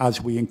pushing that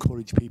as we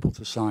encourage people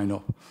to sign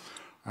up.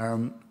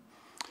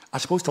 I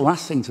suppose the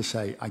last thing to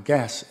say, I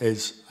guess,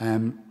 is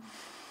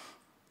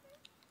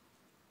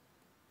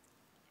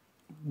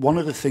one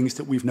of the things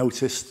that we've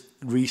noticed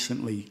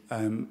recently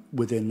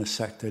within the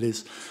sector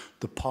is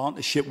the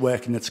partnership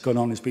working that's gone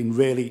on has been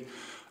really,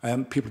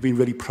 people have been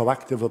really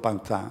proactive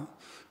about that.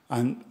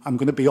 And I'm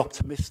going to be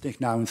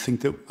optimistic now and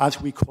think that as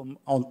we come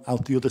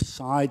out the other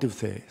side of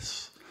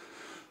this,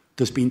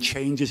 there's been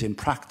changes in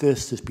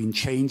practice, there's been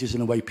changes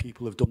in the way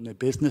people have done their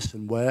business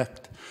and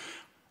worked,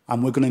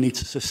 and we're going to need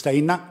to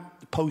sustain that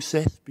post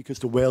this, because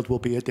the world will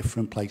be a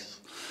different place.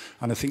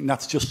 And I think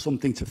that's just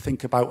something to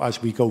think about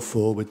as we go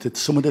forward, that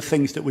some of the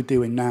things that we're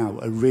doing now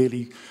are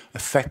really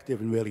effective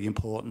and really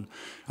important,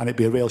 and it'd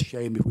be a real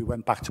shame if we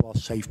went back to our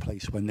safe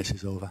place when this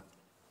is over.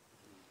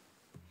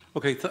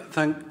 Okay,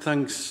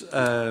 thanks,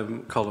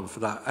 Colin, for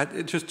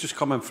that. Just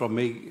comment from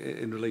me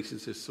in relation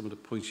to some of the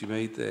points you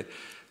made there.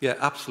 Yeah,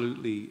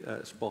 absolutely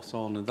spot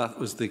on, and that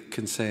was the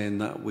concern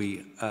that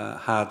we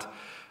had,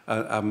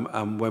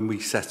 and when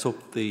we set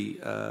up the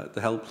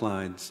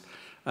helplines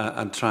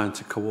and trying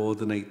to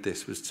coordinate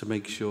this, was to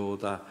make sure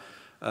that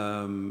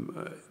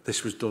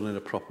this was done in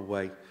a proper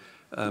way,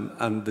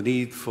 and the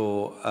need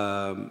for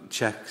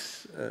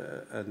checks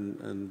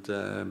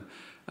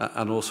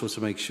and also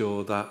to make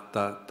sure that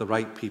the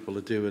right people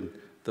are doing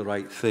the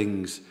right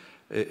things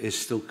is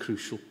still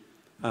crucial.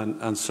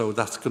 And so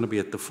that's going to be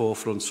at the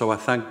forefront. So I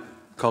thank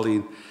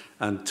Colleen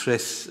and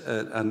Triss,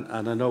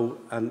 and I know,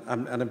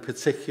 and in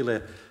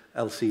particular,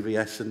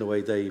 LCVS and the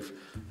way they've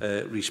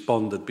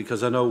responded,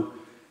 because I know,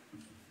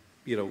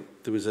 you know,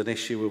 there was an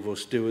issue of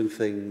us doing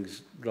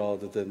things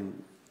rather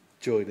than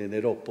joining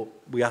it up, but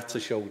we had to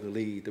show the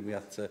lead and we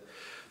had to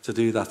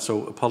do that.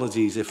 So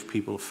apologies if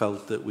people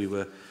felt that we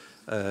were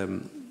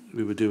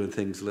doing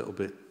things a little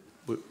bit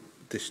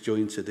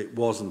disjointed. It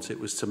wasn't. It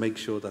was to make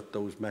sure that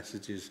those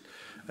messages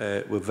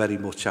were very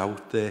much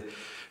out there.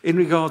 In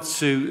regards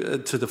to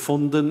the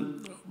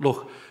funding,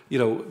 look, you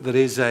know, there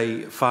is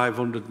a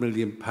 £500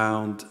 million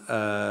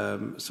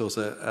sort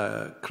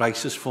of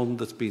crisis fund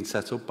that's been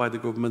set up by the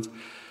government.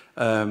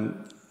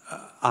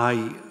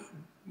 I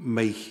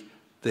make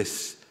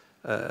this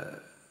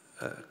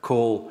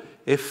call: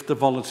 if the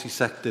voluntary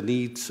sector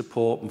needs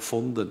support and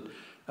funding,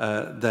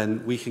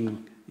 then we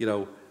can, you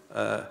know,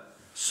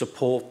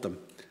 support them,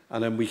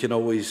 and then we can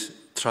always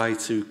try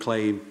to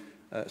claim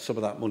some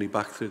of that money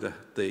back through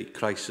the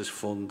crisis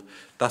fund.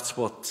 That's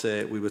what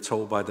we were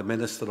told by the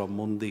Minister on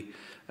Monday,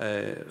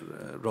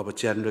 Robert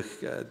Jenrick,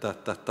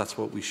 that's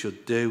what we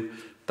should do.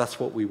 That's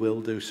what we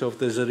will do. So if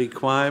there's a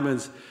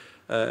requirement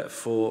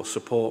for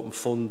support and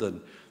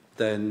funding,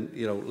 then,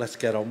 you know, let's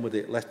get on with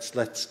it.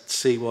 Let's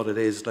see what it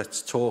is.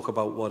 Let's talk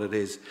about what it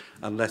is,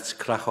 and let's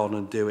crack on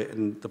and do it.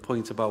 And the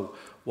point about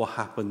what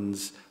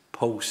happens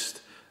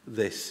post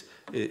this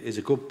is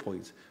a good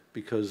point,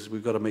 because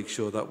we've got to make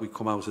sure that we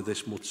come out of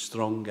this much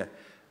stronger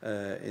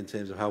in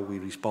terms of how we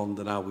respond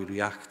and how we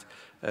react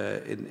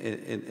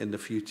in the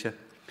future.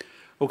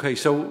 Okay,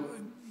 so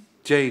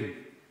Jane.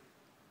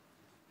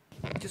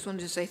 I just wanted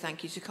to say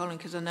thank you to Colin,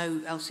 because I know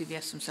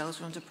LCVS themselves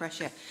are under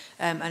pressure,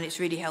 and it's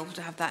really helpful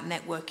to have that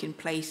network in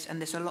place. And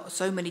there's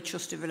so many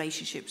trusted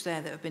relationships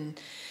there that have been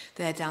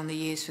there down the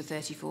years for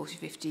 30, 40,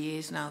 50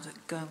 years now, that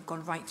have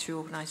gone right through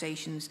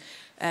organisations.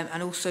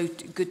 And also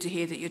good to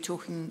hear that you're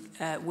talking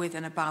with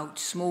and about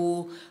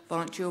small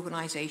voluntary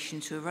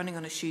organisations who are running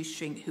on a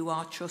shoestring, who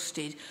are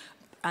trusted,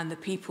 and the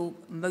people,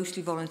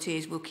 mostly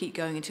volunteers, will keep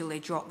going until they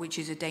drop, which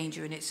is a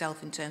danger in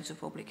itself in terms of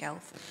public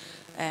health.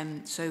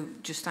 So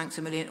just thanks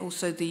a million.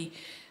 Also the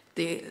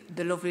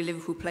lovely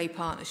Liverpool Play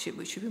partnership,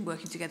 which we've been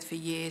working together for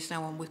years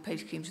now on, with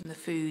Pace Creams and the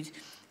food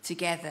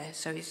together.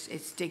 So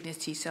it's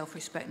dignity,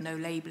 self-respect, no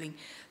labelling.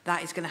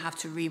 That is going to have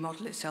to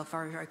remodel itself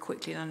very, very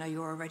quickly. And I know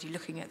you're already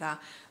looking at that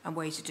and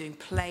ways of doing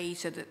play,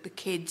 so that the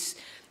kids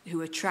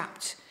who are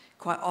trapped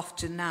quite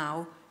often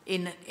now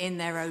in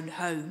their own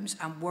homes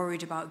and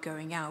worried about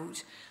going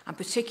out, and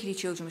particularly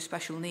children with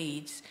special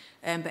needs,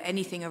 but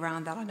anything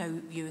around that, I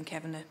know you and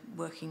Kevin are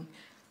working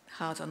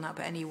hard on that,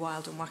 but any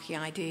wild and wacky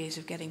ideas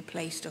of getting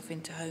play stuff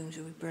into homes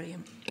would be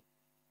brilliant.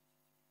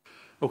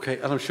 Okay,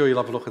 and I'm sure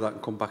you'll have a look at that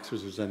and come back to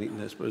us if there's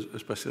anything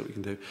especially that we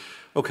can do.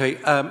 Okay,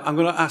 I'm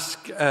going to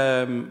ask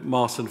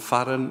Martin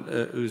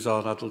Farron, who's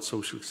our Adult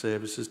Social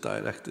Services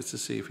Director, to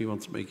see if he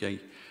wants to make a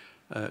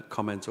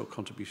comment or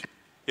contribution.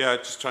 Yeah,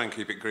 just try and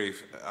keep it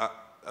brief.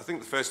 I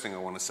think the first thing I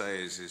want to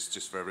say is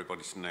just for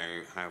everybody to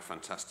know how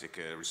fantastic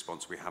a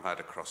response we have had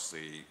across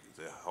the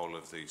whole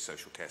of the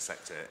social care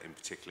sector, in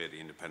particular the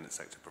independent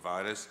sector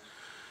providers.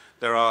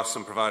 There are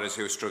some providers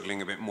who are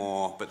struggling a bit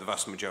more, but the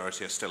vast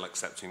majority are still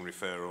accepting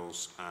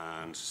referrals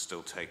and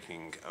still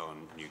taking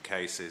on new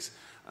cases,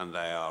 and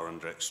they are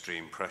under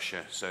extreme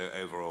pressure. So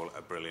overall,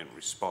 a brilliant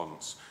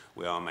response.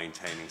 We are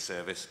maintaining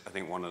service. I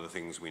think one of the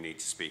things we need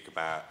to speak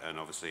about, and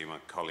obviously my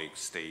colleague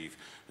Steve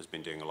has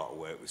been doing a lot of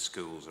work with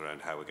schools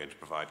around how we're going to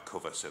provide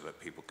cover so that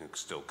people can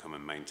still come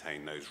and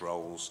maintain those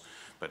roles,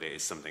 but it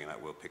is something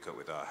that we'll pick up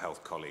with our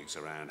health colleagues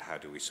around how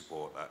do we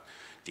support that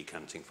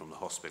decanting from the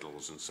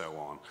hospitals and so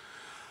on.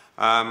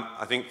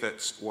 I think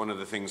that one of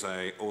the things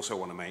I also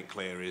want to make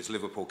clear is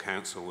Liverpool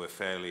Council were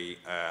fairly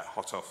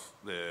hot off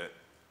the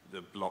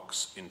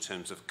blocks in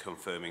terms of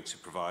confirming to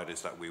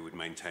providers that we would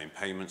maintain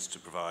payments to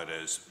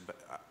providers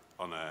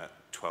on a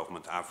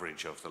 12-month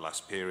average of the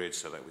last period,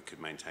 so that we could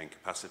maintain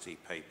capacity,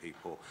 pay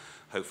people.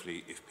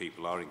 Hopefully, if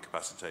people are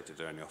incapacitated,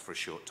 they're only off for a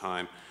short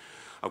time.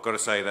 I've got to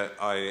say that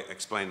I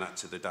explained that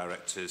to the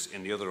directors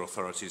in the other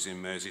authorities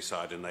in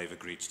Merseyside, and they've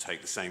agreed to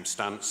take the same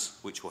stance,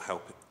 which will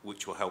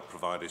help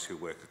providers who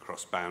work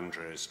across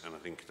boundaries, and I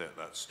think that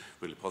that's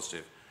really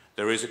positive.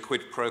 There is a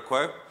quid pro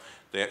quo.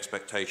 The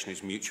expectation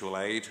is mutual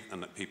aid,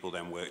 and that people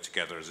then work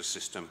together as a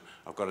system.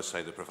 I've got to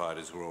say the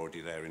providers were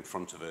already there in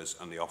front of us,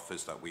 and the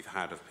offers that we've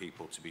had of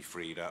people to be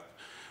freed up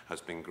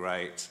has been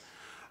great.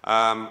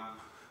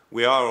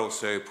 We are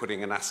also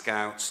putting an ask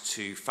out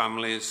to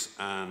families,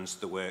 and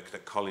the work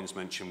that Colin's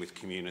mentioned with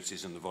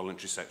communities and the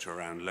voluntary sector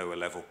around lower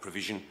level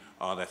provision.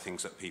 Are there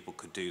things that people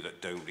could do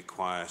that don't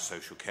require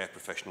social care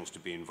professionals to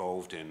be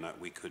involved in, that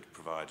we could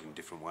provide in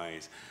different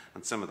ways?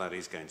 And some of that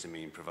is going to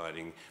mean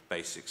providing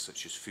basics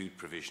such as food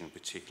provision,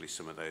 particularly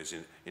some of those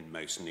in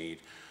most need.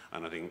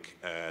 And I think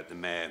the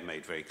Mayor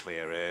made very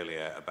clear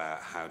earlier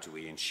about how do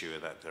we ensure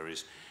that there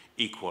is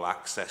equal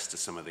access to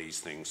some of these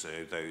things, so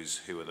those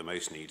who are the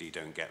most needy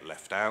don't get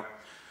left out.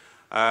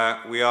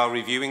 We are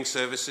reviewing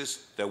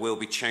services. There will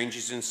be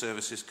changes in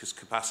services because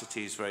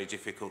capacity is very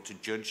difficult to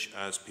judge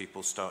as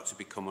people start to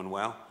become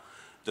unwell.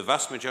 The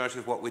vast majority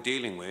of what we're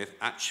dealing with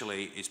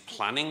actually is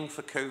planning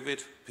for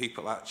COVID.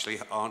 People actually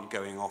aren't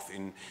going off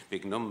in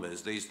big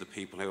numbers. These are the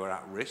people who are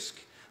at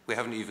risk. We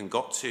haven't even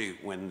got to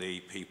when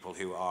the people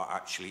who are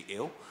actually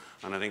ill.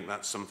 And I think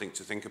that's something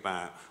to think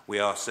about. We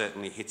are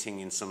certainly hitting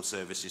in some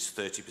services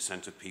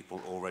 30% of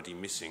people already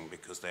missing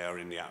because they are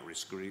in the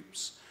at-risk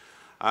groups.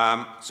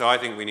 So I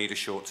think we need a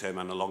short-term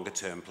and a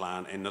longer-term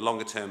plan. In the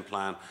longer-term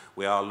plan,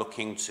 we are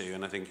looking to,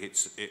 and I think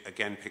it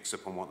again picks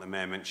up on what the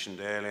Mayor mentioned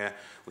earlier,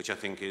 which I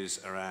think is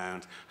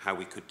around how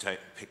we could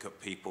pick up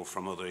people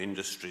from other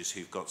industries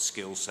who've got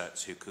skill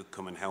sets who could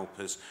come and help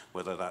us,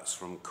 whether that's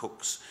from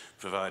cooks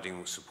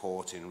providing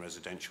support in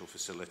residential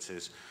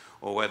facilities,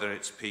 or whether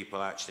it's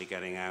people actually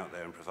getting out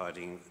there and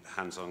providing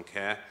hands-on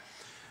care.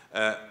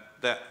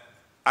 That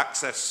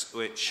access,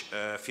 which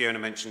Fiona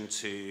mentioned,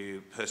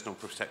 to personal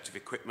protective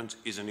equipment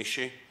is an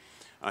issue.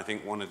 I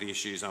think one of the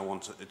issues I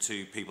want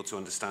people to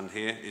understand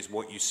here is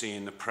what you see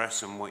in the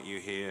press and what you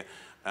hear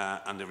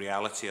and the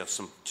reality are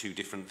two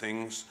different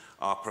things.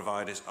 Our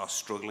providers are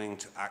struggling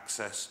to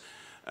access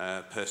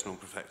personal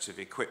protective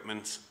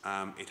equipment.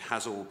 It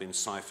has all been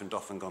siphoned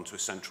off and gone to a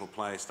central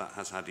place. That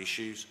has had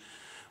issues.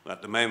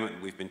 At the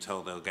moment, we've been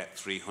told they'll get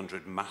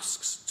 300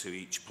 masks to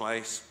each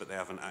place, but they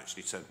haven't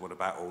actually said what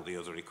about all the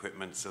other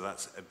equipment, so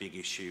that's a big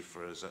issue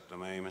for us at the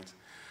moment.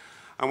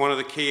 And one of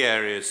the key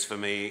areas for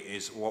me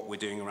is what we're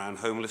doing around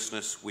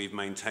homelessness. We've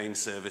maintained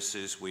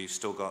services, we've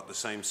still got the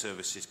same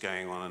services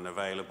going on and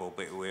available,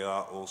 but we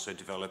are also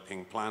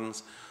developing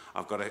plans.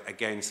 I've got to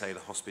again say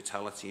the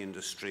hospitality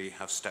industry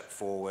have stepped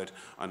forward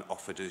and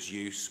offered us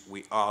use.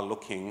 We are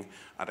looking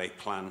at a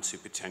plan to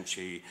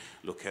potentially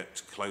look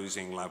at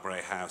closing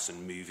Labray House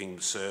and moving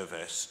the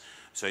service.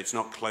 So it's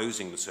not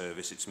closing the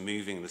service, it's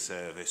moving the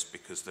service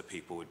because the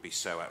people would be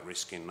so at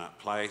risk in that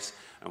place.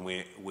 And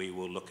we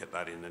will look at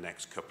that in the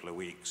next couple of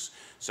weeks.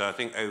 So I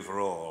think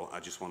overall, I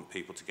just want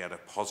people to get a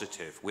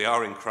positive. We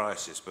are in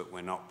crisis, but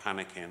we're not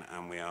panicking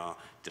and we are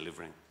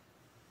delivering.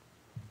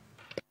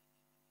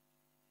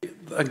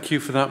 Thank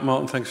you for that,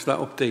 Martin. Thanks for that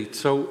update.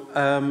 So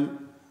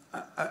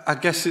I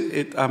guess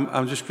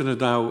I'm just going to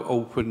now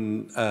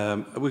open.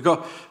 We've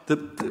got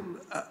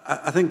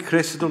I think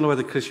Chris. I don't know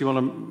whether Chris, you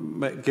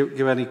want to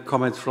give any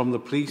comments from the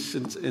police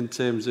in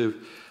terms of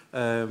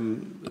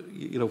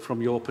you know,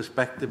 from your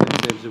perspective in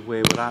terms of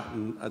where we're at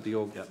and at the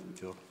org. Yeah,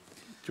 sure.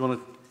 Do you want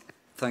to?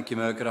 Thank you,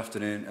 Mayor. Good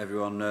afternoon,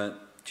 everyone.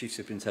 Chief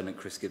Superintendent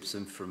Chris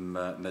Gibson from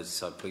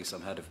Merseyside Police.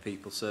 I'm Head of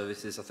People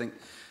Services. I think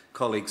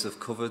colleagues have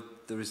covered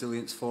the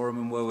Resilience Forum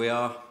and where we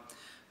are.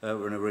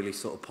 We're in a really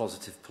sort of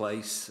positive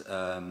place,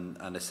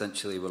 and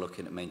essentially we're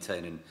looking at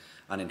maintaining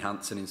and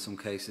enhancing, in some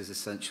cases,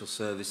 essential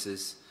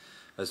services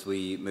as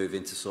we move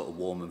into sort of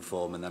warm and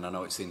form. And then I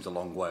know it seems a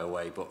long way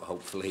away, but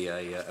hopefully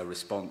a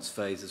response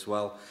phase as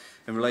well.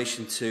 In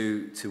relation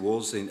to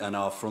us and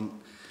our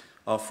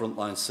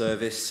frontline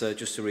service,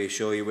 just to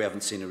reassure you, we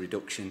haven't seen a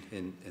reduction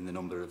in the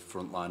number of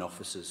frontline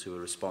officers who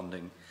are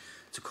responding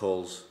to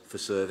calls for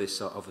service.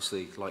 So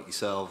obviously, like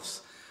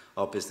yourselves,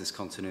 our business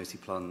continuity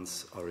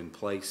plans are in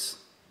place,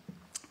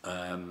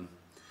 and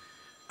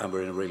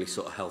we're in a really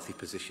sort of healthy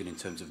position in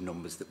terms of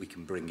numbers that we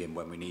can bring in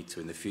when we need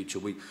to in the future.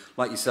 We,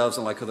 like yourselves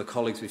and like other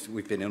colleagues,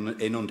 we've been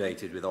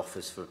inundated with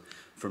offers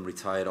from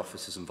retired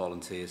officers and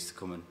volunteers to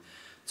come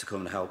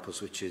and help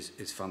us, which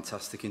is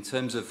fantastic. In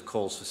terms of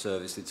calls for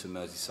service into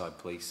Merseyside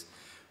Police,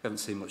 we haven't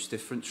seen much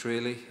difference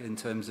really in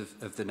terms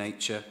of the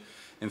nature.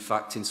 In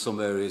fact, in some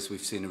areas we've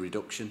seen a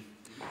reduction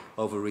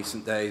over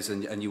recent days,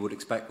 and you would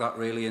expect that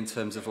really in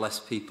terms of less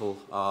people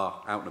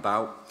are out and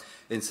about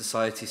in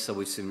society. So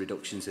we've seen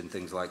reductions in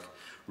things like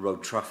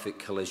road traffic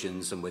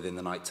collisions and within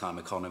the nighttime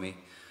economy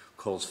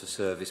calls for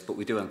service. But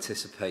we do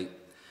anticipate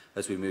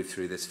as we move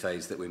through this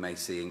phase that we may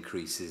see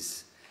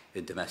increases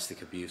in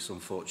domestic abuse,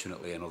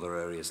 unfortunately, and other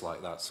areas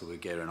like that. So we're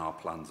gearing our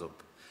plans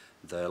up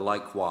there.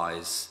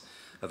 Likewise,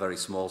 a very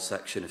small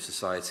section of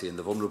society and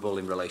the vulnerable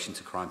in relation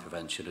to crime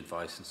prevention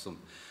advice, and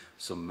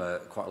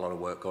quite a lot of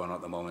work going on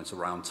at the moment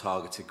around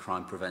targeted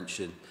crime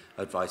prevention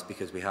advice,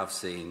 because we have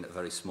seen a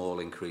very small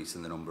increase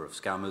in the number of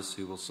scammers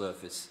who will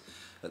surface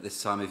at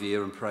this time of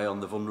year and prey on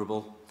the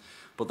vulnerable.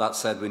 But that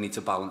said, we need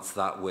to balance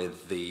that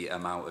with the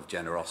amount of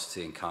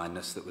generosity and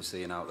kindness that we're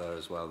seeing out there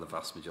as well, the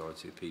vast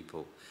majority of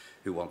people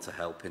who want to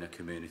help in a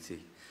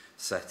community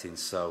setting.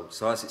 So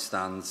as it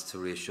stands, to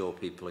reassure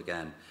people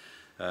again,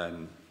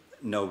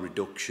 no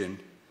reduction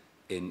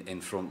in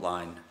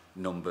frontline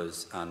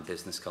numbers, and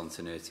business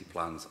continuity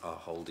plans are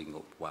holding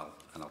up well.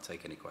 And I'll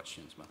take any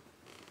questions, Matt.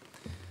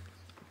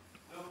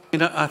 You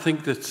know, I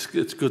think that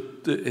it's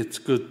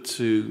good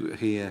to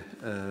hear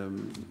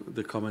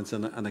the comments,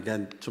 and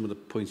again, some of the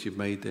points you've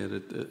made there,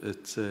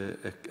 it's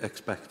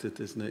expected,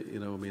 isn't it? You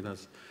know, I mean,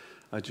 as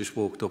I just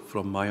walked up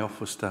from my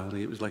office down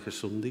here, it was like a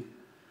Sunday,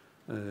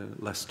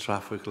 less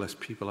traffic, less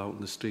people out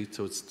in the street,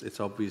 so it's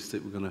obvious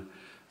that we're going to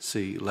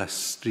see less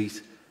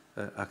street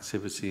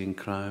activity and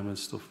crime and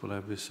stuff,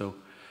 whatever. So,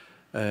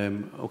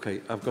 okay,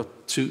 I've got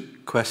two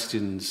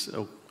questions.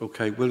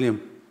 Okay,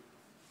 William.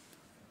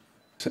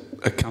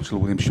 Councillor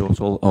William Short,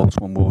 Old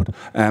Swan Ward.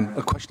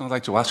 A question I'd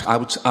like to ask. I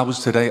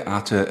was today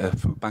at a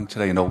food bank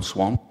today in Old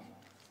Swan,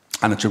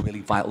 and it's a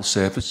really vital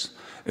service.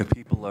 If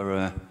people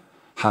are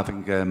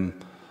having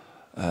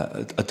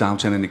a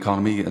downturn in the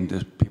economy and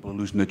people are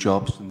losing their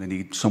jobs and they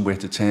need somewhere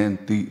to turn,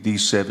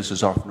 these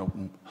services are often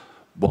open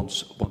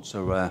once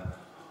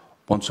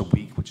a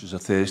week, which is a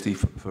Thursday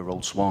for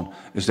Old Swan.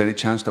 Is there any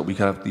chance that we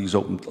could have these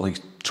open like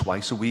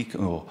twice a week?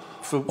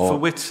 For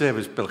which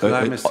service, Bill? Because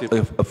I missed it.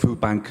 A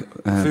food bank.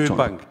 Food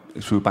bank?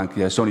 Food bank,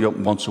 yeah. It's only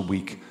open once a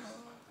week.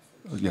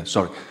 Yeah,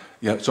 sorry.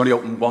 Yeah, it's only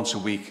open once a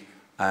week.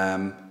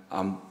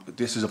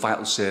 This is a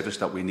vital service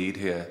that we need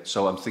here.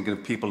 So I'm thinking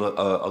if people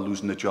are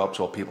losing their jobs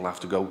or people have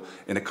to go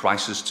in a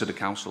crisis to the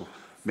council,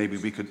 maybe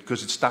we could,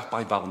 because it's staffed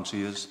by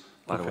volunteers,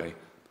 by the way.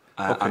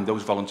 And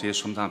those volunteers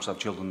sometimes have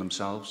children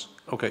themselves.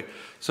 Okay,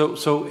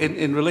 so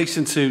in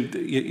relation to,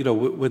 you know,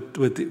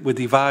 we're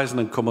devising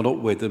and coming up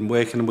with and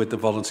working with the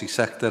voluntary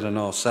sector and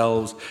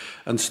ourselves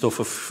and stuff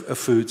of a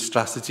food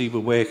strategy. We're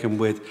working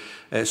with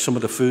some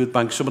of the food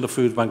banks. Some of the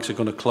food banks are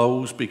going to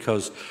close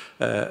because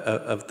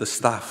of the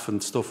staff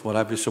and stuff,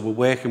 whatever. So we're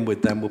working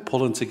with them. We're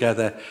pulling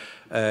together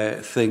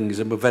things,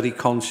 and we're very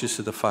conscious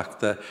of the fact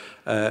that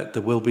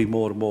there will be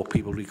more and more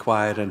people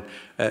requiring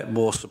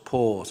more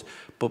support.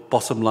 But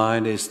bottom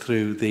line is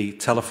through the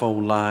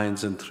telephone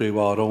lines and through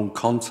our own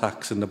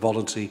contacts in the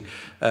voluntary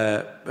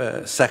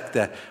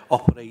sector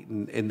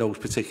operating in those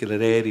particular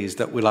areas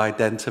that will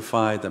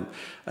identify them.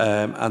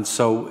 And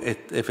so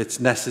if it's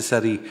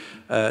necessary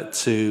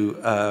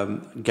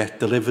to get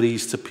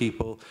deliveries to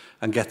people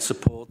and get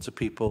support to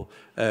people,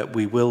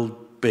 we will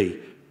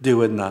be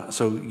doing that.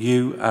 So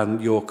you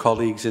and your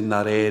colleagues in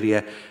that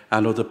area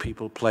and other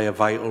people play a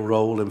vital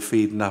role in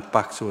feeding that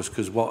back to us,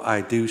 because what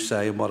I do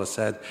say and what I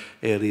said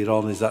earlier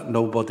on is that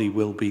nobody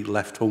will be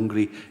left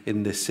hungry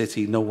in this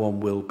city. No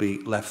one will be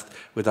left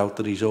without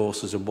the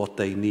resources and what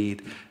they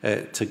need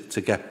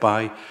to get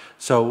by.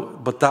 So,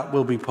 but that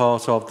will be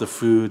part of the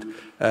food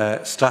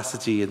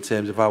strategy in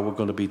terms of how we're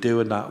going to be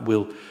doing that.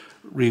 We'll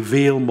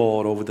reveal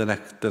more over the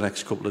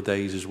next couple of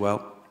days as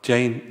well.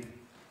 Jane?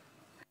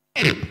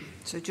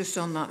 So just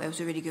on that, there was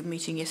a really good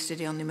meeting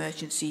yesterday on the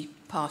emergency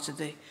part of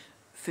the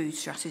food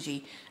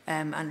strategy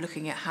and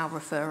looking at how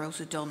referrals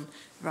are done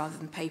rather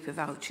than paper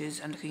vouchers,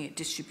 and looking at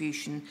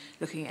distribution,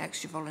 looking at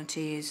extra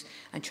volunteers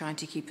and trying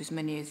to keep as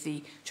many of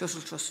the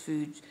Trussell Trust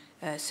food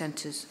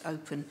centres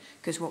open,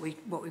 because what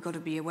we've got to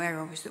be aware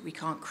of is that we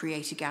can't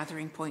create a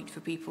gathering point for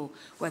people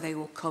where they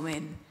will come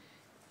in,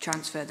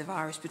 transfer the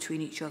virus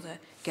between each other,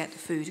 get the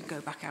food and go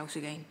back out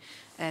again.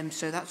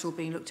 So that's all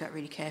being looked at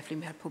really carefully.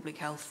 We had public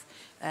health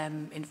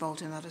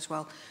involved in that as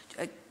well.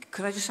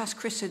 Could I just ask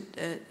Chris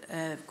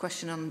a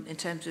question on in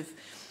terms of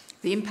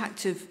the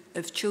impact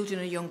of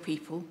children and young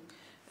people,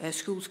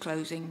 schools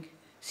closing,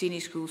 senior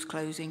schools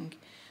closing,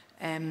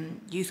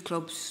 youth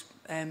clubs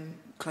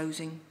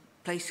closing,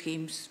 play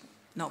schemes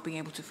not being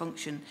able to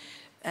function.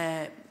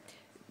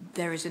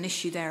 There is an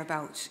issue there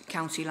about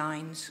county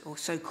lines, or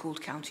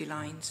so-called county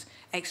lines,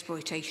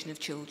 exploitation of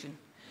children.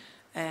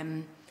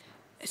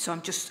 So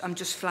I'm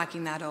just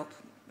flagging that up,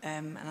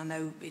 and I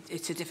know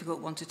it's a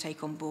difficult one to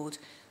take on board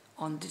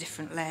on the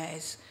different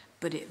layers,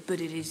 but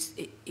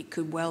it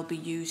could well be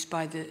used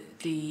by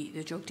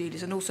the drug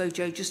dealers. And also,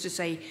 Joe, just to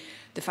say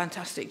the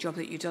fantastic job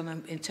that you've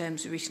done in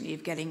terms of recently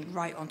of getting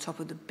right on top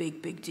of the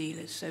big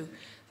dealers. So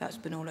that's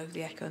been all over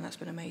the Echo, and that's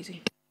been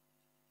amazing.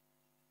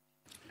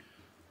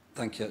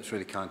 Thank you. That's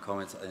really kind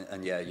comments.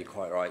 And yeah, you're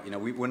quite right. You know,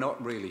 we're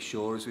not really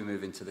sure as we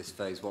move into this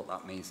phase what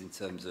that means in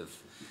terms of,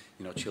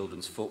 you know,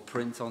 children's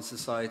footprint on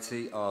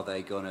society. Are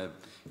they going to,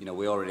 you know,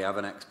 we already have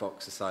an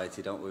Xbox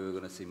society, don't we? We're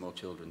going to see more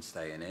children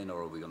staying in,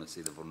 or are we going to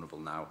see the vulnerable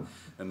now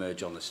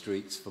emerge on the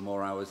streets for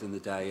more hours in the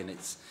day? And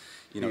it's,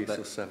 you know,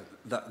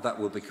 that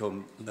will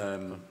become,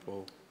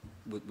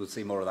 we'll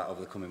see more of that over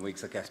the coming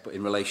weeks, I guess. But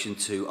in relation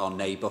to our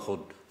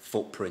neighbourhood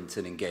footprint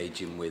and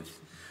engaging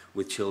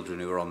with children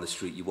who are on the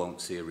street, you won't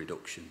see a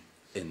reduction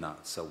in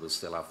that. So we'll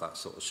still have that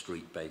sort of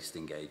street-based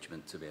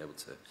engagement to be able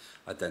to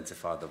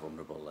identify the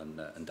vulnerable and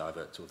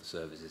divert to other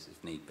services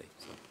if need be.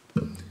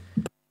 So.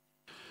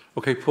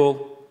 Okay,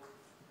 Paul.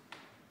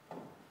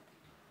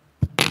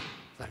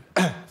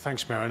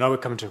 Thanks, Mayor. I know we're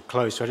coming to a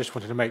close, so I just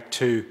wanted to make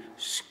two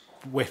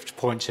swift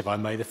points, if I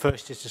may. The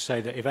first is to say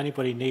that if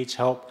anybody needs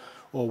help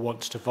or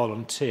wants to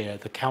volunteer,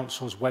 the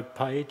council's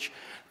webpage,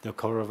 the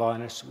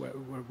coronavirus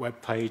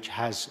webpage,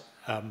 has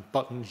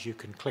buttons you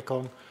can click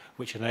on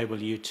which enable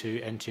you to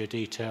enter your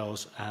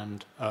details,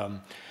 and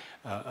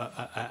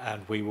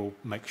we will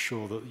make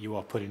sure that you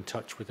are put in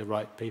touch with the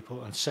right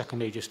people. And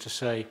secondly, just to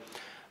say,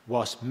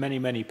 whilst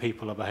many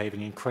people are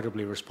behaving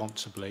incredibly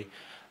responsibly,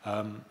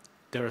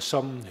 there are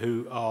some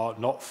who are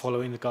not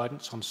following the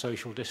guidance on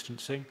social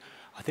distancing.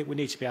 I think we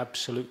need to be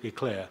absolutely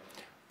clear.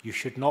 You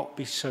should not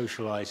be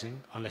socialising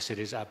unless it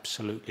is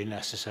absolutely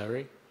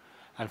necessary.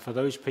 And for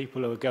those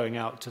people who are going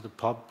out to the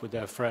pub with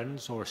their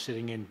friends or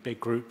sitting in big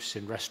groups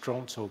in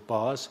restaurants or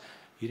bars,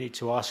 you need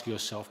to ask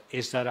yourself,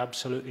 is that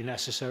absolutely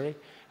necessary?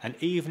 And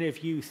even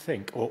if you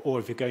think, or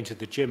if you're going to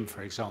the gym,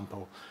 for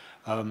example,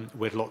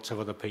 with lots of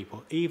other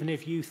people. Even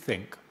if you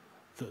think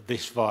that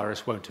this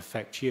virus won't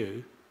affect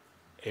you,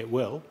 it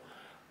will.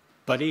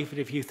 But even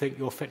if you think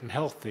you're fit and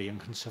healthy and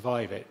can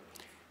survive it,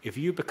 if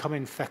you become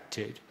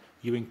infected,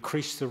 you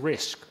increase the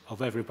risk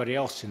of everybody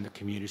else in the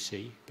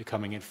community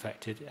becoming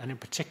infected, and in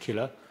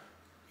particular,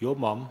 your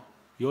mum,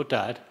 your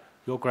dad,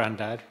 your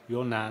granddad,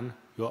 your nan,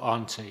 your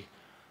auntie.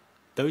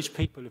 Those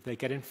people, if they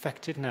get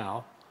infected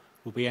now,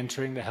 will be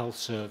entering the health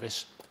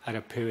service at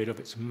a period of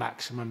its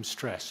maximum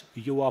stress.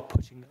 You are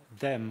putting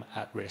them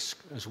at risk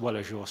as well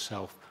as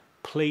yourself.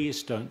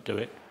 Please don't do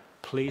it.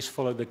 Please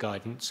follow the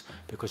guidance,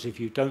 because if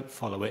you don't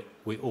follow it,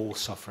 we all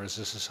suffer as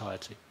a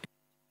society.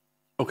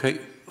 Okay,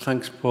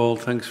 thanks, Paul.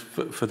 Thanks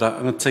for that.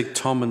 I'm going to take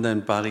Tom and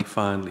then Barry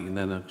finally, and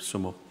then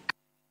sum up.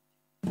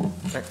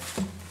 Okay.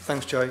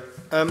 Thanks, Joe.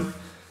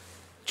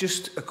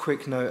 Just a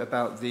quick note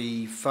about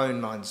the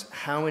phone lines.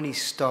 How many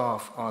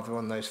staff are there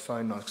on those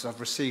phone lines? Because I've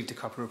received a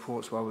couple of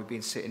reports while we've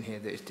been sitting here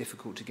that it's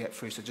difficult to get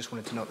through, so I just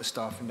wanted to know what the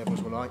staffing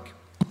levels were like.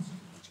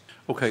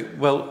 Okay,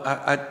 well,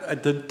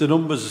 the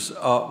numbers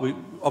are,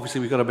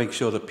 obviously we've got to make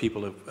sure that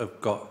people have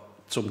got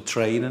some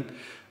training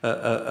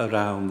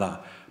around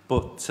that.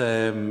 But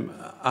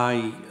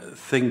I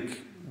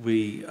think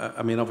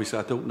I mean, obviously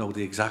I don't know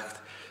the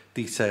exact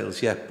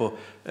details yet, but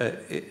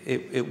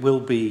it will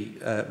be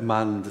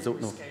manned. I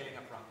don't know.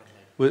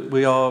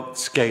 We are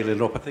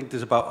scaling up. I think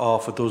there's about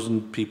half a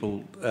dozen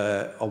people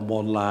on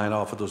one line,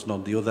 half a dozen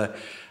on the other,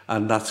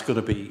 and that's going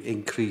to be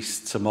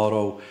increased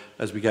tomorrow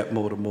as we get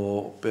more and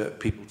more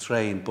people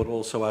trained, but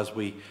also as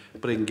we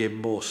bring in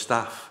more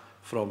staff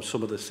from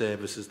some of the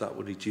services that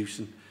we're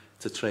reducing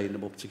to train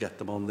them up to get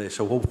them on there.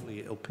 So hopefully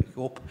it'll pick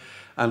up,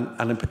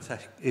 and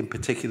in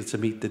particular to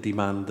meet the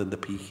demand and the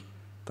peak.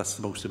 That's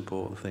the most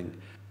important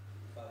thing.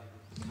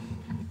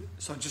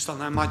 So just on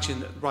that, imagine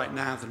that right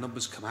now the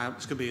numbers come out,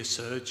 it's going to be a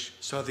surge.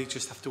 So they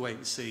just have to wait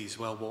and see as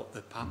well what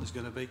the pattern's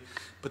going to be.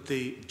 But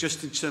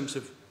just in terms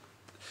of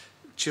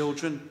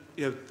children,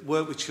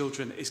 work with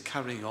children is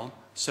carrying on.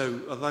 So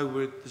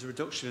although there's a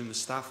reduction in the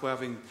staff, we're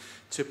having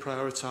to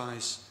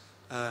prioritise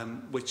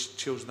which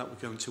children that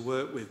we're going to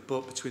work with.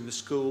 But between the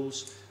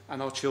schools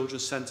and our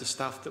children's centre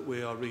staff that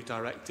we are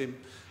redirecting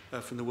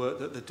from the work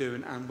that they're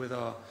doing, and with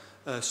our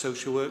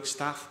social work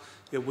staff,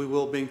 we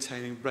will be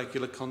maintaining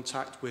regular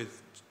contact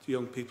with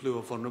young people who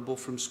are vulnerable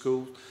from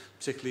school,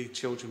 particularly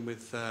children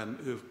with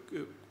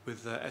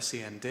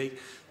SEND,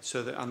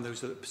 so that, and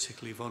those that are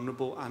particularly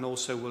vulnerable, and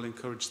also will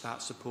encourage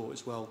that support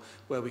as well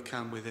where we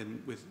can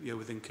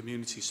within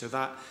community. So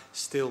that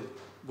still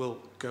will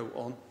go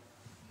on.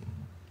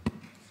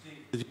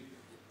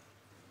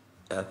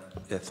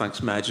 Yeah,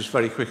 thanks, Mayor. Just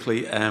very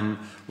quickly,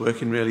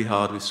 working really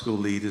hard with school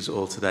leaders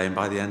all today, and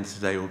by the end of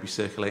today we'll be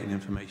circulating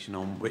information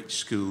on which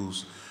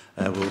schools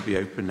will be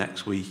open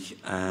next week,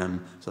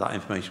 so that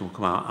information will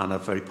come out. And a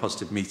very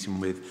positive meeting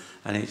with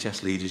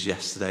NHS leaders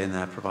yesterday, and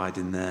they're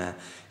providing their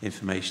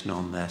information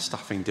on their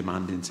staffing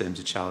demand in terms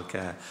of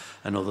childcare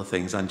and other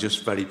things. And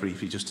just very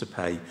briefly, just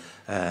to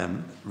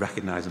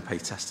recognise and pay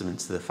testament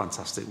to the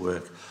fantastic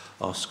work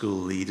our school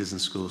leaders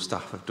and school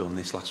staff have done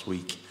this last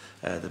week.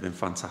 They've been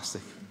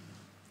fantastic.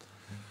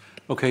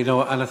 Okay,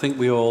 no, and I think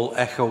we all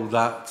echo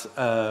that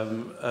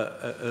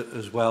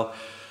as well.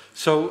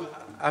 So,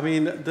 I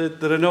mean,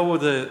 there are no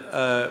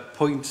other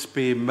points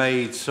being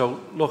made. So,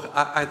 look,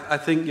 I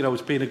think,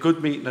 it's been a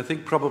good meeting. I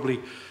think probably,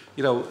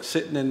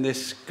 sitting in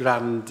this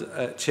grand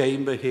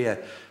chamber here,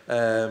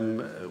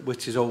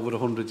 which is over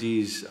 100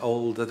 years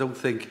old, I don't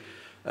think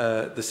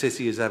the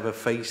city has ever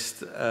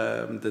faced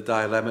the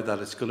dilemma that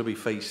it's going to be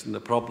facing, the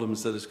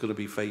problems that it's going to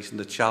be facing,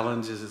 the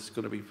challenges it's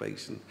going to be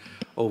facing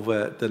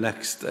over the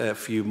next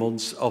few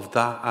months. Of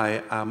that,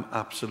 I am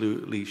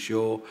absolutely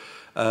sure.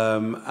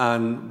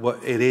 And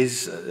what it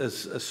is,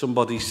 as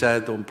somebody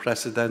said,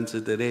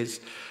 unprecedented. It is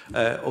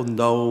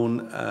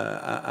unknown,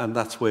 and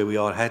that's where we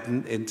are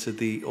heading, into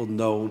the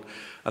unknown.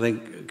 I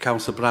think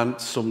Councillor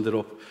Brandt summed it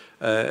up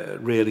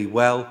really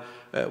well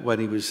when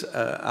he was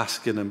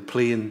asking and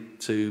pleading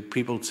to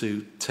people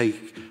to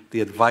take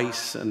the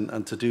advice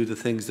and to do the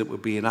things that we're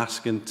being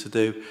asked to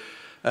do.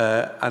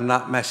 And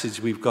that message,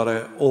 we've got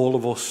to, all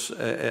of us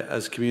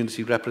as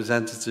community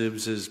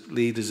representatives, as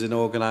leaders in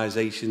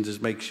organisations, is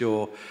make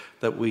sure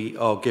that we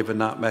are given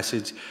that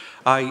message.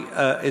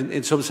 I,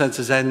 in some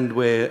senses, end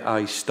where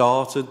I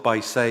started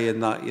by saying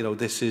that,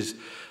 this is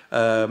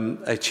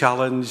a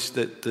challenge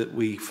that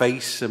we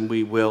face, and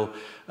we will,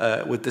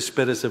 with the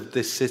spirit of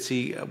this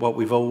city, what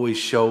we've always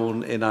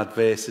shown in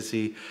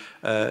adversity,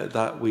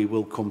 that we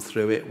will come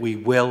through it. We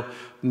will.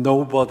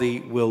 Nobody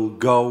will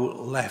go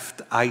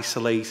left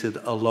isolated,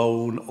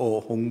 alone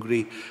or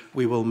hungry.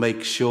 We will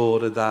make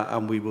sure of that,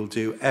 and we will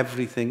do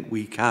everything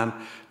we can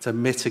to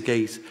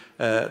mitigate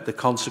the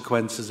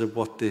consequences of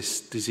what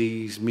this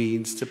disease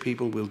means to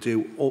people. We'll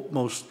do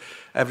utmost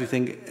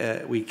everything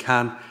we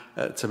can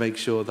to make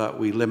sure that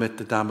we limit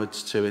the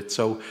damage to it.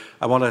 So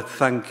I want to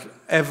thank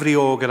every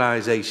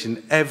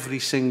organisation, every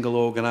single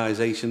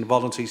organisation,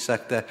 voluntary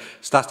sector,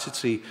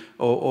 statutory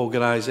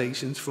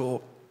organisations,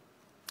 for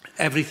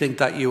everything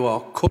that you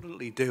are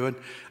currently doing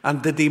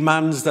and the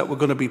demands that we're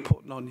going to be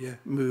putting on you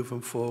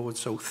moving forward.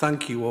 So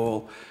thank you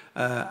all,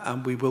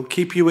 and we will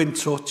keep you in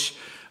touch.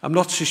 I'm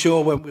not so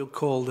sure when we'll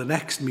call the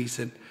next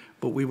meeting,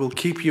 but we will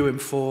keep you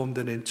informed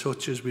and in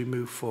touch as we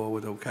move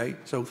forward, okay?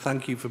 So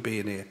thank you for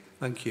being here.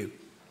 Thank you.